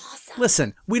so awesome.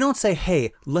 Listen, we don't say,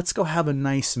 "Hey, let's go have a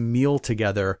nice meal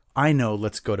together." I know,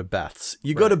 let's go to Beth's.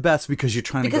 You go to Beth's because you're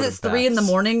trying to go to Beth's. Because it's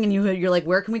 3 a.m. and you're like,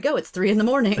 where can we go? It's 3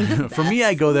 a.m. For me,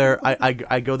 I go there.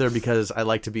 I go there because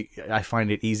I find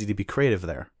it easy to be creative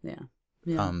there. Yeah.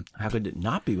 How could it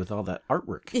not be with all that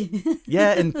artwork?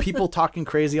 Yeah, and people talking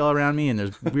crazy all around me, and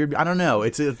there's weird. I don't know.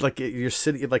 It's like you're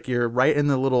sitting, like you're right in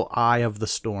the little eye of the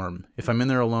storm. If I'm in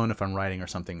there alone, if I'm writing or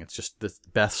something, it's just the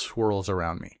Beth swirls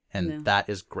around me, and that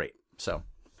is great. So,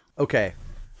 okay,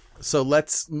 So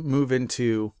let's move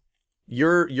into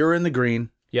you're in the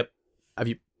green. Yep. Have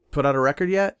you put out a record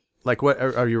yet? Like what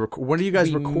are you? When do you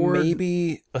guys record?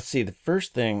 Maybe let's see. The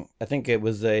first thing I think it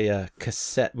was a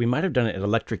cassette. We might have done it at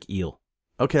Electric Eel.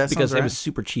 Okay, that because sounds right. it was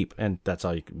super cheap, and that's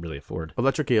all you could really afford.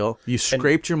 Electric Eel. You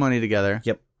scraped your money together.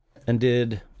 Yep. And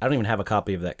I don't even have a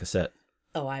copy of that cassette.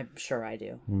 Oh, I'm sure I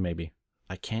do. Maybe.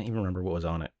 I can't even remember what was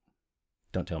on it.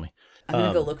 Don't tell me. I'm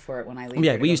going to go look for it when I leave.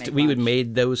 Yeah, we would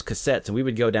made those cassettes, and we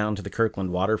would go down to the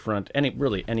Kirkland waterfront,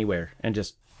 really anywhere, and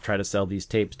just try to sell these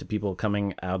tapes to people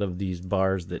coming out of these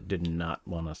bars that did not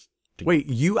want us to. Wait,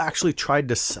 you actually tried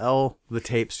to sell the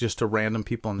tapes just to random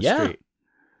people on the street?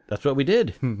 That's what we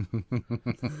did.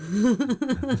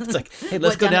 It's like, hey,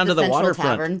 let's go down to the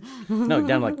waterfront. No,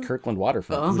 down like Kirkland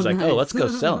waterfront. It was like, nice. let's go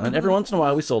sell. And every once in a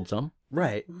while, we sold some.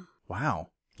 Right. Wow.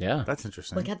 Yeah. That's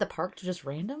interesting. Like at the park to just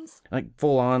randoms? Like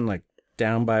full on, like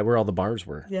down by where all the bars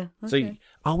were. Yeah. Okay. So you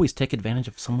always take advantage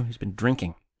of someone who's been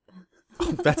drinking.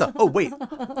 Wait.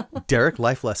 Derek,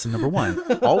 life lesson number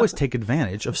 1. Always take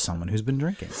advantage of someone who's been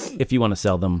drinking. If you want to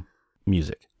sell them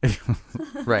music.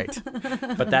 Right.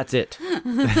 But that's it.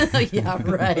 Yeah,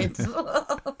 right.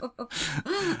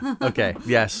 Okay.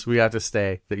 Yes, we have to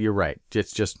stay that you're right.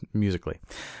 It's just musically.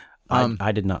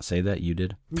 I did not say that. You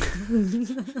did.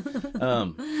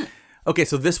 Okay,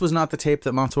 so this was not the tape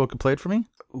that Montewoka played for me?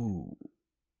 Ooh.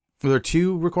 Were there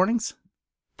 2 recordings?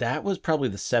 That was probably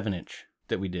the 7-inch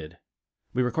that we did.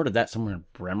 We recorded that somewhere in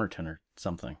Bremerton or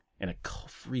something in a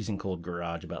freezing cold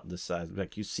garage about this size.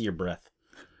 Like you see your breath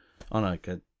on like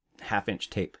a 1/2-inch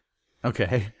tape.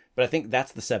 Okay. But I think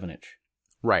that's the 7-inch.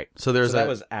 Right. So that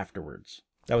was afterwards.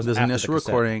 That was there's after initial the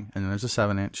cassette. recording, and then there's a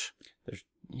 7-inch.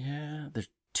 There's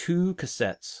 2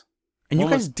 cassettes. And you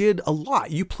guys did a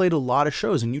lot. You played a lot of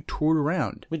shows, and you toured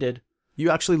around. We did. You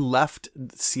actually left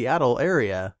the Seattle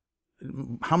area.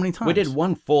 How many times? We did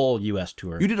one full U.S.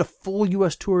 tour. You did a full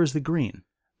U.S. tour as the Green.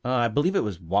 I believe it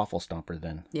was Waffle Stomper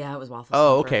then. Yeah, it was Waffle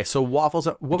Oh, Stomper. okay. So Waffles.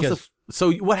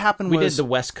 So what happened we was did the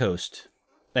West Coast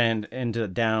and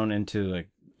down into like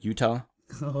Utah.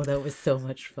 Oh, that was so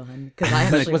much fun because I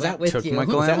actually went with you.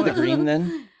 Michael Was that the Green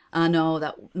then? No,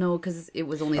 because it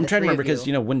was only. I'm trying to remember because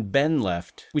when Ben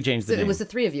left, we changed the name. It was the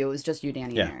 3 of you. It was just you,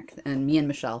 Danny, and Eric, and me and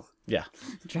Michelle. Yeah.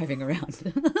 Driving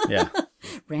around. Yeah.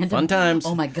 Random. Fun times.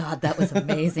 Oh my God, that was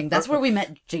amazing. That's where we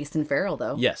met Jason Farrell,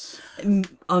 though. Yes.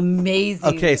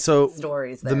 Amazing. Okay, so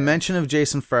stories there. The mention of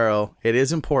Jason Farrell, it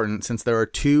is important since there are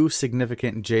 2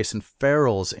 significant Jason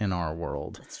Farrells in our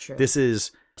world. That's true. This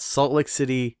is Salt Lake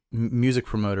City music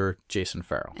promoter Jason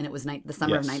Farrell. And it was the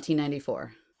summer of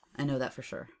 1994. I know that for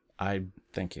sure. I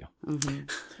thank you. Mm-hmm.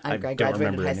 I don't graduated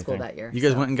remember high school anything. that year. You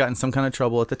guys went and got in some kind of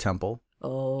trouble at the temple.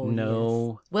 Oh,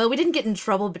 no. Yes. Well, we didn't get in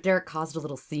trouble, but Derek caused a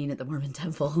little scene at the Mormon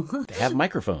temple. They have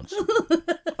microphones.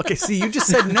 Okay, see, you just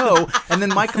said no, and then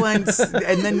Michael and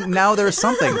then now there's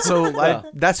something. So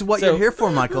that's what you're here for,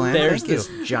 Michael. There's Thank this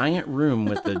you. giant room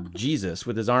with the Jesus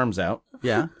with his arms out.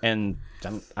 Yeah, and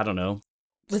I don't know.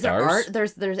 Was stars? there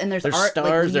art? There's art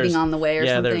stars, like leading on the way or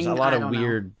something. Yeah, there's a lot of I don't know.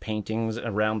 weird paintings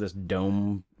around this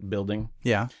dome building.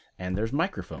 Yeah. And there's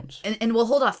microphones. And we'll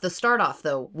hold off. The start off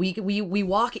though. We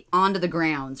walk onto the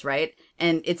grounds, right?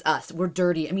 And it's us. We're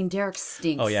dirty. I mean, Derek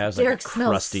stinks. Oh yeah, I was Derek like smells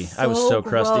crusty. I was so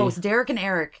crusty. Gross. Derek and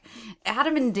Eric,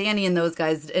 Adam and Danny and those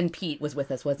guys, and Pete was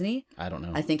with us, wasn't he? I don't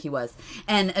know. I think he was.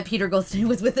 And Peter Goldstein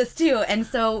was with us too. And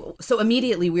so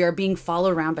immediately we are being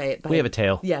followed around by we have a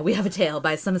tail. Yeah, we have a tail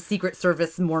by some Secret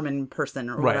Service Mormon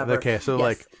person or whatever. Right. Okay. So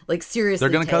yes. like seriously,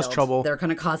 they're going to cause trouble. They're going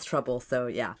to cause trouble. So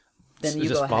yeah. Then you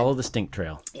just go follow ahead. the stink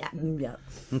trail. Yeah.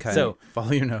 Okay. So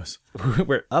follow your nose.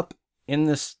 We're up in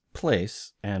this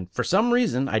place, and for some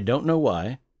reason, I don't know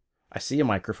why, I see a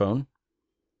microphone.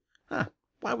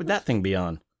 Why would that thing be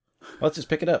on? Let's just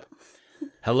pick it up.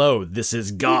 Hello, this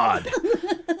is God.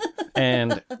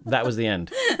 And that was the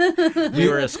end. We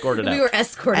were escorted out. We were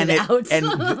escorted out.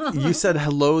 And you said,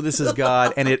 hello, this is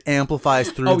God, and it amplifies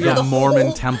through the whole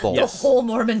Mormon temple. The whole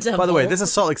Mormon temple. By the way, this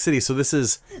is Salt Lake City, so this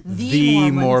is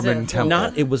the Mormon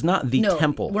temple. It was not the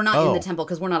temple. We're not in the temple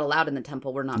because we're not allowed in the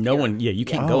temple. We're not you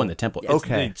can't go in the temple. It's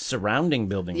Okay. the surrounding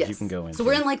buildings you can go in. So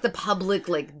we're in like the public,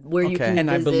 like where you can And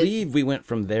visit. I believe we went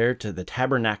from there to the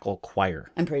Tabernacle Choir.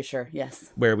 I'm pretty sure,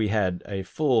 yes. Where we had a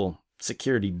full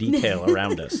security detail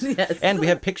around us. Yes. And we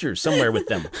have pictures somewhere with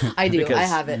them. I do. Because I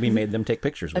have it. We made them take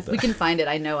pictures with If we us. can find it,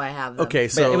 I know I have them. Okay,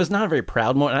 But so it was not a very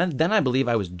proud moment. Then I believe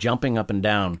I was jumping up and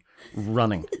down,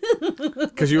 running.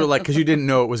 because you didn't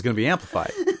know it was going to be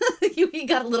amplified. you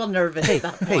got a little nervous at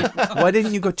that Hey, point. why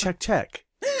didn't you go check?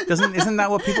 Isn't that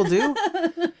what people do?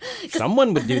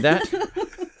 Someone would do that.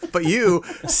 But you,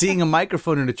 seeing a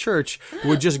microphone in a church,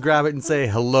 would just grab it and say,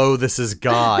 "Hello, this is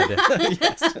God."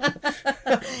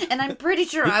 And I'm pretty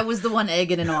sure I was the one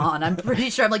egging it on. I'm pretty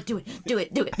sure I'm like, do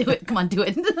it. Come on, do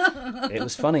it. It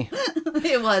was funny.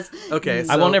 It was. Okay,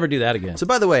 I won't ever do that again. So,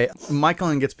 by the way,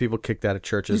 Michael gets people kicked out of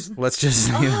churches. Let's just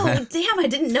say that. Oh, damn, I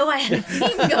didn't know I had a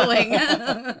theme going.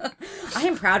 I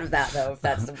am proud of that, though, if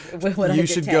that's what I You get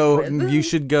should tagged go. with. You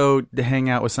should go hang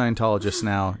out with Scientologists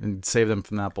now and save them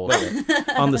from that bullshit.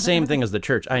 On the same thing as the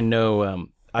church, I know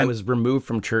I was removed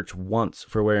from church once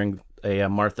for wearing a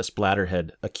Martha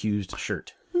Splatterhead accused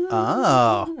shirt.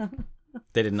 Oh,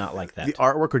 They did not like that. the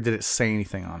artwork, or did it say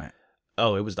anything on it?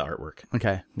 Oh, it was the artwork.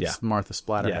 Okay, Yeah. It's Martha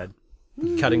Splatterhead.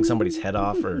 Cutting somebody's head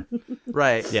off, or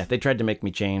Right. yeah, they tried to make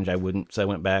me change. I wouldn't, so I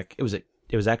went back. It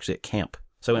was actually at camp.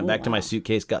 So I went back to my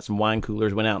suitcase, got some wine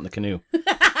coolers, went out in the canoe.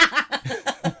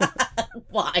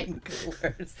 Wine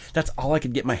coolers. That's all I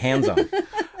could get my hands on.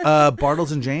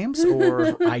 Bartles and James,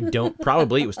 or I don't.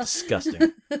 Probably it was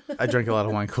disgusting. I drank a lot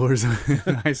of wine coolers in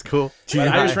high school. But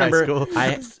I just High remember school.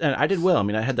 I did well. I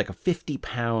mean, I had like a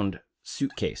 50-pound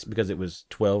suitcase because it was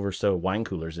 12 or so wine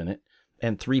coolers in it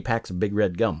and 3 packs of Big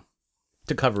Red gum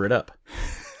to cover it up.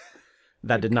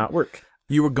 That did not work.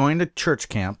 You were going to church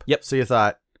camp. Yep. So you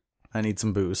thought, I need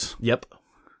some booze. Yep.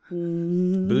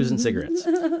 Booze and cigarettes.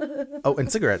 Oh, and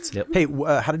cigarettes. Yep. Hey,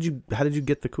 how did you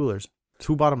get the coolers?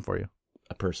 Who bought them for you?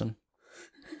 A person.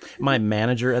 My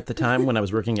manager at the time when I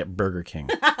was working at Burger King.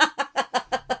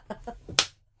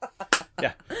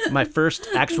 Yeah. My first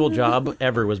actual job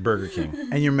ever was Burger King.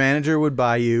 And your manager would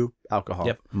buy you alcohol.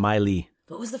 Yep. Miley.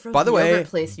 What was the frozen By the way, yogurt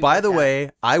place you worked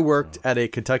at? I worked at a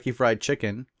Kentucky Fried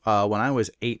Chicken when I was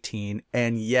 18,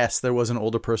 and yes, there was an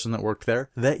older person that worked there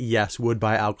that would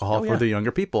buy alcohol for the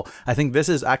younger people. I think this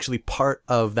is actually part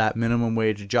of that minimum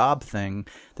wage job thing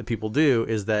that people do,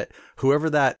 is that whoever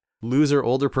that loser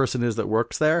older person is that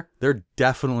works there, they're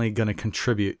definitely going to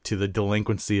contribute to the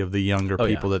delinquency of the younger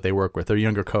people that they work with, their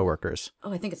younger coworkers.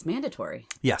 Oh, I think it's mandatory.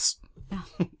 Yes. Yeah.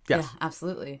 Yes. Yeah,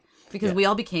 absolutely. Because we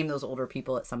all became those older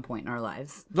people at some point in our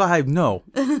lives. No.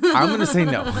 I'm going to say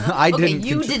no. I Okay, didn't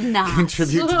you did not.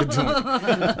 contribute to the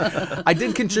delinquency. I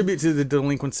did contribute to the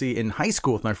delinquency in high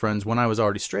school with my friends when I was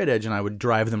already straight edge, and I would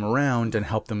drive them around and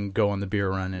help them go on the beer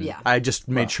run. And I just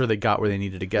made sure they got where they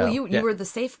needed to go. Well, you were the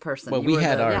safe person. Well, You we were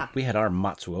had the- our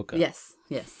Matsuoka. Yes.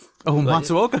 Oh,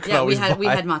 Matsuoka Yeah, we always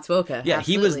had Matsuoka. Yeah,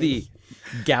 he was absolutely.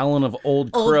 the gallon of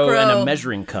Old Crow and a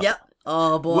measuring cup. Yep.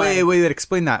 Oh boy. Wait,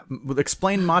 explain that.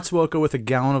 Explain Matsuoka with a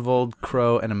gallon of Old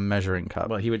Crow and a measuring cup.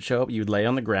 Well, he would show up, you'd lay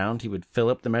on the ground, he would fill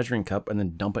up the measuring cup and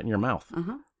then dump it in your mouth.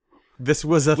 This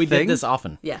was a We thing? did this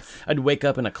often. Yes. I'd wake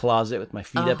up in a closet with my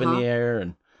feet up in the air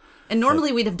and And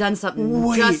normally we'd have done something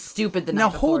Wait. just stupid the night Now,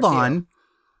 before, hold on.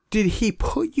 Did he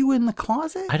put you in the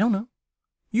closet? I don't know.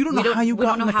 You don't know how you we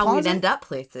got don't in know the how closet? we'd end up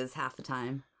places half the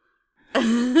time.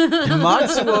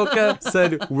 Matsuoka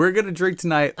said, "We're going to drink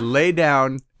tonight. Lay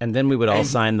down." And then we would all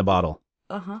sign the bottle.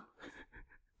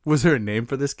 Was there a name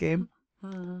for this game?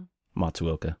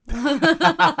 Matsuoka.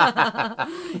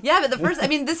 Yeah, but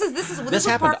this was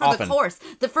happened part for often. the course.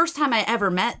 The first time I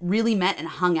ever really met and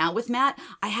hung out with Matt,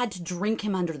 I had to drink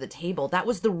him under the table. That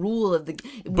was the rule of the.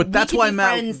 But that's why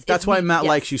Matt. That's why Matt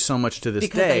likes you so much to this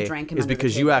Because I day. drank him is under the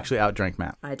because you table. actually outdrank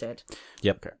Matt. I did.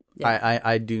 Yep.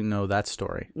 I do know that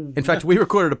story. In fact, we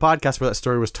recorded a podcast where that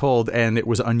story was told, and it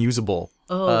was unusable.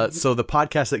 So the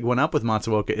podcast that went up with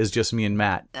Matsuoka is just me and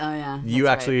Matt. Oh yeah. You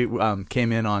that's right. actually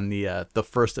came in on the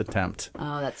first attempt.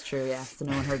 Oh, that's true. Yeah. So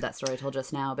no one heard that story I told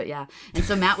just now, but yeah. And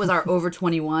so Matt was our over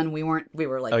 21. We were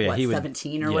like he would-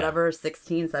 17 or yeah. whatever,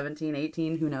 16, 17,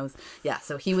 18, who knows. Yeah.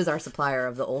 So he was our supplier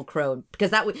of the Old Crow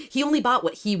because he only bought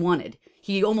what he wanted.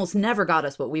 He almost never got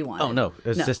us what we wanted. Oh, no. It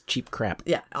was just cheap crap.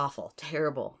 Yeah, awful,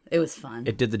 terrible. It was fun.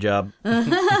 It did the job.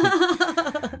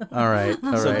 All right.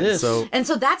 this- And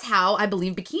so that's how I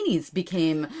believe bikinis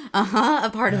became a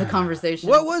part of the conversation.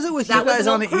 What was it with That you was guys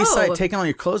an on the Old east Crow. side taking all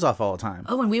your clothes off all the time?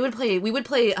 Oh, and we would play. What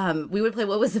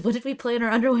did we play in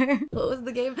our underwear? What was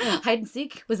the game? Hide and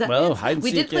seek. Was that? Well, it? hide and we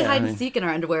seek, did play yeah, hide I and seek in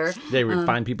our underwear. They would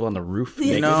find people on the roof.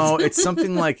 naked. No, it's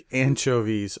something like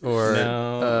anchovies or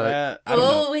No. I don't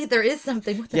know. Oh wait, there is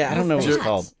something. What the Yeah, I hell don't know is what it's that?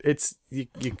 called. it's you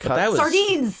cut. That was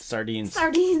Sardines. Sardines.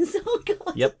 Sardines. Oh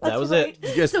god. Yep, that That's was right.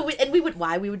 it. Yes. So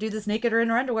why we would do this naked or in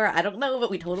our underwear? I don't know,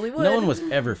 but we totally would. No one was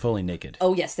ever fully naked.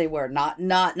 Oh yes, they were. Not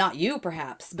you,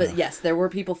 perhaps, but yes, there were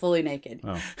people fully naked.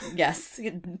 Oh. Yes,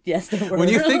 yes, there were. When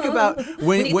you think about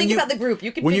when you think about the group,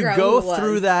 you can when figure you out go who it was.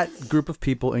 through that group of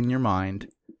people in your mind,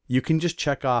 you can just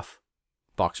check off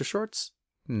boxer shorts,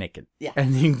 naked. Yeah.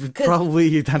 And you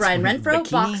probably that's Brian Renfro,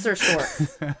 Bikini? boxer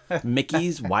shorts.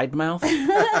 Mickey's wide mouth.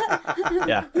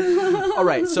 Yeah. All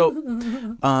right, so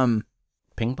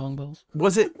ping pong balls?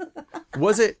 Was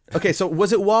it okay, so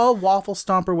was it while Waffle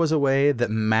Stomper was away that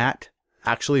Matt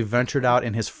actually ventured out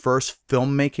in his first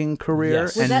filmmaking career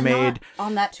Yes. Was and that made not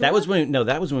on that tour? That was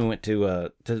when we went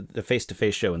to the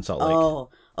face-to-face show in Salt Lake.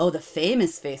 Oh, the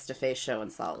famous face-to-face show in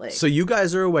Salt Lake. So you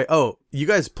guys are away. Oh, you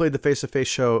guys played the face-to-face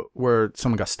show where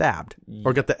someone got stabbed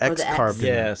or got the X the X. carved in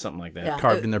Yeah, there, something like that. Yeah.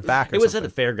 carved in their back or It was something.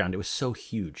 at the fairground. It was so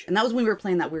huge. And that was when we were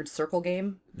playing that weird circle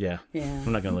game. Yeah. Yeah.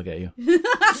 I'm not gonna look at you.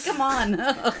 Come on.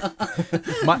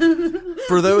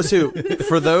 For those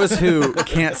who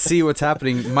can't see what's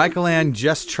happening, Michael Ann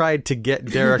just tried to get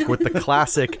Derek with the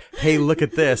classic, hey, look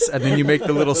at this, and then you make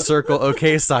the little circle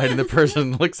okay sign and the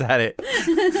person looks at it.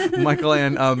 Michael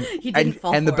Ann, He didn't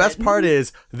fall and the for best it. part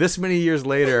is, this many years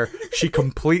later, she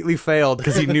completely failed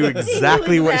because he knew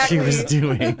exactly what she was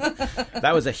doing.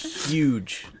 That was a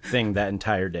huge thing that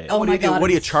entire day. Oh my God. What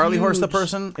do it you was Charlie horse the huge.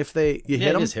 person if they you yeah,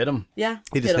 hit him? just hit him. Yeah.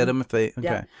 You just hit him if they okay.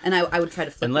 Yeah. And I would try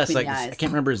to flip Unless between like the I eyes.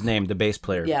 can't remember his name, the bass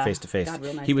player, Yeah. face to face. God,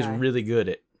 real nice He was guy. really good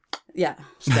at Yeah.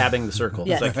 stabbing the circle.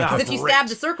 Yes. It's like, 'Cause oh, if you great. stab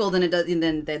the circle, then it does.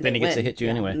 Then Then he gets to hit you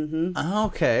anyway. Oh,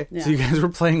 okay. Yeah. So you guys were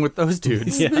playing with those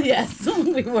dudes. Yes,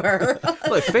 we were.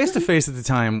 Look, Face to Face at the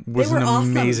time was They were an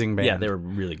awesome. amazing band. Yeah, they were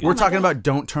really good. We're talking about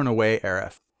Don't Turn Away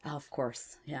era. Oh, of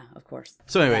course. Yeah, of course.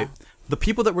 So anyway, Yeah. the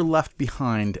people that were left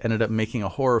behind ended up making a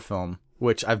horror film,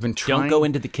 which I've been trying. Don't go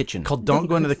into the kitchen. Called Don't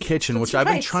Go Into the Kitchen, which I've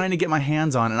been right. trying to get my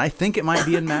hands on, and I think it might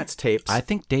be in Matt's tapes. I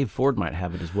think Dave Ford might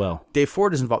have it as well. Dave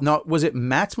Ford is involved. No, was it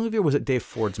Matt's movie or was it Dave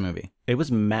Ford's movie? It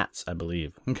was Matt's, I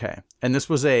believe. Okay. And this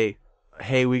was a,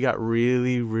 hey, we got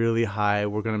really, really high.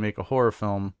 We're going to make a horror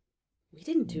film. We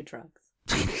didn't do drugs.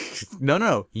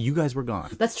 No. You guys were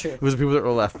gone. That's true. It was the people that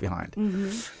were left behind.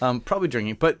 Probably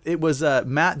drinking. But it was,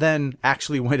 Matt then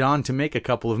actually went on to make a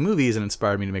couple of movies and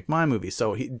inspired me to make my movie.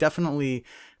 So he definitely,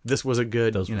 this was a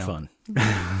good, Those were fun.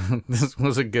 this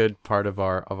was a good part of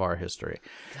our history.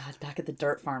 God, back at the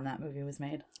dirt farm, that movie was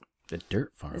made. The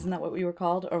dirt farm. Isn't that what we were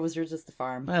called, or was yours just the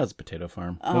farm? That was a potato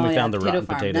farm. Oh, when we yeah, found the potato rotten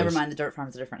farm. potatoes. Never mind, the dirt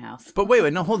farm's a different house. But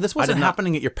wait, no, hold. This wasn't did not-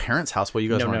 happening at your parents' house while you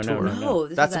guys No, were on no, tour. no, No,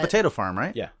 this That's was the at- potato farm,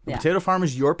 right? Yeah. The Yeah. potato farm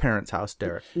is your parents' house,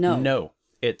 Derek. No. No,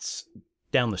 it's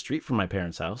down the street from my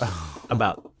parents' house,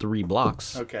 about 3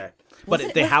 blocks. Okay. But Was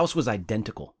it- the was- house was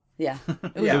identical. Yeah,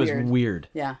 it was It was weird. weird.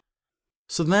 Yeah.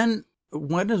 So then,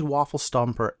 when does Waffle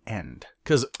Stomper end?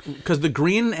 Because the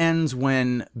green ends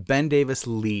when Ben Davis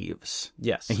leaves.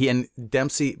 Yes. And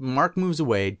Dempsey, Mark moves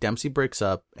away, Dempsey breaks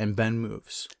up, and Ben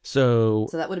moves. So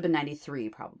So that would have been 93,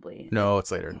 probably. No,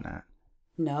 it's later than that.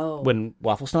 No. when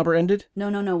Waffle Stomper ended, No.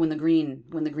 When the green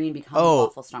becomes Oh.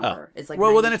 Waffle Stomper, it's like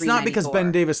Well, then it's 93, not because 94.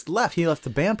 Ben Davis left. He left the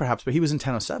band, perhaps, but he was in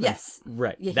 1007. Yes.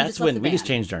 right? Yeah, he That's just left when the we just band.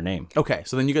 changed our name. Okay,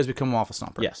 so then you guys become Waffle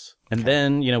Stomper. Yes, and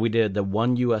then we did the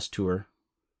one U.S. tour,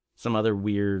 some other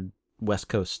weird West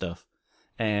Coast stuff,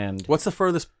 and What's the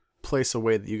furthest place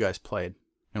away that you guys played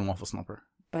in Waffle Stomper?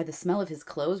 By the smell of his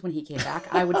clothes when he came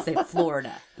back, I would say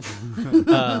Florida.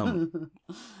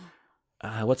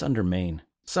 what's under Maine?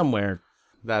 Somewhere.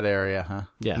 That area, huh?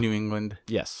 Yeah. New England.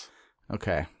 Yes,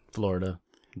 Okay. Florida,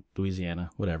 Louisiana,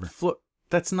 whatever.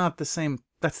 That's not the same.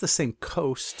 That's the same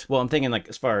coast. Well, I'm thinking like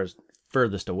as far as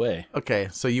furthest away. Okay,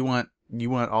 so you went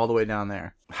all the way down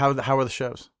there. How were the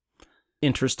shows?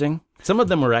 Interesting. Some of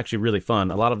them were actually really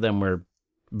fun. A lot of them were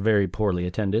very poorly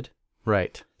attended.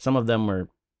 Right. Some of them were,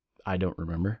 I don't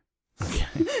remember.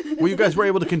 Well, you guys were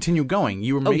able to continue going.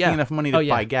 You were making yeah. enough money to Oh,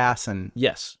 yeah. buy gas and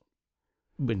Yes,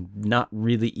 but not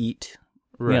really eat.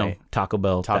 right. Taco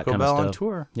Bell, that Taco kind Bell of stuff. on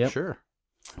tour. Yep. Sure.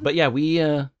 But yeah,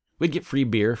 we'd get free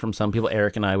beer from some people.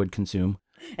 Eric and I would consume.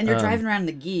 And you're driving around in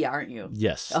the gi, aren't you?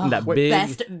 Yes, Oh, that we're big.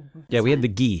 best. Yeah, we had the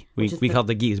gi. We Which is we the- called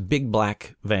it the gi. It's big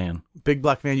black van. Big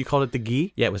black van. You called it the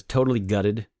Gi. Yeah, it was totally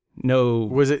gutted. No,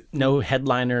 Was it? no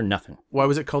headliner, nothing. Why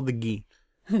was it called the Gi?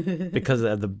 Because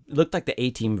of it looked like the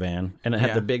A-Team van, and it had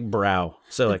Yeah. the big brow.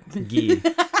 So like gi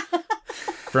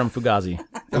from Fugazi.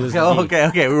 It was Oh, gi.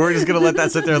 okay. We were just gonna let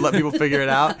that sit there and let people figure it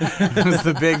out. It was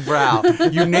the big brow.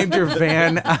 You named your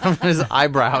van after his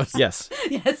eyebrows. Yes.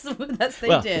 Yes, they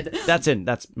Well, did.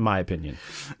 That's my opinion.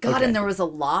 God, okay. and there was a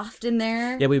loft in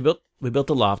there. Yeah, we built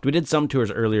a loft. We did some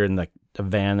tours earlier in like a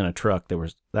van and a truck. That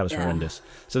was Yeah. horrendous.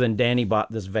 So then Danny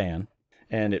bought this van,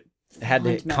 and it had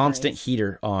the Fond constant memories.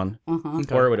 heater on, Uh-huh.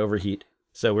 or it would overheat.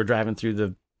 So we're driving through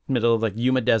the middle of like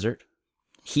Yuma Desert,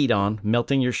 heat on,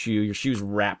 melting your shoe. Your shoe's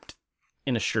wrapped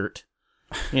in a shirt.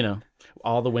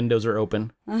 All the windows are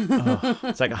open.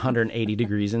 It's like 180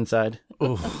 degrees inside.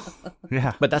 Oh,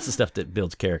 yeah. But that's the stuff that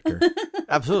builds character.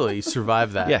 Absolutely. You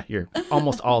survived that. Yeah, you're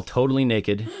almost all totally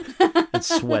naked and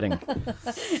sweating.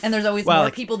 And there's always Well, more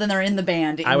like, people than there are in the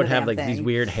band. I would have like these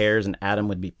weird hairs, and Adam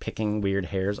would be picking weird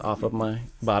hairs off of my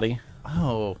body.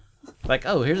 Oh. Like,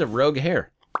 oh, here's a rogue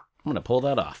hair. I'm going to pull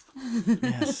that off.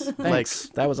 Yes. Thanks.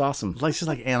 That was awesome. Like just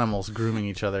like animals grooming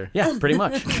each other. Yeah, pretty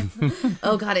much.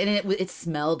 Oh God, and it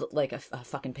smelled like a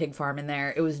fucking pig farm in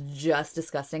there. It was just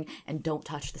disgusting. And don't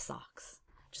touch the socks.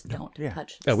 Just don't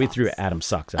touch the Oh, we socks. threw Adam's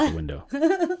socks out the window.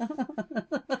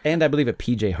 And I believe a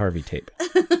PJ Harvey tape.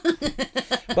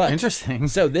 But Interesting.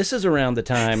 so this is around the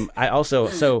time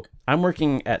so I'm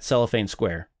working at Cellophane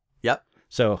Square. Yep.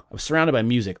 So I was surrounded by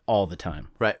music all the time.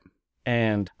 Right.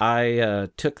 And I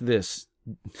took this,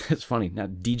 it's funny, now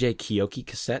DJ Kyoki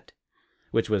cassette,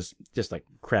 which was just like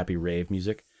crappy rave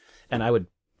music. And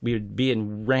we would be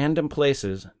in random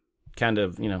places, kind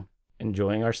of,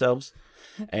 enjoying ourselves.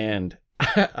 And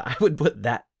I would put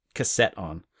that cassette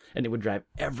on and it would drive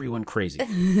everyone crazy,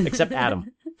 except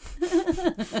Adam.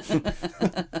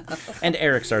 And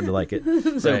Eric started to like it.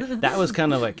 So that was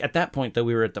kind of like, at that point though,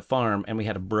 we were at the farm and we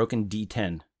had a broken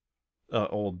D10.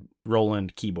 Old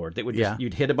Roland keyboard that would just,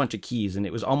 you'd hit a bunch of keys and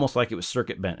it was almost like it was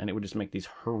circuit bent and it would just make these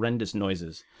horrendous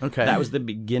noises. Okay. That was the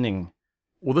beginning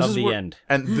this of is the where, end.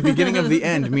 And the beginning of the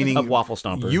end, meaning of Waffle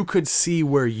Stomper. You could see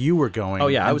where you were going. Oh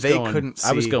yeah, couldn't see.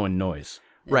 I was going noise.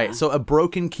 Right. So a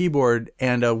broken keyboard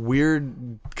and a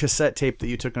weird cassette tape that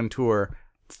you took on tour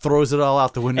throws it all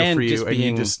out the window And for you. just And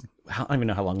being, you just I don't even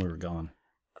know how long we were gone.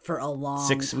 For a long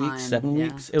 6 time. weeks, 7 Yeah.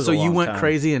 weeks. It was so a you long went time.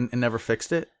 crazy and never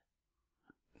fixed it?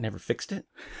 Never fixed it.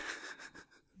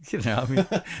 I mean,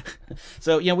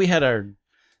 So we had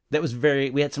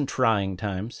we had some trying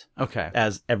times, okay.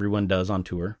 as everyone does on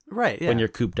tour. Right. Yeah. When you're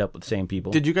cooped up with the same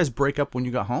people. Did you guys break up when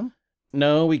you got home?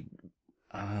 No,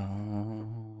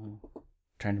 trying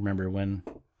to remember when,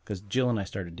 because Jill and I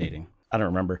started dating. I don't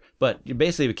remember, but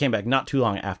basically we came back not too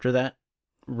long after that,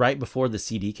 right before the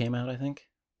CD came out, I think.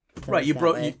 Right, you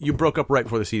broke up right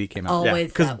before the CD came out. Always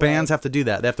because that bands way. have to do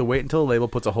that. They have to wait until the label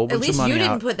puts a whole At bunch of least money you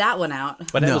didn't out. put that one out.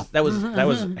 But No. that was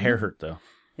Hair Hurt though.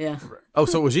 Yeah. Oh,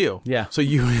 so it was you? Yeah. So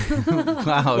you,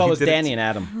 wow. Well, it was Danny and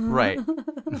Adam. Right.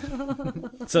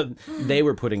 So they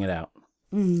were putting it out.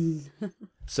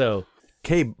 So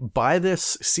Okay, buy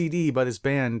this CD by this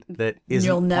band that isn't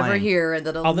You'll never playing. hear and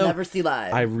that I'll Although never see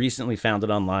live. I recently found it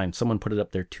online. Someone put it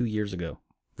up there 2 years ago.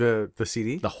 The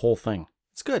CD? The whole thing.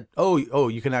 It's good. Oh,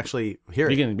 you can actually hear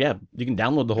it. You can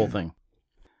download the whole thing.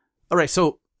 All right,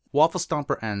 so Waffle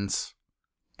Stomper ends,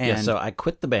 and Yeah, so I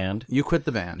quit the band. you quit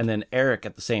the band. And then Eric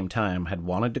at the same time had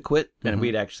wanted to quit, and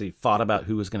we'd actually fought about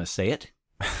who was going to say it.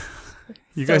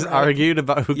 you guys right. argued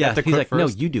about who got to he's quit like,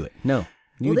 first? no, you do it. No,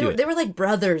 you do it. they were like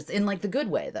brothers in like the good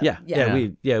way though.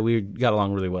 Yeah, we got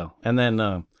along really well. And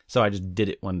then so I just did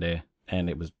it one day, and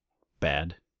it was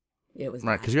bad. It was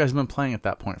Right, because you guys have been playing at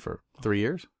that point for 3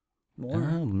 years? more.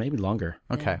 Maybe longer.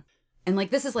 Okay. And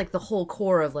like this is like the whole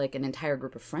core of like an entire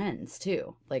group of friends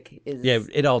too. Like is Yeah,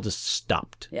 it all just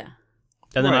stopped. yeah.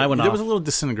 And then Right. I went There off. was a little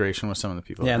disintegration with some of the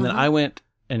people. Yeah, and then I went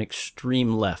an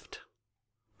extreme left.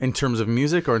 In terms of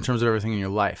music or in terms of everything in your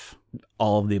life?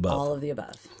 All of the above. All of the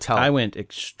above. Tell I went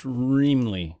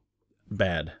extremely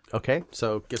bad. Okay,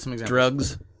 so give some examples.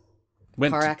 Drugs.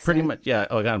 Went Car pretty accident? much. Yeah.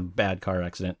 Oh, I got in a bad car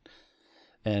accident,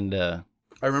 and I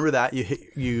remember that. You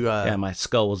yeah, my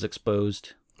skull was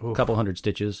exposed. A couple hundred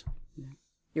stitches.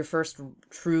 Your first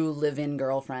true live-in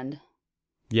girlfriend.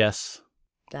 Yes.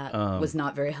 That was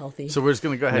not very healthy. So we're just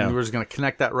going to go ahead and No. we're just going to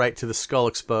connect that right to the skull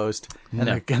exposed and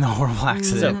No. again, a horrible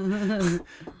accident.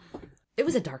 It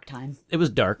was a dark time. It was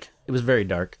dark. It was very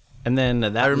dark. And then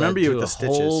that I remember led you to with a the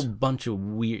stitches. whole bunch of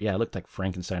weird. Yeah, I looked like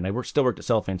Frankenstein. I still worked at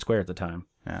Cellophane Square at the time.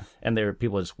 Yeah. And there,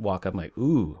 people just walk up and like,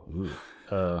 ooh.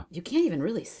 You can't even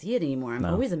really see it anymore. I'm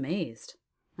always amazed.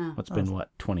 What's been what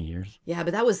 20 years? Yeah,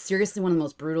 but that was seriously one of the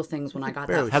most brutal things when I got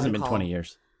that phone It hasn't been call. 20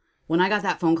 years. When I got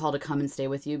that phone call to come and stay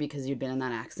with you because you'd been in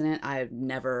that accident, I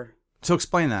never. So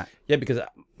explain that. Yeah, because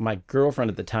my girlfriend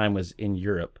at the time was in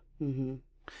Europe.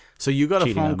 So you got a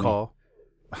Cheating on phone me. call.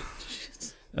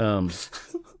 I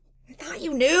thought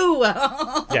you knew.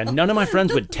 Yeah, none of my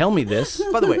friends would tell me this.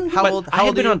 By the way, how But old? I How had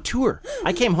old been are you? on tour.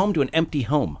 I came home to an empty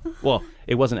home. Well,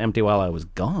 it wasn't empty while I was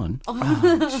gone.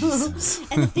 And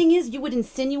the thing is, you would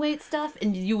insinuate stuff,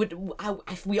 and you would.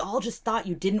 We all just thought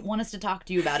you didn't want us to talk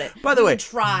to you about it. By the We way, would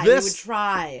try. this- We would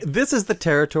try. This is the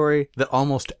territory that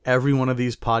almost every one of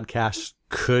these podcasts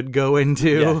could go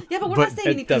into. Yeah, but we're not saying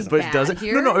anything doesn't. But bad it doesn't.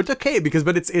 here. No, it's okay because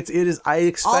it is. I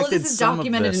expected All of this is some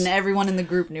documented, of this. and everyone in the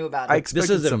group knew about it. I This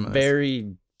expected is a some of this.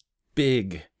 very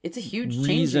big It's a huge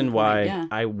changing reason point, why Yeah.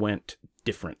 I went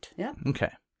different. Yeah.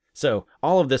 Okay. So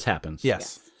all of this happens.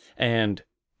 Yes. And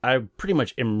I pretty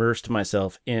much immersed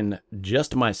myself in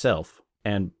just myself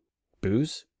and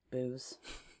booze. Booze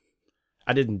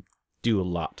I didn't do a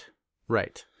lot.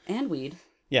 Right. and weed.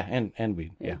 Yeah, and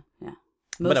weed. Yeah. Yeah.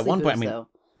 But at Mostly one point, booze, I mean, though.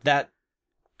 that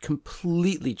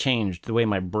completely changed the way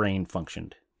my brain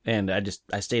functioned. And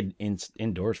I stayed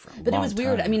indoors for a long time. But it was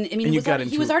weird. I mean,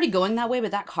 he was already going that way,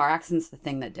 but that car accident's the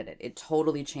thing that did it. It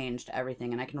totally changed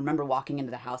everything. And I can remember walking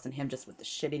into the house and him just with the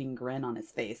shit-eating grin on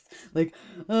his face, like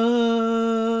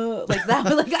that.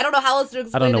 Like, I don't know how else to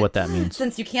explain it. I don't know what that means.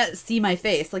 Since you can't see my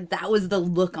face, like that was the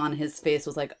look on his face.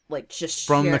 Was like just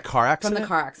from the car accident. From the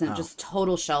car accident, just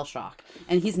total shell shock.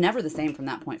 And he's never the same from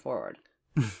that point forward.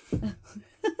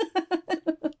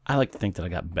 I like to think that I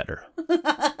got better.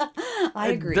 I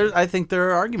agree. I think there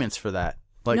are arguments for that.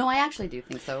 Like, no, I actually do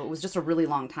think so. It was just a really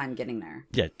long time getting there.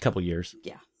 Yeah, a couple years.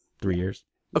 Yeah. 3 years.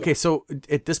 Okay, so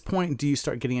at this point, do you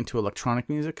start getting into electronic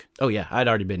music? Oh, yeah. I'd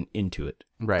already been into it.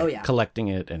 Right. Oh, yeah. Collecting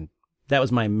it, and that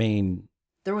was my main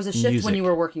There was a shift music. when you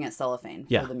were working at Cellophane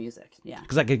for the music. Yeah.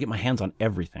 Because I could get my hands on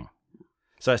everything.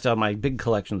 So I still had my big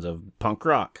collections of punk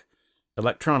rock,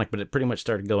 electronic, but it pretty much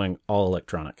started going all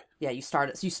electronic. Yeah, you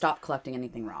stopped collecting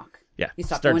anything rock. Yeah. You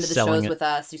stopped started going to the selling shows it. with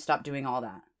us. You stopped doing all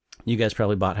that. You guys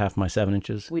probably bought half my 7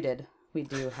 inches. We did.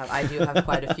 I do have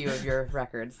quite a few of your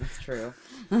records. It's true.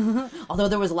 Although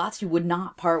there was lots you would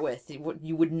not part with.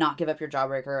 You would not give up your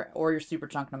Jawbreaker or your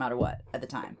Superchunk no matter what at the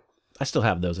time. I still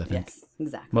have those, I think. Yes,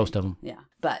 exactly. Most of them. Yeah.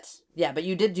 But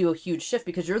you did do a huge shift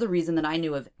because you're the reason that I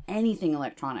knew of anything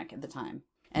electronic at the time.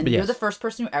 And you're the first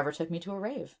person who ever took me to a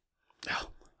rave. Oh,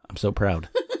 I'm so proud.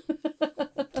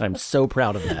 I'm so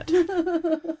proud of that.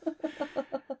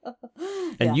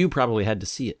 And you probably had to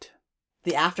see it.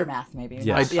 The aftermath, maybe.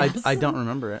 Yes. I don't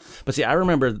remember it. But see, I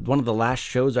remember one of the last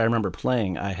shows I remember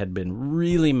playing, I had been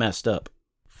really messed up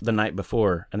the night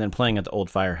before, and then playing at the old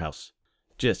firehouse,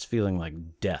 just feeling like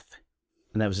death.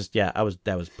 And that was just, that was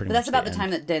pretty much. But that's about the end.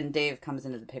 time that Dave comes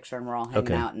into the picture and we're all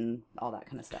hanging out and all that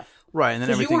kind of stuff. Right, and then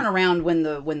because you weren't around when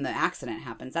the accident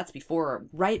happens. That's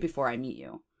right before I meet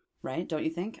you, right? Don't you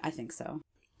think? I think so.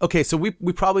 Okay, so we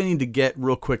probably need to get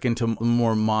real quick into a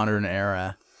more modern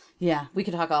era. Yeah, we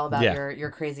could talk all about your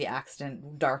crazy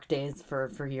accident, dark days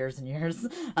for years and years.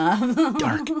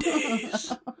 Dark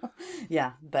days.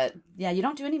 Yeah, but you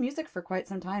don't do any music for quite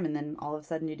some time, and then all of a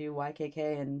sudden you do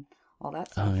YKK and all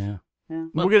that stuff. Oh yeah. Yeah.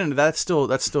 We'll get into that. That's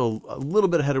still a little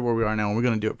bit ahead of where we are now, and we're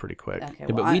going to do it pretty quick. Okay,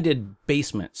 but we did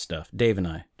basement stuff, Dave and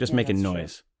I, just making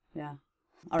noise. True. Yeah.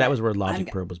 That was where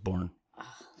Logic Probe was born.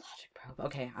 Logic Probe.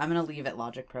 Okay, I'm going to leave it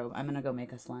Logic Probe. I'm going to go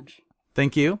make us lunch.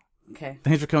 Thank you. Okay.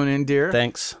 Thanks for coming in, dear.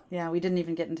 Thanks. Yeah, we didn't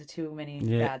even get into too many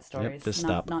bad stories. Yep, just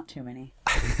stop. Not too many.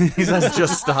 He says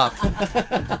just stop.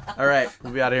 All right,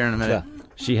 we'll be out of here in a minute. Yeah.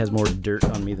 She has more dirt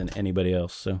on me than anybody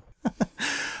else, so.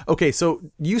 Okay, so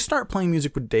you start playing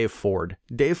music with Dave Ford.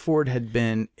 Dave Ford had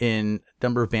been in a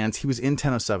number of bands. He was in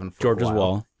 1007 for George's a while.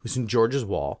 Wall. He was in George's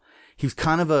Wall. He was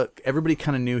everybody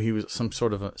kind of knew he was some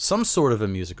sort of a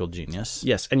musical genius.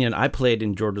 Yes, and I played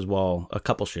in George's Wall a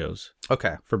couple shows.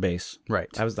 Okay. For bass. Right.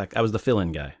 I was the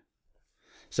fill-in guy.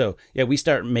 So, we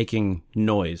start making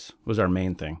noise was our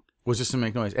main thing. Was just to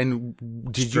make noise. And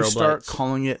did you Strobe start lights.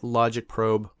 calling it Logic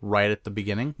Probe right at the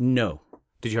beginning? No.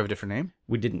 Did you have a different name?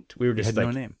 We didn't. We were just had like,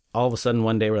 no name. all of a sudden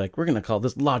one day we're like, we're going to call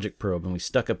this Logic Probe. And we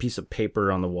stuck a piece of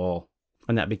paper on the wall.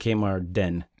 And that became our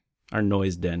den, our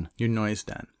noise den. Your noise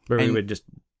den. Where we would just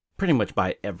pretty much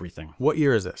buy everything. What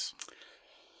year is this?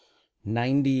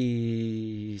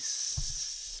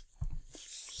 96,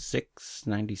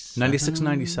 97? 96,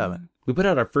 97. We put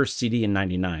out our first CD in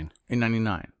 99. In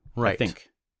 99. Right. I think.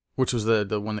 Which was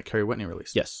the one that Kerry Whitney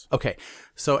released. Yes. Okay.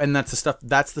 So, and that's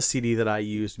the CD that I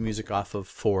used music off of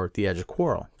for The Edge of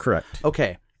Quarrel. Correct.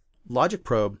 Okay. Logic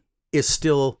Probe is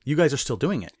still, you guys are still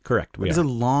doing it. Correct. It's a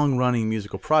long running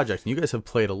musical project. And you guys have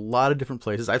played a lot of different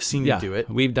places. I've seen you do it.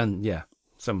 We've done,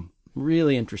 some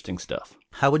really interesting stuff.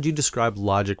 How would you describe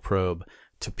Logic Probe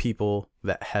to people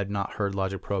that had not heard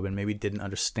Logic Probe and maybe didn't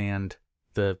understand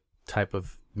the type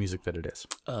of music that it is?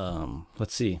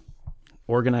 Let's see.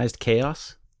 Organized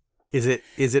chaos? Is it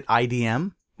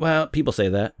IDM? Well, people say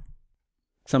that.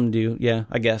 Some do, yeah,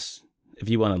 I guess. If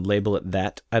you want to label it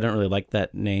that. I don't really like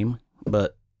that name,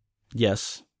 but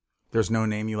yes. There's no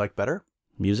name you like better?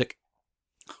 Music.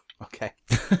 Okay.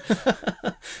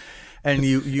 And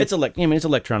you it's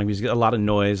electronic music. A lot of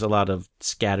noise, a lot of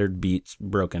scattered beats,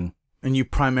 broken. And you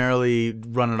primarily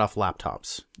run it off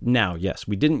laptops? Now, yes.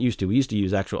 We didn't used to. We used to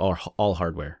use actual all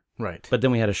hardware. Right. But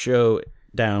then we had a show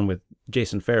down with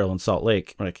Jason Farrell in Salt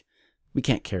Lake. We're like, we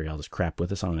can't carry all this crap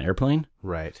with us on an airplane.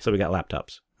 Right. So we got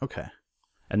laptops. Okay.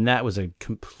 And that was a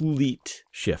complete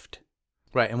shift.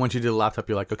 Right. And once you did a laptop,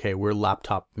 you're like, okay, we're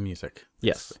laptop music.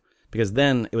 Yes. Because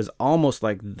then it was almost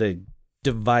like the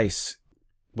device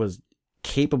was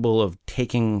capable of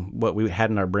taking what we had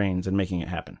in our brains and making it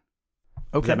happen.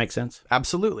 Okay. Does that make sense?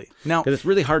 Absolutely. Now, Because it's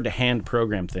really hard to hand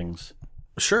program things.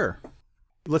 sure.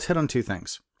 let's hit on two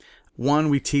things. One,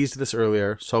 we teased this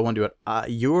earlier, so I want to do it.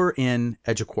 You're in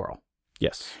Edge of Quarrel.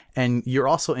 Yes. And you're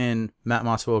also in Matt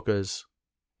Matsuoka's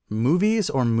movies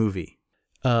or movie?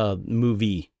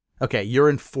 Movie. Okay, you're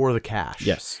in For the Cash.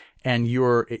 Yes. And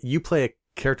you play a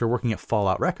character working at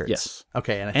Fallout Records. Yes.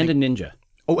 Okay. And a ninja.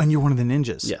 Oh, and you're one of the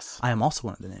ninjas. Yes. I am also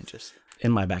one of the ninjas.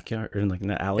 In my backyard, or in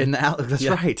the alley. In the alley. That's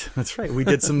right. That's right. We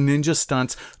did some ninja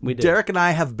stunts. We did. Derek and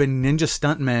I have been ninja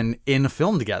stuntmen in a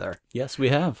film together. Yes, we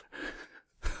have.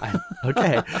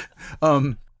 Okay.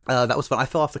 That was fun. I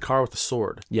fell off the car with a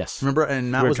sword. Yes. Remember?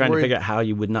 And Matt we were was trying worried. to figure out how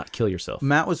you would not kill yourself.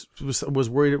 Matt was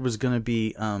worried it was going to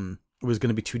be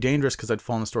too dangerous because I'd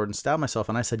fall on the sword and stab myself.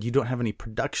 And I said, you don't have any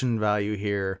production value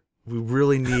here. We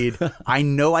really need, I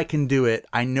know I can do it.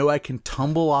 I know I can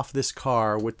tumble off this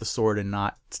car with the sword and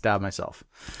not stab myself.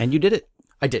 And you did it.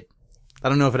 I did. I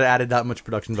don't know if it added that much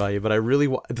production value, but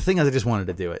the thing is, I just wanted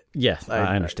to do it. Yes,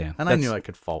 I understand. I knew I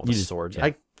could fall with a sword. Yeah.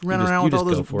 I ran around with all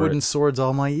those wooden swords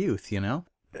all my youth, you know?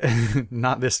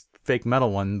 Not this fake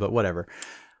metal one, but whatever.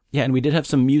 Yeah, and we did have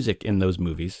some music in those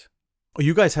movies. Oh,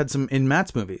 you guys had some in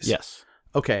Matt's movies? Yes.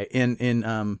 Okay,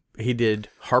 he did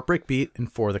Heartbreak Beat and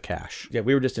For the Cash. Yeah,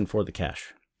 we were just in For the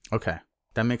Cash. Okay,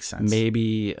 that makes sense.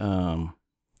 Maybe the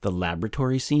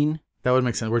laboratory scene. That would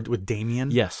make sense. With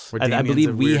Damien? Yes. I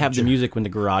believe we have the music when the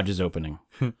garage is opening.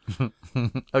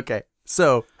 Okay,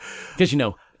 so...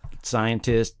 Because,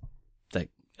 scientists,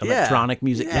 like electronic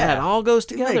music. Yeah, it all goes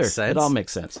together. Makes sense. It all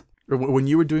makes sense. When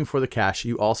you were doing For the Cash,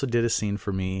 you also did a scene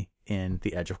for me in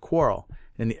The Edge of Quarrel.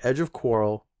 In The Edge of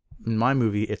Quarrel, in my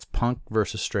movie, it's punk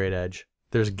versus straight edge.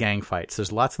 There's gang fights.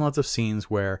 There's lots and lots of scenes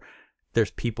where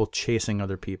there's people chasing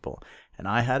other people. And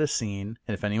I had a scene,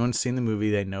 and if anyone's seen the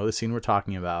movie, they know the scene we're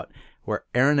talking about, where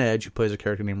Aaron Edge, who plays a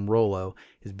character named Rolo,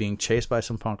 is being chased by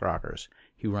some punk rockers.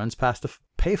 He runs past a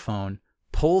payphone,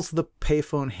 pulls the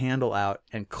payphone handle out,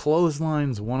 and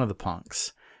clotheslines one of the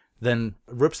punks. Then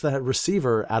rips the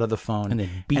receiver out of the phone and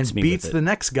then beats the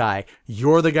next guy.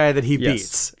 You're the guy that he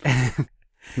beats.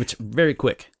 Which very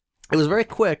quick. It was very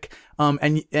quick,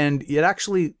 and you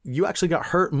actually got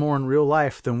hurt more in real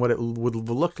life than what it would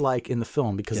look like in the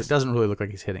film because it doesn't really look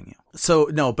like he's hitting you. So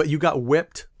no, but you got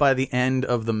whipped by the end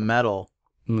of the metal.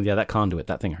 Yeah, that conduit,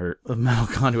 that thing hurt. The metal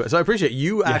conduit. So I appreciate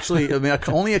you actually. I mean,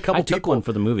 only a couple. I took one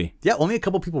for the movie. Yeah, only a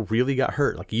couple people really got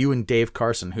hurt, like you and Dave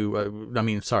Carson,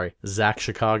 Zach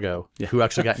Chicago, who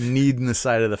actually got kneed in the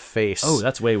side of the face. Oh,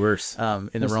 that's way worse. In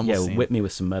the Rumble scene. Yeah, whip me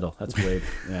with some metal. That's way.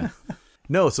 Yeah.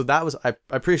 No, so that was I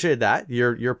appreciated that.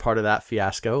 You're part of that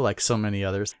fiasco, like so many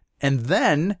others. And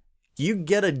then you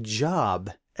get a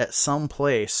job at some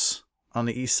place on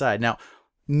the east side. Now,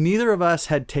 neither of us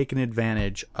had taken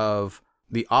advantage of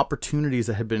the opportunities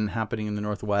that had been happening in the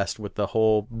Northwest with the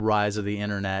whole rise of the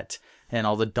internet and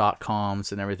all the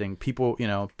 .coms and everything. People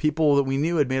that we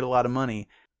knew had made a lot of money,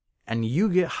 and you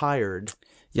get hired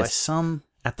by some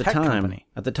tech company.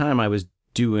 At the time, I was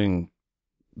doing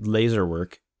laser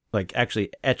work. Like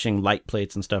actually etching light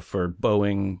plates and stuff for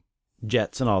Boeing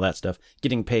jets and all that stuff,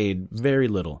 getting paid very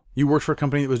little. You worked for a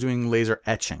company that was doing laser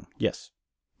etching? Yes.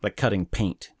 Like cutting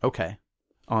paint. Okay.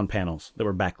 On panels that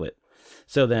were backlit.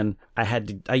 So then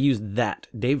I used that.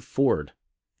 Dave Ford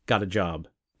got a job.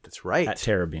 That's right. At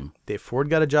Terrabeam. Dave Ford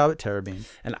got a job at Terrabeam.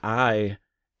 And I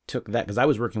took that because I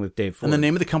was working with Dave Ford. And the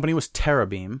name of the company was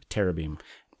Terrabeam. Terrabeam.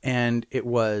 And it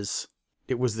was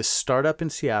this startup in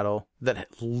Seattle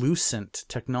that Lucent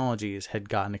Technologies had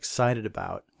gotten excited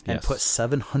about and put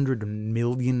 $700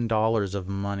 million of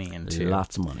money into.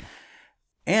 Lots of money.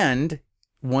 And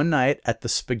one night at the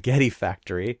Spaghetti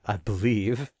Factory, I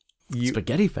believe.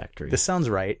 Spaghetti Factory? This sounds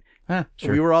right.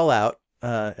 Sure. We were all out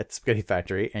at the Spaghetti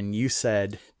Factory, and you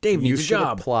said, Dave needs a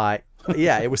job. Apply.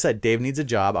 Yeah, it was said, Dave needs a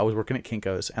job. I was working at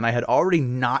Kinko's, and I had already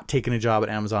not taken a job at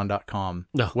Amazon.com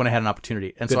when I had an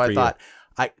opportunity. And so I thought,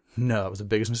 no, it was the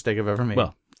biggest mistake I've ever made.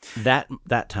 Well,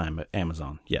 that time at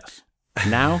Amazon, yes.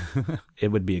 Now, it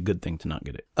would be a good thing to not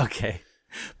get it. Okay.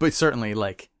 But certainly,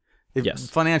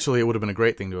 financially, it would have been a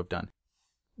great thing to have done.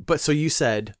 But so you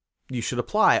said, you should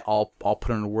apply. I'll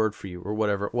put in a word for you or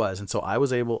whatever it was. And so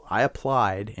I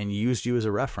applied and used you as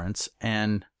a reference.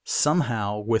 And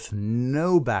somehow, with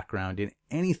no background in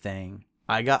anything,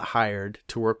 I got hired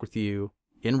to work with you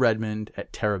in Redmond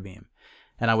at Terrabeam.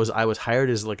 And I was hired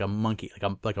as like a monkey,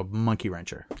 like a monkey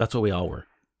wrencher. That's what we all were.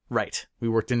 Right. We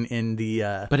worked in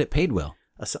the... but it paid well.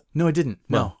 No, it didn't.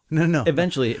 No.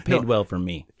 Eventually, it paid well for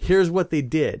me. Here's what they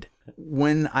did.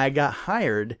 When I got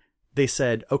hired, they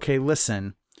said, okay,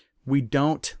 listen, we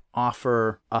don't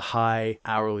offer a high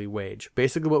hourly wage.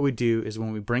 Basically, what we do is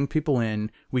when we bring people in,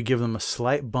 we give them a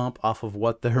slight bump off of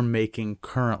what they're making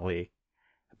currently.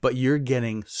 but you're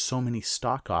getting so many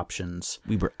stock options.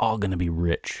 We were all going to be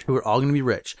rich. We're all going to be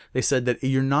rich. They said that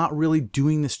you're not really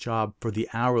doing this job for the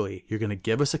hourly. You're going to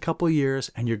give us a couple of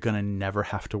years and you're going to never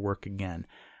have to work again.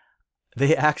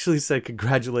 They actually said,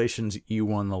 congratulations, you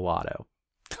won the lotto.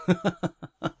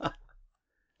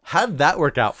 How'd that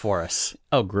work out for us?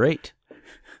 Oh, great.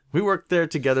 We worked there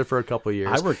together for a couple of years.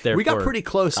 I worked there. We got pretty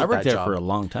close at that job. I worked there for a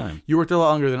long time. You worked there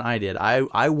longer than I did.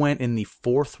 I went in the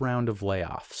 4th round of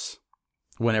layoffs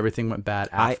when everything went bad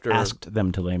after. I asked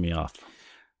them to lay me off.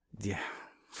 Yeah.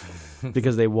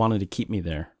 Because they wanted to keep me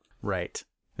there. Right.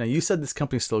 Now, you said this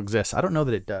company still exists. I don't know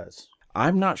that it does.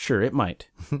 I'm not sure. It might.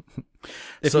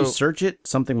 If you search it,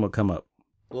 something will come up.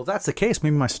 Well, if that's the case,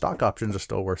 maybe my stock options are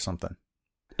still worth something.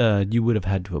 You would have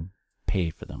had to pay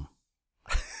for them.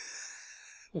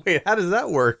 Wait, how does that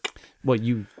work? Well,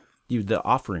 the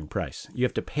offering price. You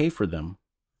have to pay for them.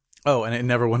 Oh, and it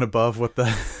never went above what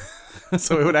the...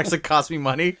 So it would actually cost me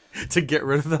money to get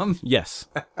rid of them? Yes.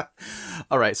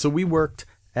 All right, so we worked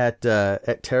at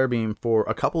Terrabeam for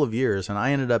a couple of years, and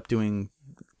I ended up doing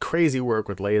crazy work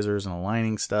with lasers and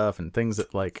aligning stuff and things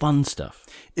that like... Fun stuff.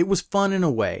 It was fun in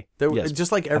a way. Yes.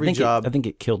 Just like every job... I think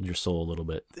it killed your soul a little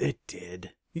bit. It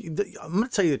did. I'm going to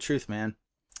tell you the truth, man.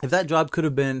 If that job could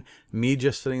have been me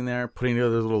just sitting there putting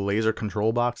together little laser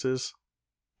control boxes.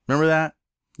 Remember that?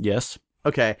 Yes.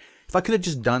 Okay. If I could have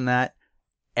just done that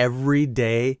every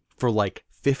day for like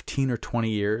 15 or 20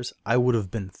 years, I would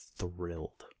have been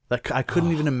thrilled. Like I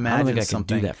couldn't even imagine I don't think I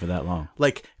something. could do that for that long.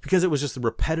 Like, because it was just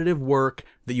repetitive work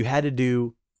that you had to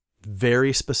do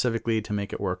very specifically to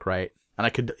make it work right. And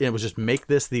it was just make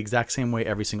this the exact same way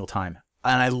every single time.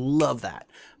 And I love that.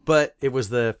 But it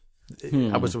was I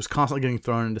was constantly getting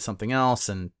thrown into something else,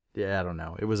 and yeah, I don't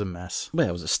know. It was a mess. Well,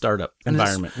 it was a startup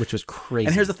environment, which was crazy.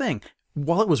 And here's the thing.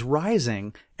 While it was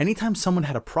rising, anytime someone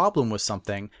had a problem with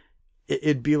something,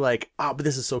 it'd be like, oh, but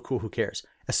this is so cool, who cares?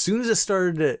 As soon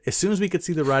as we could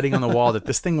see the writing on the wall that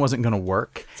this thing wasn't going to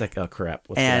work. It's like, oh, crap,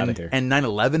 let's get out of here. And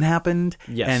 9/11 happened.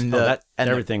 Yes, and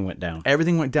everything went down.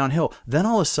 Everything went downhill. Then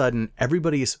all of a sudden,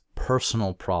 everybody's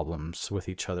personal problems with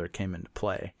each other came into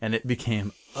play, and it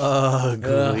became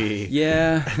ugly.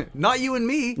 Yeah. Not you and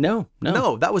me. No.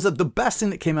 That was the best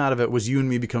thing that came out of it was you and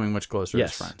me becoming much closer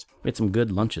as friends. We had some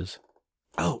good lunches.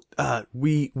 Oh,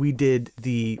 we did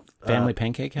the Family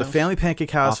Pancake House. The Family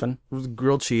Pancake House Often. with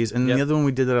grilled cheese, and the other one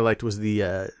we did that I liked was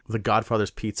the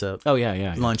Godfather's Pizza. Oh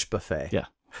yeah. Lunch buffet.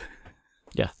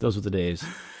 Yeah. Those were the days.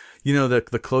 You know, the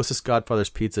closest Godfather's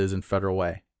Pizza is in Federal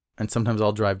Way, and sometimes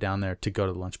I'll drive down there to go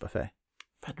to the lunch buffet.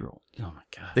 Federal. Oh my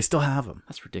god. They still have them.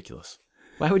 That's ridiculous.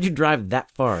 Why would you drive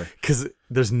that far? Because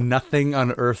there's nothing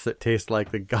on earth that tastes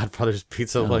like the Godfather's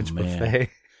Pizza lunch buffet.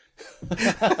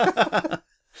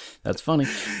 That's funny.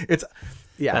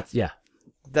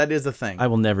 That is the thing. I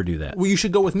will never do that. Well, you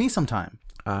should go with me sometime.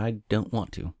 I don't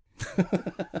want to.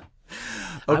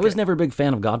 I was never a big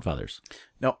fan of Godfathers.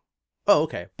 No. Oh,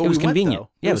 okay. But it was convenient.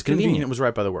 It was convenient. It was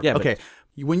right by the work. Yeah, okay.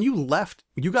 When you left,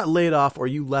 you got laid off or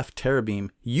you left Terrabeam,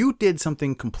 you did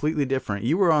something completely different.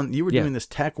 You were doing this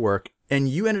tech work, and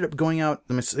you ended up going out,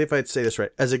 let me see if I say this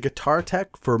right, as a guitar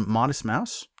tech for Modest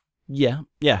Mouse? Yeah.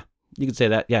 You could say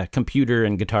that. Yeah, computer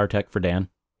and guitar tech for Dan.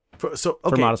 For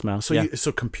Modest Mouse.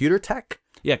 So computer tech?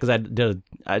 Yeah, because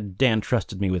Dan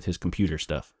trusted me with his computer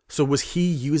stuff. So was he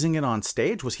using it on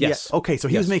stage? Was he? Yes. Okay, so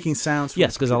he was making sounds.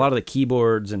 Yes, because a lot of the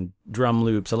keyboards and drum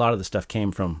loops, a lot of the stuff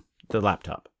came from the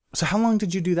laptop. So how long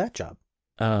did you do that job?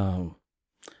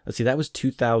 Let's see, that was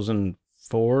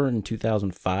 2004 and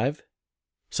 2005.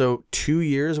 So 2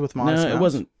 years with Modest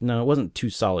Mouse? It wasn't 2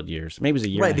 solid years. Maybe it was a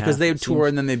year. Right, because they would tour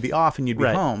and then they'd be off and you'd be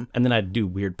home. And then I'd do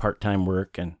weird part-time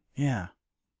work and yeah.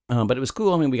 But it was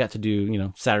cool. I mean, we got to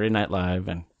do, Saturday Night Live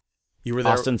and you were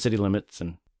there. Austin City Limits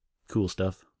and cool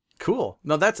stuff. Cool.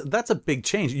 No, that's a big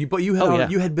change.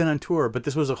 You had been on tour, but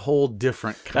this was a whole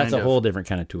different kind of... That's a whole different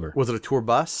kind of tour. Was it a tour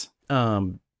bus?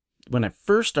 When I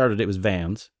first started, it was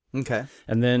vans. Okay.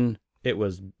 And then it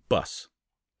was bus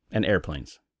and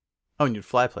airplanes. Oh, and you'd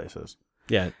fly places.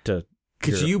 Yeah, to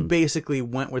because you basically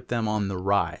went with them on the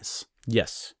rise.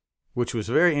 Yes. Which was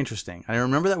very interesting. I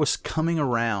remember that was coming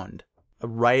around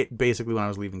right basically when I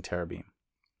was leaving Terrabeam.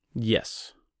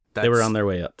 Yes. They were on their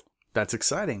way up. That's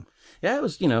exciting. Yeah, it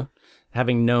was,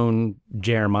 having known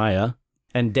Jeremiah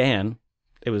and Dan,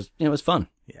 it was fun.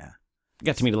 Yeah.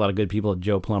 Got to meet a lot of good people,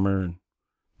 Joe Plummer, and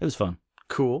it was fun.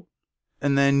 Cool.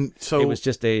 And then, so... It was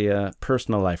just a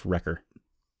personal life wrecker.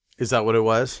 Is that what it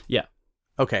was? Yeah.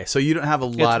 Okay, so you don't have a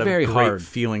lot of great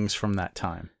feelings from that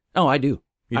time. Oh, I do.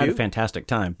 I had a fantastic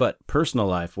time, but personal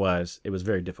life-wise, it was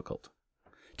very difficult.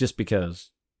 Just because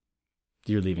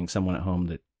you're leaving someone at home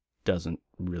that doesn't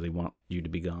really want you to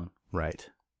be gone. Right.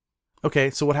 Okay,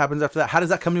 so what happens after that? How does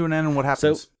that come to an end, and what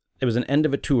happens? So it was an end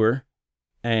of a tour,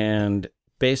 and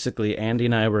basically Andy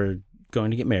and I were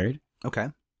going to get married. Okay.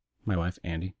 My wife,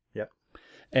 Andy. Yep.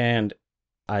 And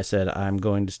I said, I'm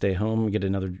going to stay home and get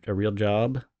a real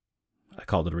job. I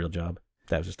called it a real job.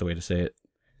 That was just the way to say it.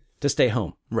 To stay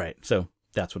home. Right. So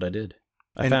that's what I did.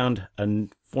 I found a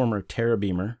former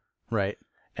Terrabeamer. Right.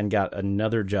 And got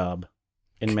another job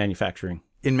in manufacturing.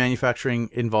 In manufacturing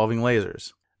involving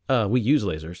lasers? We use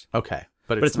lasers. Okay.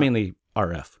 But it's mainly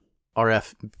RF.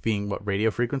 RF being what, radio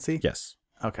frequency? Yes.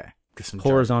 Okay.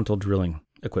 Horizontal drilling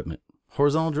equipment.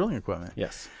 Horizontal drilling equipment.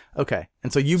 Yes. Okay.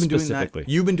 And so you've been doing that.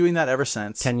 You've been doing that ever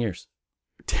since 10 years.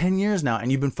 10 years now,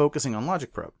 and you've been focusing on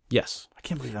Logic Probe. Yes. I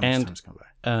can't believe that much time's gone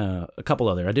by. A couple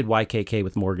other. I did YKK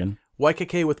with Morgan.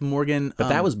 YKK with Morgan. But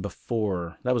that was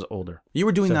before. That was older. You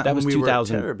were doing that when was we were at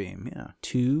Terrabeam, yeah.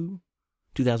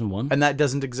 2001. And that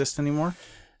doesn't exist anymore?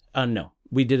 No.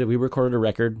 We did it. We recorded a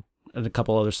record and a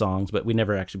couple other songs, but we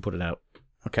never actually put it out.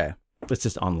 Okay. It's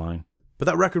just online. But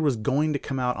that record was going to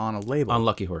come out on a label. On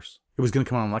Lucky Horse. It was going to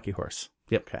come out on Lucky Horse.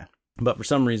 Yep. Okay. But for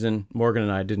some reason, Morgan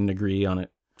and I didn't agree on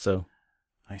it, so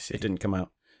I see. It didn't come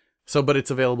out. So, but it's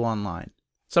available online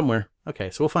somewhere. Okay,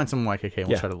 so we'll find some YKK and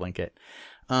we'll try to link it.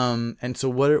 And so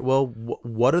what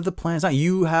are the plans now?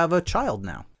 You have a child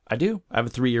now. I do. I have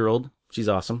a 3-year-old. She's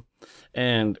awesome.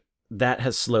 And that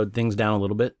has slowed things down a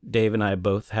little bit. Dave and I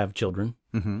both have children.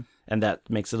 Mm-hmm. And that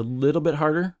makes it a little bit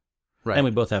harder. Right. And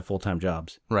we both have full-time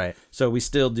jobs. Right. So we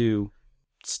still do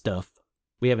stuff.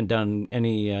 We haven't done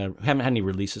any, haven't had any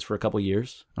releases for a couple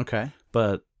years. Okay.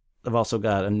 But I've also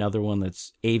got another one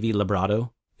that's AV Librato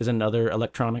is another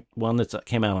electronic one that's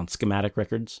came out on Schematic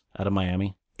Records out of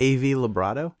Miami. AV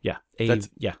Librato? Yeah.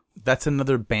 That's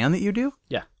another band that you do?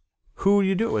 Yeah. Who do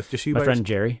you do it with? Just you? My friend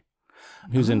Jerry,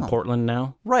 who's in Portland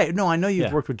now. Right. No, I know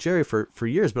you've worked with Jerry for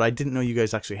years, but I didn't know you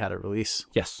guys actually had a release.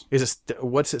 Yes.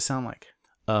 What's it sound like?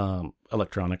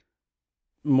 Electronic.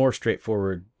 More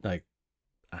straightforward, like,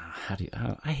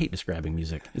 I hate describing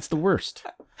music. It's the worst.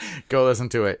 Go listen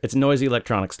to it. It's noisy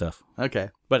electronic stuff. Okay.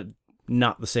 But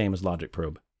not the same as Logic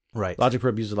Probe. Right. Logic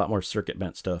Probe uses a lot more circuit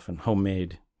bent stuff and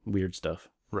homemade weird stuff.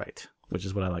 Right. Which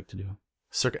is what I like to do.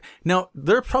 Circuit. Now,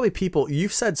 there are probably people,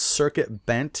 you've said circuit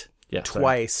bent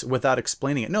twice without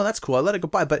explaining it. No, that's cool. I let it go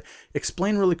by. But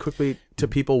explain really quickly to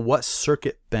people what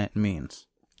circuit bent means.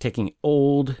 Taking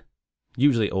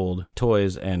usually old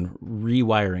toys and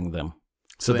rewiring them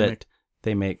so that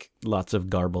they make lots of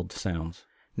garbled sounds.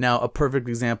 Now, a perfect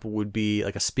example would be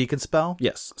like a Speak and Spell?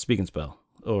 Yes, Speak and Spell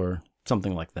or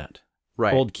something like that.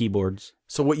 Right. Old keyboards.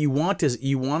 So what you want is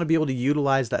you want to be able to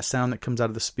utilize that sound that comes out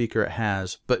of the speaker it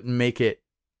has, but make it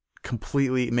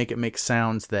make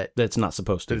sounds that's not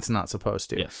supposed to. That it's not supposed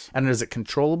to. Yes. And is it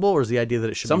controllable, or is the idea that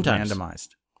it should be randomized?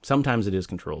 Sometimes it is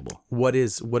controllable. What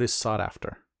is sought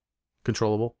after?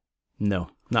 Controllable? No,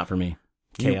 not for me.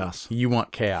 Chaos. You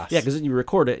want chaos. Yeah, because you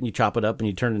record it and you chop it up and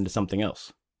you turn it into something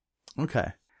else.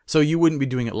 Okay. So you wouldn't be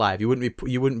doing it live. You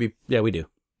wouldn't be. Yeah, we do.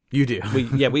 You do.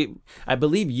 I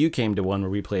believe you came to one where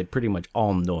we played pretty much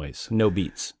all noise, no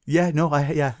beats. Yeah, no, I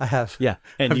have. Yeah.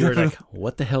 And you were like,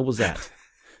 what the hell was that?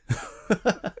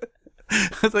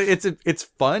 It's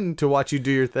fun to watch you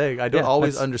do your thing. I don't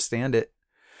always understand it.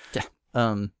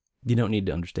 Yeah. You don't need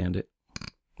to understand it.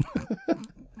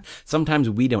 Sometimes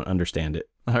we don't understand it.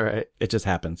 All right. It just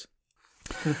happens.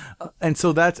 And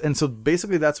so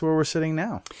basically that's where we're sitting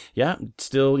now. Yeah.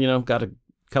 Still, got a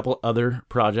couple other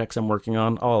projects I'm working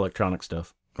on, all electronic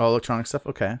stuff. All electronic stuff?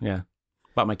 Okay. Yeah.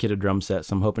 Bought my kid a drum set,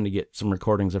 so I'm hoping to get some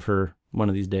recordings of her one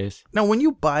of these days. Now, when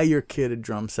you buy your kid a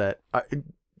drum set,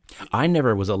 I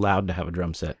never was allowed to have a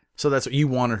drum set. So that's what you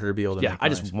wanted her to be able to make I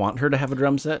just want her to have a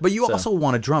drum set. But you also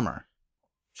want a drummer.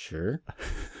 Sure.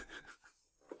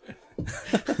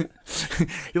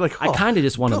 You're like, I kind of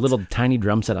just want a little tiny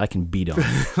drum set I can beat on.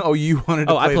 Oh, you wanted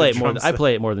to play I play it more. I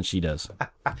play it more than she does.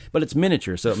 But it's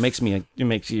miniature, so it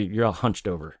makes you're all hunched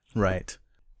over. Right.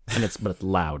 And it's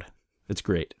loud. It's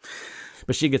great.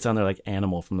 But she gets on there like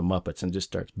Animal from the Muppets and just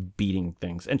starts beating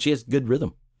things. And she has good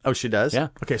rhythm. Oh, she does? Yeah.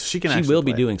 Okay, so she will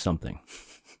be doing something.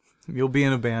 You'll be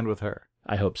in a band with her.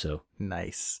 I hope so.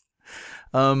 Nice.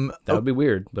 That would be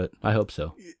weird, but I hope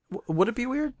so. Would it be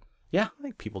weird? Yeah. I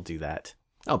think people do that.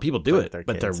 Oh, people do it,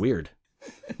 but they're weird.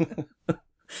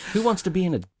 Who wants to be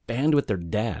in a band with their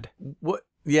dad? What?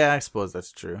 Yeah, I suppose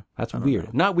that's true. That's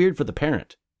weird. Not weird for the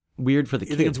parent. Weird for the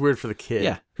kid. You think it's weird for the kid?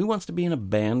 Yeah. Who wants to be in a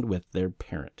band with their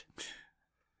parent?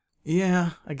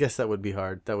 Yeah, I guess that would be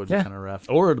hard. That would be kind of rough.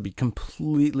 Or it'll be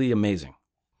completely amazing.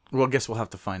 Well, I guess we'll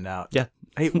have to find out. Yeah.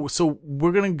 Hey, so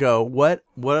we're going to go. What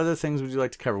other things would you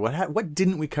like to cover? What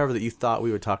didn't we cover that you thought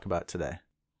we would talk about today?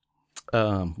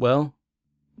 Well,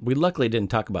 We luckily didn't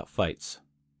talk about fights.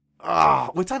 Oh,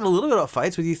 we talked a little bit about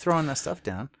fights with you throwing that stuff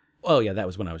down. Oh, yeah, that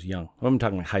was when I was young. I'm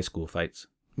talking like high school fights.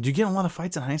 Did you get in a lot of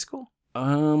fights in high school?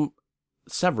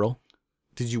 Several.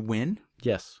 Did you win?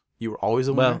 Yes. You were always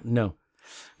a winner? Well, no.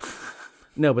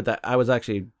 No, but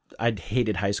I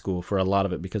hated high school for a lot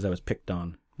of it because I was picked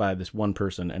on by this one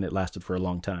person, and it lasted for a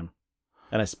long time.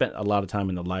 And I spent a lot of time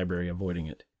in the library avoiding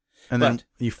it. And then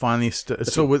you finally... So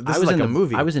this is like a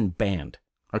movie. I was in band.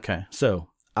 Okay. So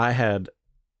I had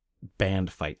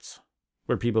band fights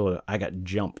where I got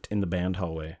jumped in the band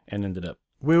hallway and ended up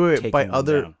Wait, by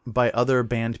down. other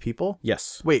band people?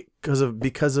 Yes. Wait,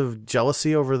 because of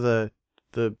jealousy over the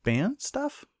band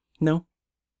stuff? No.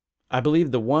 I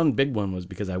believe the one big one was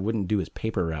because I wouldn't do his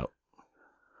paper route.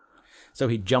 So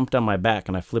he jumped on my back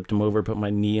and I flipped him over, put my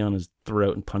knee on his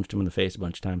throat and punched him in the face a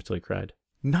bunch of times till he cried.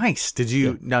 Nice. Did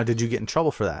you get in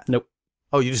trouble for that? Nope.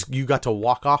 Oh, you got to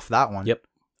walk off that one. Yep.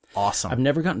 Awesome. I've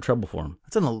never gotten in trouble for him.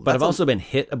 But I've also been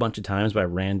hit a bunch of times by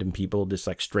random people, just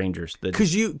like strangers. Do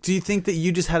you think that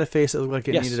you just had a face that looked like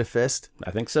it needed a fist?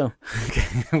 I think so.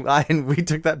 Okay. And we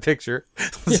took that picture.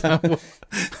 So,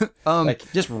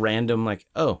 like just random, like,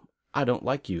 oh, I don't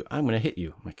like you. I'm going to hit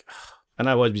you. I'm like, ugh. And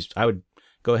I would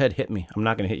go ahead, hit me. I'm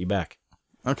not going to hit you back.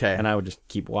 Okay. And I would just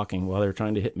keep walking while they were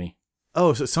trying to hit me.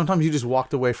 Oh, so sometimes you just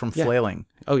walked away from flailing.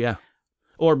 Oh, yeah.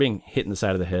 Or being hit in the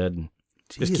side of the head and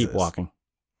just keep walking.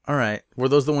 All right. Were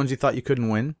those the ones you thought you couldn't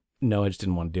win? No, I just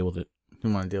didn't want to deal with it.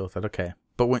 Didn't want to deal with it. Okay.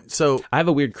 But I have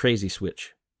a weird crazy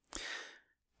switch.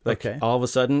 Like okay. All of a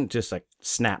sudden, just like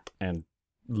snap and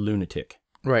lunatic.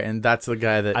 Right. And that's the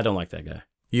guy that... I don't like that guy.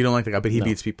 You don't like the guy, but he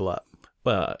beats people up.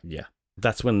 Yeah.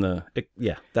 That's when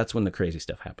the crazy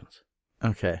stuff happens.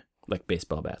 Okay. Like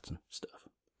baseball bats and stuff.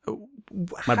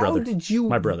 My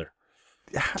brother.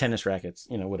 Tennis rackets,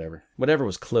 whatever. Whatever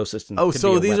was closest. And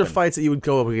so these are fights that you would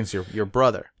go up against your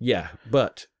brother. Yeah,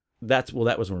 but that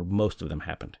was where most of them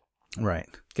happened. Right.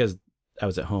 Because I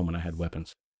was at home and I had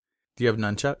weapons. Do you have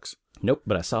nunchucks? Nope,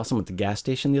 but I saw some at the gas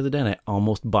station the other day and I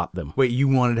almost bought them. Wait, you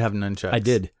wanted to have nunchucks? I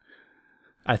did.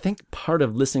 I think part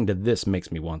of listening to this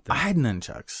makes me want them. I had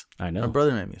nunchucks. I know. My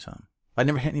brother made me some. I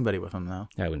never hit anybody with them, though.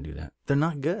 I wouldn't do that. They're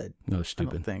not good. No, they're stupid.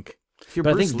 I don't think. But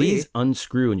I think these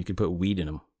unscrew and you could put weed in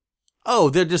them. Oh,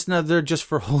 they're just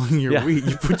for holding your weed.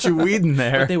 You put your weed in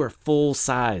there. But they were full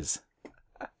size.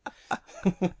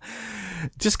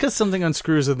 Just because something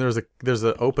unscrews and there's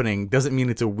an opening doesn't mean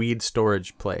it's a weed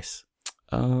storage place.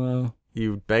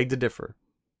 You beg to differ.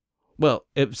 Well,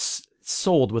 it's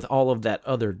sold with all of that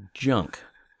other junk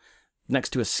next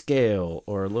to a scale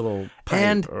or a little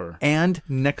pipe and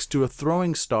next to a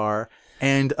throwing star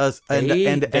and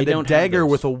a dagger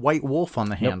with a white wolf on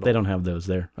the handle. Nope, they don't have those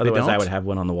there. Otherwise, I would have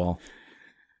one on the wall.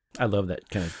 I love that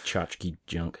kind of tchotchke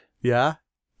junk. Yeah?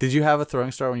 Did you have a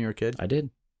throwing star when you were a kid? I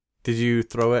did. Did you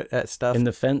throw it at stuff? In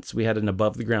the fence, we had an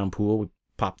above-the-ground pool. We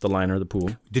popped the liner of the pool.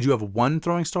 Did you have one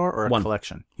throwing star or a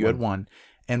collection? You had one.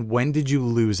 And when did you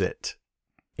lose it?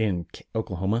 In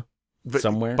Oklahoma,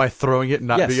 somewhere. By throwing it and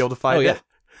not being able to find it?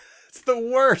 It's the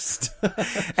worst.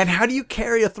 And how do you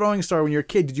carry a throwing star when you're a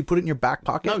kid? Did you put it in your back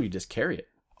pocket? No, you just carry it.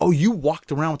 Oh, you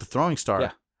walked around with the throwing star?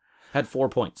 Yeah. Had 4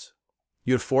 points.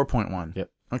 You had 4.1? Yep.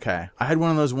 Okay. I had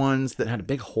one of those ones that had a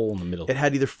big hole in the middle. It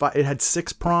had it had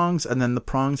 6 prongs, and then the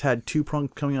prongs had 2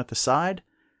 prongs coming out the side.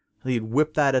 And you'd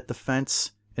whip that at the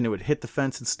fence, and it would hit the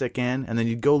fence and stick in. And then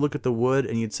you'd go look at the wood,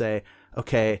 and you'd say,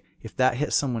 okay, if that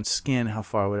hit someone's skin, how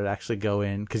far would it actually go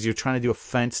in? Because you're trying to do a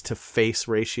fence to face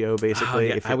ratio,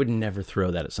 basically. Oh, yeah. I would never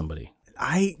throw that at somebody.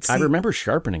 I remember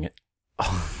sharpening it.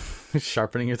 Oh,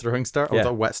 sharpening your throwing star with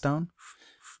a whetstone?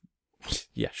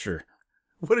 Yeah, sure.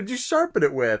 What did you sharpen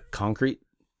it with? Concrete.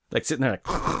 Like sitting there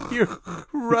like... You're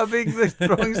rubbing the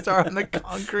throwing star on the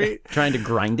concrete. Trying to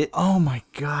grind it. Oh my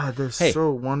God, they're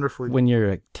so wonderfully... When you're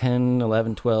like 10,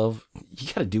 11, 12, you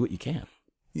got to do what you can.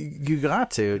 You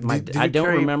got to. I don't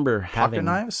remember pocket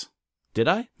knives? Did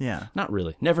I? Yeah. Not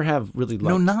really. Never have really liked...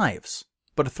 No knives,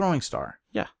 but a throwing star.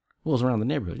 Yeah. Well, it was around the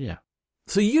neighborhood, yeah.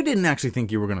 So you didn't actually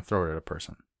think you were going to throw it at a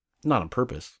person? Not on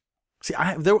purpose. See,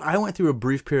 I went through a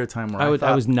brief period of time where I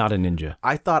was not a ninja.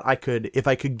 I thought if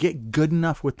I could get good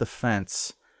enough with the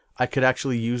fence, I could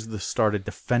actually use the star to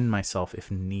defend myself if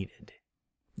needed.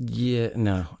 Yeah,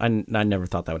 no. I never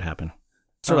thought that would happen.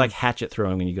 Sort of like hatchet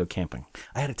throwing when you go camping.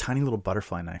 I had a tiny little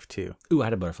butterfly knife, too. Ooh, I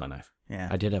had a butterfly knife. Yeah.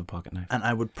 I did have a pocket knife. And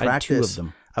I would practice... I had 2 of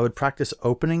them. I would practice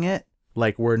opening it,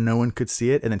 like where no one could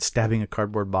see it, and then stabbing a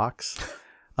cardboard box.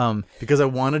 Because I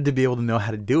wanted to be able to know how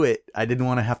to do it. I didn't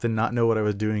want to have to not know what I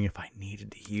was doing if I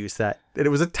needed to use that. And it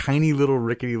was a tiny little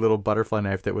rickety little butterfly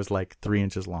knife that was like 3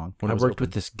 inches long. I worked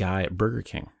with this guy at Burger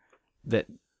King that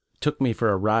took me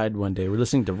for a ride one day. We're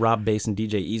listening to Rob Bass and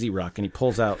DJ Easy Rock, and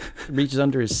he reaches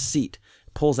under his seat,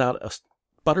 pulls out a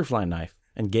butterfly knife,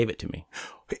 and gave it to me.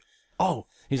 Oh,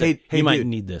 he's like, you might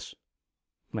need this.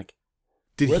 I'm like,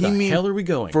 where the hell are we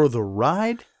going? For the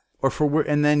ride? Or for where?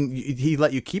 And then he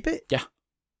let you keep it? Yeah.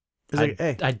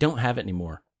 I don't have it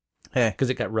anymore. Hey, because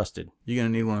it got rusted. You're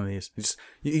gonna need one of these.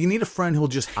 You need a friend who'll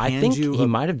just hand you. I think he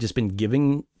might have just been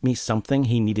giving me something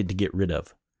he needed to get rid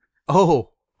of. Oh,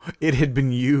 it had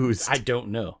been used. I don't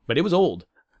know, but it was old.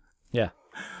 Yeah.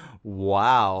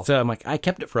 Wow. So I'm like, I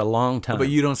kept it for a long time. But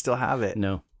you don't still have it.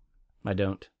 No, I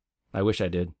don't. I wish I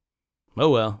did. Oh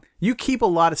well. You keep a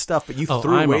lot of stuff, but you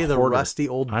threw away the rusty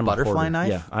old butterfly knife?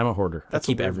 Yeah, I'm a hoarder. I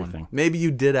keep everything. Maybe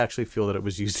you did actually feel that it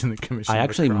was used in the commission. I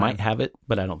actually might have it,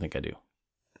 but I don't think I do.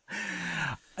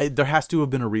 There has to have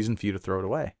been a reason for you to throw it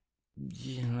away.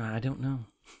 Yeah, I don't know.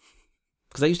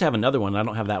 Because I used to have another one. I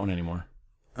don't have that one anymore.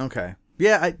 Okay.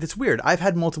 Yeah, it's weird. I've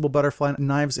had multiple butterfly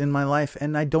knives in my life,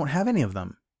 and I don't have any of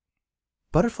them.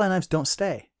 Butterfly knives don't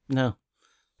stay. No.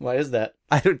 Why is that?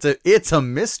 It's a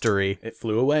mystery. It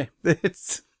flew away.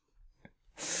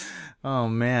 Oh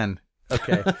man.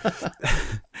 Okay.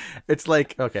 It's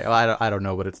like, okay, well, I don't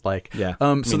know what it's like. Yeah.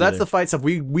 So that's the fight stuff.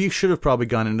 We should have probably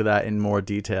gone into that in more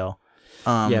detail.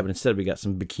 Yeah, but instead we got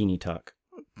some bikini talk.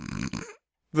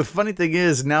 The funny thing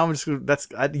is, now I'm just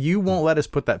you won't let us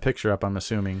put that picture up, I'm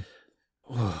assuming.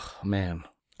 Oh man,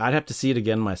 I'd have to see it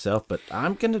again myself, but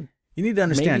I'm gonna. You need to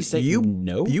understand.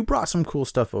 No. You brought some cool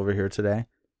stuff over here today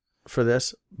for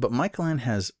this, but Michael Ann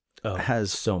has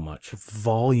so much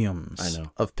volumes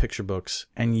of picture books,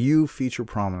 and you feature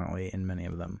prominently in many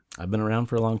of them. I've been around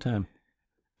for a long time.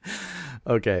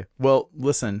 Okay, well,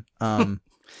 listen. I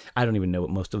don't even know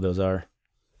what most of those are.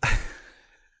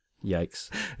 Yikes.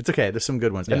 It's okay. There's some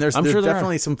good ones. Yeah, and there's sure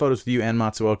definitely some photos of you and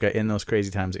Matsuoka in those crazy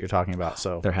times that you're talking about.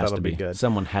 So there has to be good.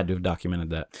 Someone had to have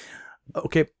documented that.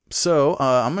 Okay. So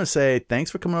I'm going to say thanks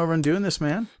for coming over and doing this,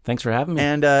 man. Thanks for having me.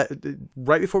 And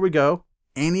right before we go,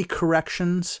 any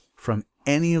corrections from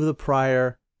any of the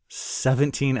prior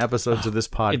 17 episodes of this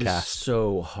podcast? It is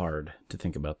so hard to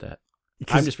think about that.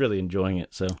 I'm just really enjoying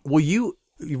it. So you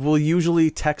will usually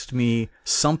text me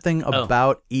something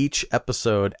about each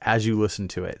episode as you listen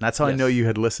to it. And that's how I know you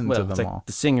had listened to them all.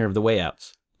 The singer of the Way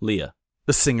Outs, Leah.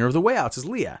 The singer of the Way Outs is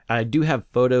Leah. I do have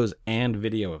photos and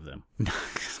video of them.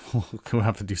 We'll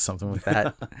have to do something with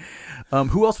that.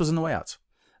 Who else was in the Way Outs?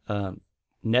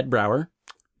 Ned Brower.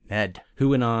 Ned. Who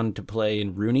went on to play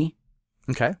in Rooney.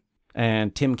 Okay.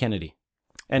 And Tim Kennedy.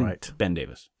 And Ben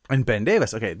Davis. And Ben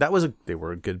Davis. Okay, they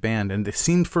were a good band, and it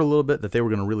seemed for a little bit that they were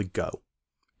going to really go.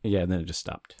 Yeah, and then it just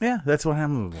stopped. Yeah, that's what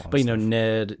happened with But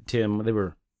Ned, Tim,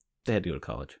 they had to go to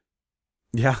college.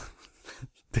 Yeah.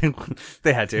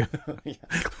 They had to.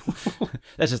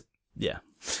 That's just, yeah.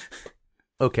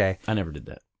 Okay. I never did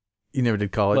that. You never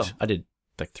did college? Well, I did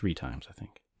like 3 times, I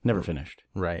think. Never finished.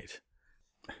 Right.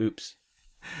 Oops.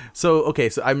 So, okay,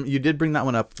 you did bring that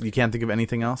one up. You can't think of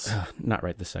anything else? Not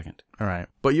right this second. All right.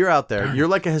 But you're out there. You're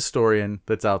like a historian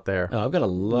that's out there. Oh, I've got a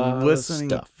lot of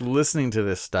stuff. Listening to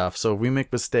this stuff. So if we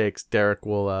make mistakes, Derek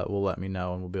will let me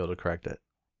know and we'll be able to correct it.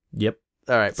 Yep.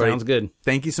 All right, buddy. Sounds good.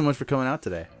 Thank you so much for coming out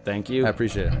today. Thank you. I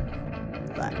appreciate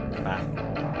it. Bye. Bye.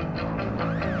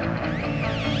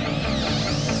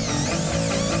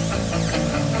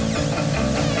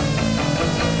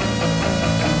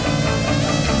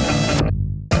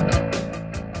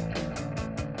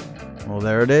 Well,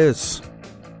 there it is.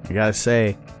 I gotta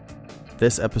say,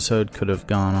 this episode could have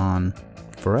gone on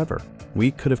forever.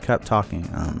 We could have kept talking.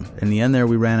 In the end there,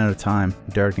 we ran out of time.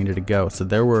 Derek needed to go. So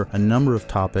there were a number of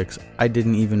topics I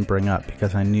didn't even bring up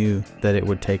because I knew that it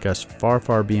would take us far,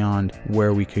 far beyond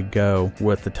where we could go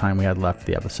with the time we had left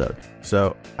the episode.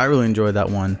 So I really enjoyed that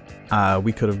one.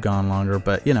 We could have gone longer,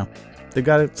 but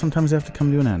sometimes they have to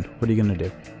come to an end. What are you going to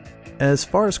do? As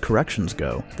far as corrections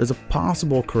go, there's a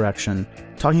possible correction.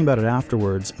 Talking about it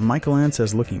afterwards, Michael Ann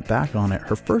says looking back on it,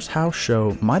 her first house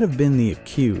show might have been The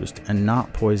Accused and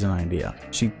not Poison Idea.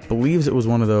 She believes it was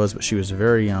one of those, but she was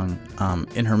very young.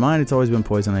 In her mind, it's always been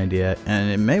Poison Idea,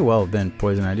 and it may well have been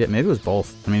Poison Idea. Maybe it was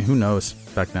both. I mean, who knows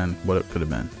back then what it could have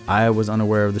been. I was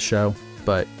unaware of the show,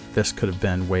 but this could have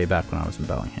been way back when I was in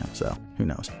Bellingham, so who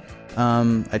knows.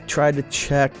 I tried to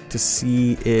check to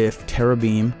see if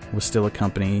Terrabeam was still a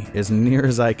company. As near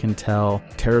as I can tell,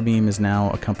 Terrabeam is now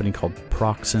a company called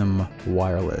Proxim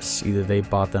Wireless. Either they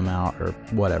bought them out or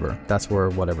whatever. That's where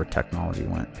whatever technology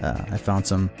went. I found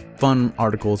some fun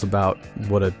articles about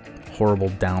what a horrible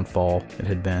downfall it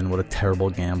had been, what a terrible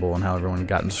gamble, and how everyone had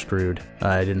gotten screwed.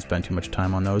 I didn't spend too much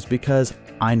time on those because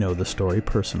I know the story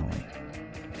personally.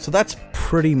 So that's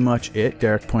pretty much it.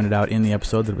 Derek pointed out in the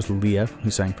episode that it was Leah who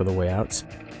sang for the Way Outs.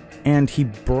 And he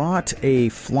brought a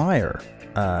flyer.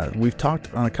 We've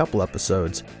talked on a couple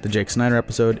episodes, the Jake Snyder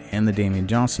episode and the Damian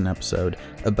Johnson episode,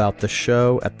 about the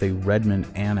show at the Redmond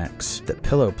Annex that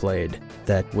Pillow played.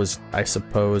 That was, I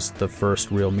suppose, the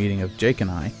first real meeting of Jake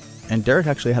and I. And Derek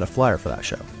actually had a flyer for that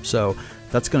show. So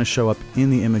that's going to show up in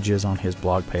the images on his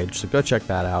blog page. So go check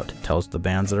that out. It tells the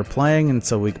bands that are playing, and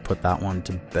so we can put that one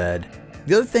to bed.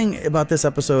 The other thing about this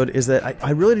episode is that I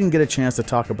really didn't get a chance to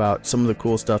talk about some of the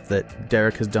cool stuff that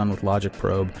Derek has done with Logic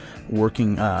Probe,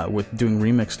 working with doing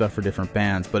remix stuff for different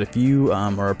bands. But if you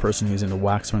are a person who's into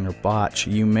Waxwing or Botch,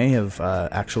 you may have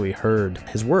actually heard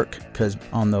his work, because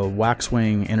on the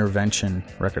Waxwing Intervention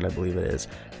record, I believe it is,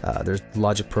 there's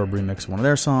Logic Probe remix of one of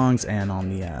their songs, and on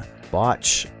the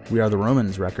Botch We Are the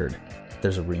Romans record,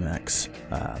 there's a remix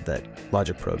that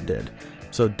Logic Probe did.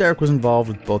 So Derek was involved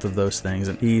with both of those things,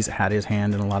 and he's had his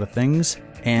hand in a lot of things,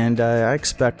 and I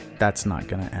expect that's not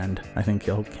going to end. I think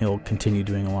he'll continue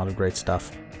doing a lot of great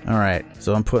stuff. All right,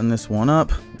 so I'm putting this one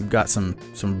up. We've got some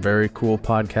very cool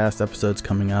podcast episodes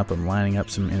coming up. I'm lining up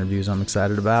some interviews I'm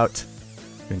excited about.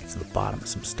 We're going to get to the bottom of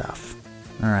some stuff.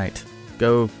 All right,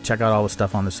 go check out all the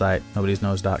stuff on the site,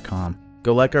 nobodiesnose.com.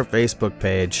 Go like our Facebook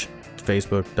page,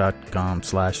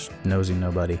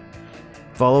 facebook.com/nosynobody.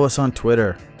 Follow us on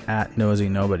Twitter,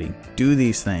 @nosynobody. Do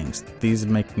these things. These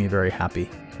make me very happy.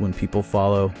 When people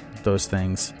follow those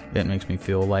things, it makes me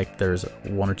feel like there's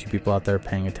one or two people out there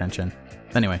paying attention.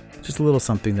 Anyway, just a little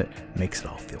something that makes it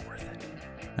all feel worth it.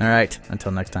 All right,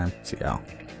 until next time, see y'all.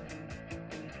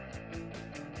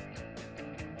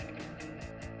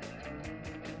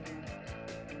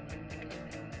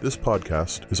 This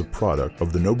podcast is a product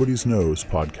of the Nobody's Knows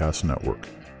Podcast Network.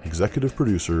 Executive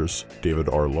producers David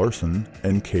R. Larson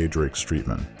and K. Drake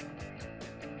Streetman.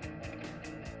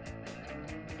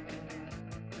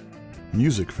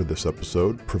 Music for this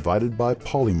episode provided by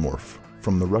Polymorph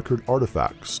from the record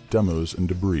Artifacts, Demos, and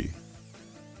Debris.